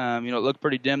though, it looked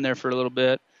pretty dim there for a little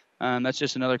bit, that's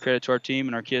just another credit to our team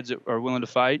and our kids that are willing to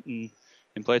fight and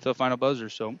play till the final buzzer.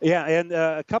 So yeah, and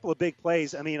a couple of big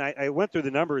plays. I mean, I went through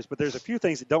the numbers, but there's a few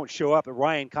things that don't show up that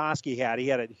Ryan Koski had. He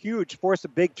had a huge, forced a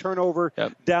big turnover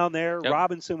down there. Yep.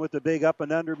 Robinson with the big up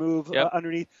and under move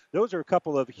underneath. Those are a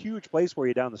couple of huge plays for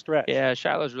you down the stretch. Yeah,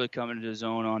 Shiloh's really coming into his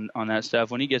zone on that stuff.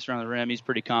 When he gets around the rim, he's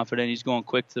pretty confident. He's going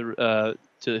quick to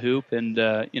the hoop, and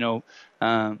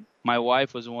my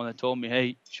wife was the one that told me,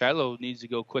 hey, Shiloh needs to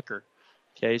go quicker.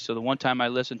 Okay, so the one time I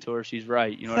listened to her, she's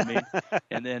right. You know what I mean?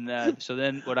 And then, so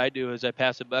then what I do is I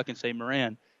pass it back and say,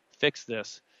 Moran, fix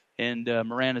this. And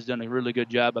Moran has done a really good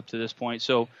job up to this point.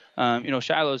 So,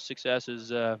 Shiloh's success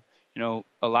is, a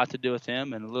lot to do with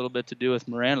him and a little bit to do with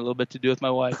Moran, a little bit to do with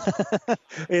my wife.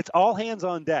 It's all hands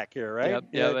on deck here, right? Yep.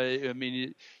 Yeah, but I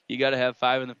mean, you got to have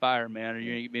fire in the fire, man, or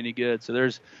you ain't gonna be any good. So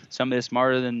there's somebody that's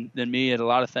smarter than me at a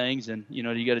lot of things, and you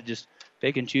got to just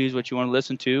pick and choose what you want to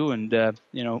listen to, and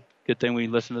good thing we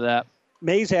listen to that.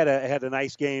 Mays had a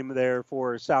nice game there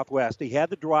for Southwest. He had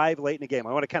the drive late in the game.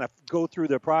 I want to kind of go through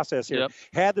the process here. Yep.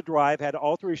 Had the drive, had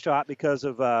all three shot because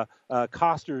of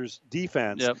Coster's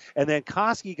defense. Yep. And then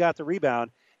Koski got the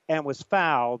rebound and was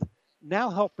fouled.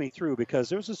 Now help me through, because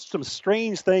there's just some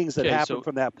strange things that happened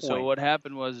from that point. So what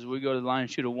happened was we go to the line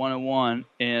and shoot a 1-on-1,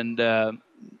 and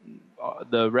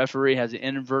the referee has an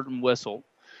inadvertent whistle.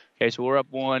 Okay, so we're up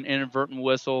one, inadvertent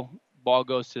whistle. Ball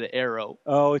goes to the arrow.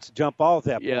 Oh, it's a jump ball at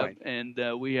that point.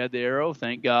 And we had the arrow,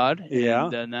 thank God. Yeah.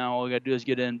 And now all we got to do is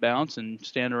get in, bounce, and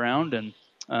stand around. And,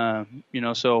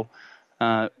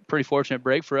 pretty fortunate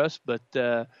break for us. But,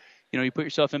 you put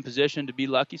yourself in position to be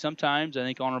lucky sometimes. I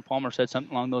think Honor Palmer said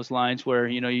something along those lines where,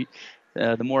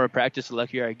 the more I practice, the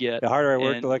luckier I get. The harder I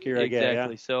work, the luckier I get.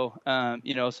 Exactly.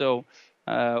 Yeah. So,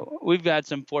 we've had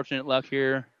some fortunate luck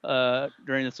here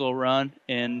during this little run,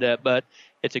 but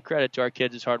it's a credit to our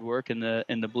kids' hard work and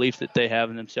the belief that they have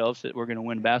in themselves that we're going to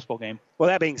win a basketball game. Well,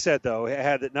 that being said, though,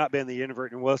 had it not been the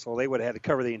inadvertent whistle, they would have had to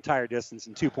cover the entire distance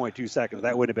in 2.2 seconds.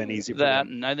 That would have been easy for them.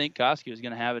 And I think Koski was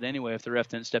going to have it anyway if the ref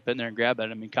didn't step in there and grab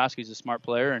it. I mean, Koski's a smart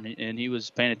player, and he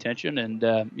was paying attention, and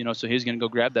so he was going to go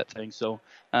grab that thing. So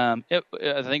I think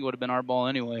it would have been our ball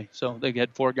anyway. So they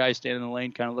had four guys standing in the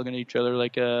lane, kind of looking at each other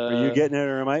like, are you getting it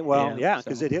or am I? Well, yeah,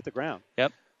 because it hit the ground.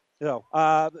 Yep. So,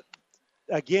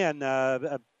 again,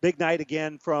 a big night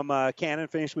again from Cannon,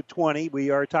 finished with 20.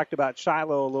 We already talked about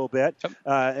Shiloh a little bit.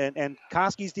 And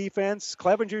Koski's defense,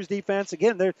 Clevenger's defense.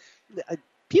 Again, they're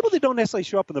people that don't necessarily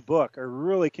show up in the book are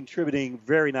really contributing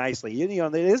very nicely. It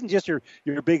isn't just your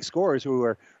big scorers who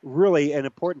are really an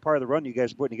important part of the run you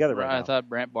guys are putting together right now. I thought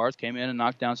Brent Barth came in and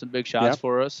knocked down some big shots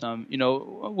for us.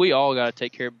 We all got to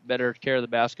take better care of the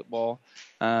basketball.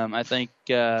 I think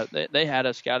they had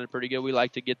us scouted pretty good. We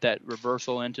like to get that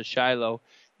reversal into Shiloh.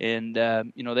 And,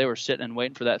 they were sitting and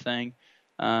waiting for that thing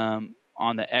on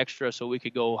the extra so we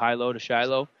could go high-low to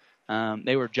Shiloh.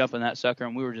 They were jumping that sucker,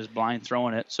 and we were just blind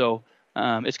throwing it. So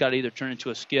it's got to either turn into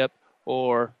a skip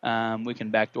or we can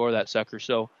backdoor that sucker.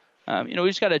 So, we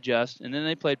just got to adjust. And then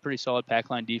they played pretty solid pack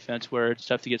line defense where it's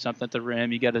tough to get something at the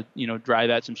rim. You got to, drive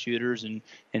at some shooters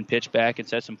and pitch back and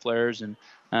set some flares. And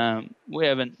we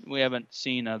haven't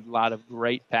seen a lot of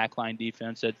great pack line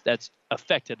defense that's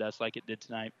affected us like it did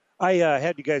tonight. I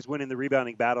had you guys winning the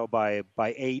rebounding battle by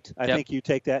 8. I think you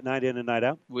take that night in and night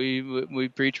out. We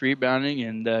preach rebounding,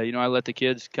 and I let the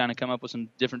kids kind of come up with some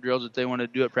different drills that they want to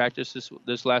do at practice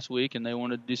this last week, and they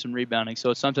want to do some rebounding. So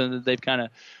it's something that they've kind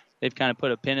of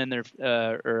put a pin in their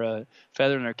or a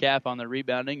feather in their cap on the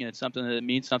rebounding, and it's something that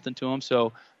means something to them.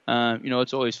 So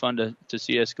it's always fun to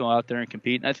see us go out there and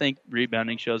compete. And I think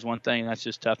rebounding shows one thing, and that's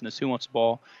just toughness. Who wants the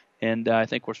ball? And I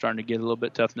think we're starting to get a little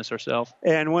bit toughness ourselves.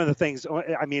 And one of the things,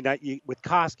 with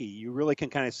Koski, you really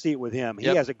can kind of see it with him. He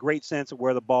has a great sense of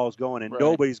where the ball is going, and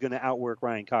nobody's going to outwork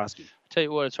Ryan Koski. I tell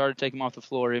you what, it's hard to take him off the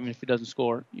floor, even if he doesn't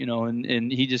score.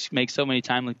 And he just makes so many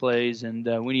timely plays, and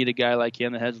we need a guy like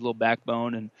him that has a little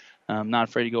backbone. And not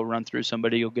afraid to go run through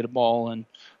somebody, go get a ball, and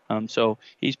so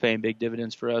he's paying big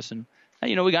dividends for us. And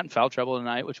we got in foul trouble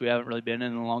tonight, which we haven't really been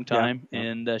in a long time,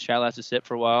 and Shiloh has to sit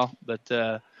for a while.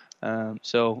 But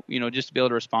so just to be able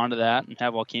to respond to that and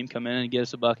have Joaquin come in and get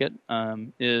us a bucket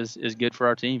is good for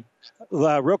our team.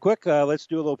 Real quick, let's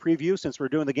do a little preview since we're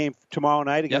doing the game tomorrow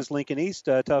night against Lincoln East.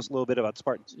 Tell us a little bit about the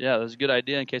Spartans. Yeah, that's a good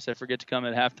idea in case I forget to come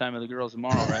at halftime of the girls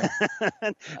tomorrow, right?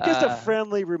 Just a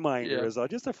friendly reminder is all.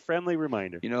 Just a friendly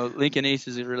reminder. Lincoln East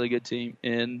is a really good team,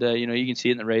 and you can see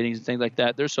it in the ratings and things like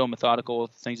that. They're so methodical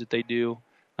with the things that they do.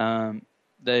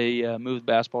 They move the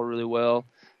basketball really well.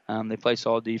 They play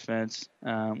solid defense.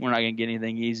 We're not going to get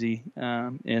anything easy,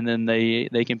 and then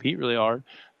they compete really hard.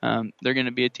 They're going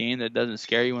to be a team that doesn't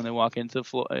scare you when they walk into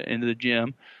the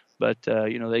gym, but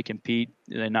they compete.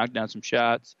 They knock down some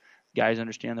shots. Guys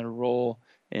understand their role,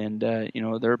 and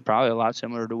they're probably a lot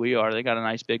similar to we are. They got a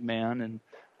nice big man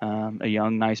and a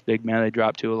young nice big man they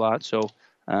drop to a lot. So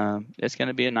it's going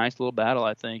to be a nice little battle,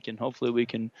 I think, and hopefully we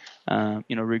can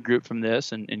regroup from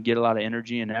this and get a lot of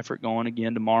energy and effort going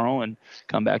again tomorrow and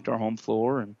come back to our home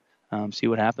floor and see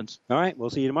what happens. All right, we'll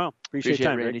see you tomorrow. Appreciate your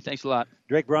time, it, Randy. Drake. Thanks a lot.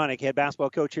 Drake Bronick, head basketball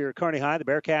coach here at Kearney High. The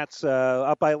Bearcats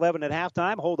up by 11 at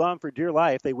halftime. Hold on for dear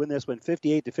life. They win this one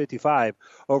 58-55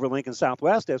 over Lincoln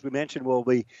Southwest. As we mentioned, we'll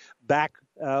be back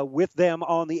with them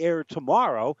on the air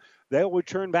tomorrow. They'll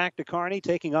return back to Kearney,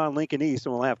 taking on Lincoln East,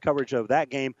 and we'll have coverage of that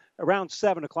game around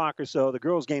 7 o'clock or so. The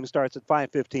girls' game starts at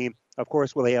 5:15. Of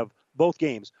course, we'll have both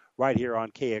games right here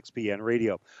on KXPN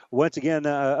Radio. Once again,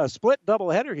 a split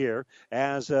doubleheader here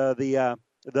as the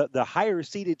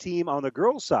higher-seeded team on the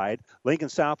girls' side, Lincoln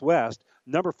Southwest,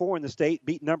 number 4 in the state,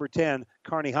 beat number 10,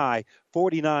 Kearney High,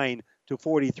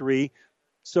 49-43.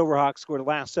 Silverhawks scored the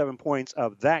last 7 points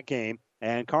of that game,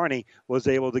 and Kearney was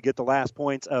able to get the last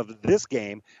points of this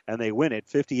game, and they win it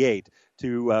 58-55.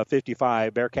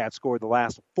 Bearcats scored the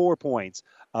last 4 points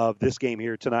of this game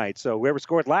here tonight. So whoever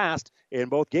scored last in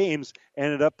both games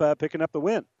ended up picking up the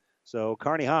win. So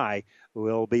Kearney High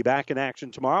will be back in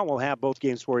action tomorrow. We'll have both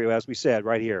games for you, as we said,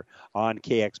 right here on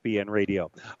KXPN Radio.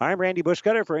 I'm Randy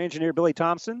Bushcutter for engineer Billy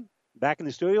Thompson. Back in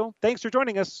the studio. Thanks for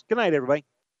joining us. Good night, everybody.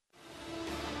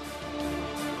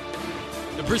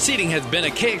 The proceeding has been a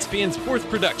KXPN Sports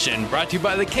production brought to you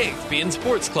by the KXPN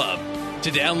Sports Club. To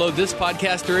download this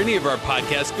podcast or any of our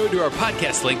podcasts, go to our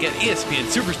podcast link at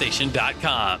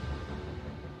ESPNSuperstation.com.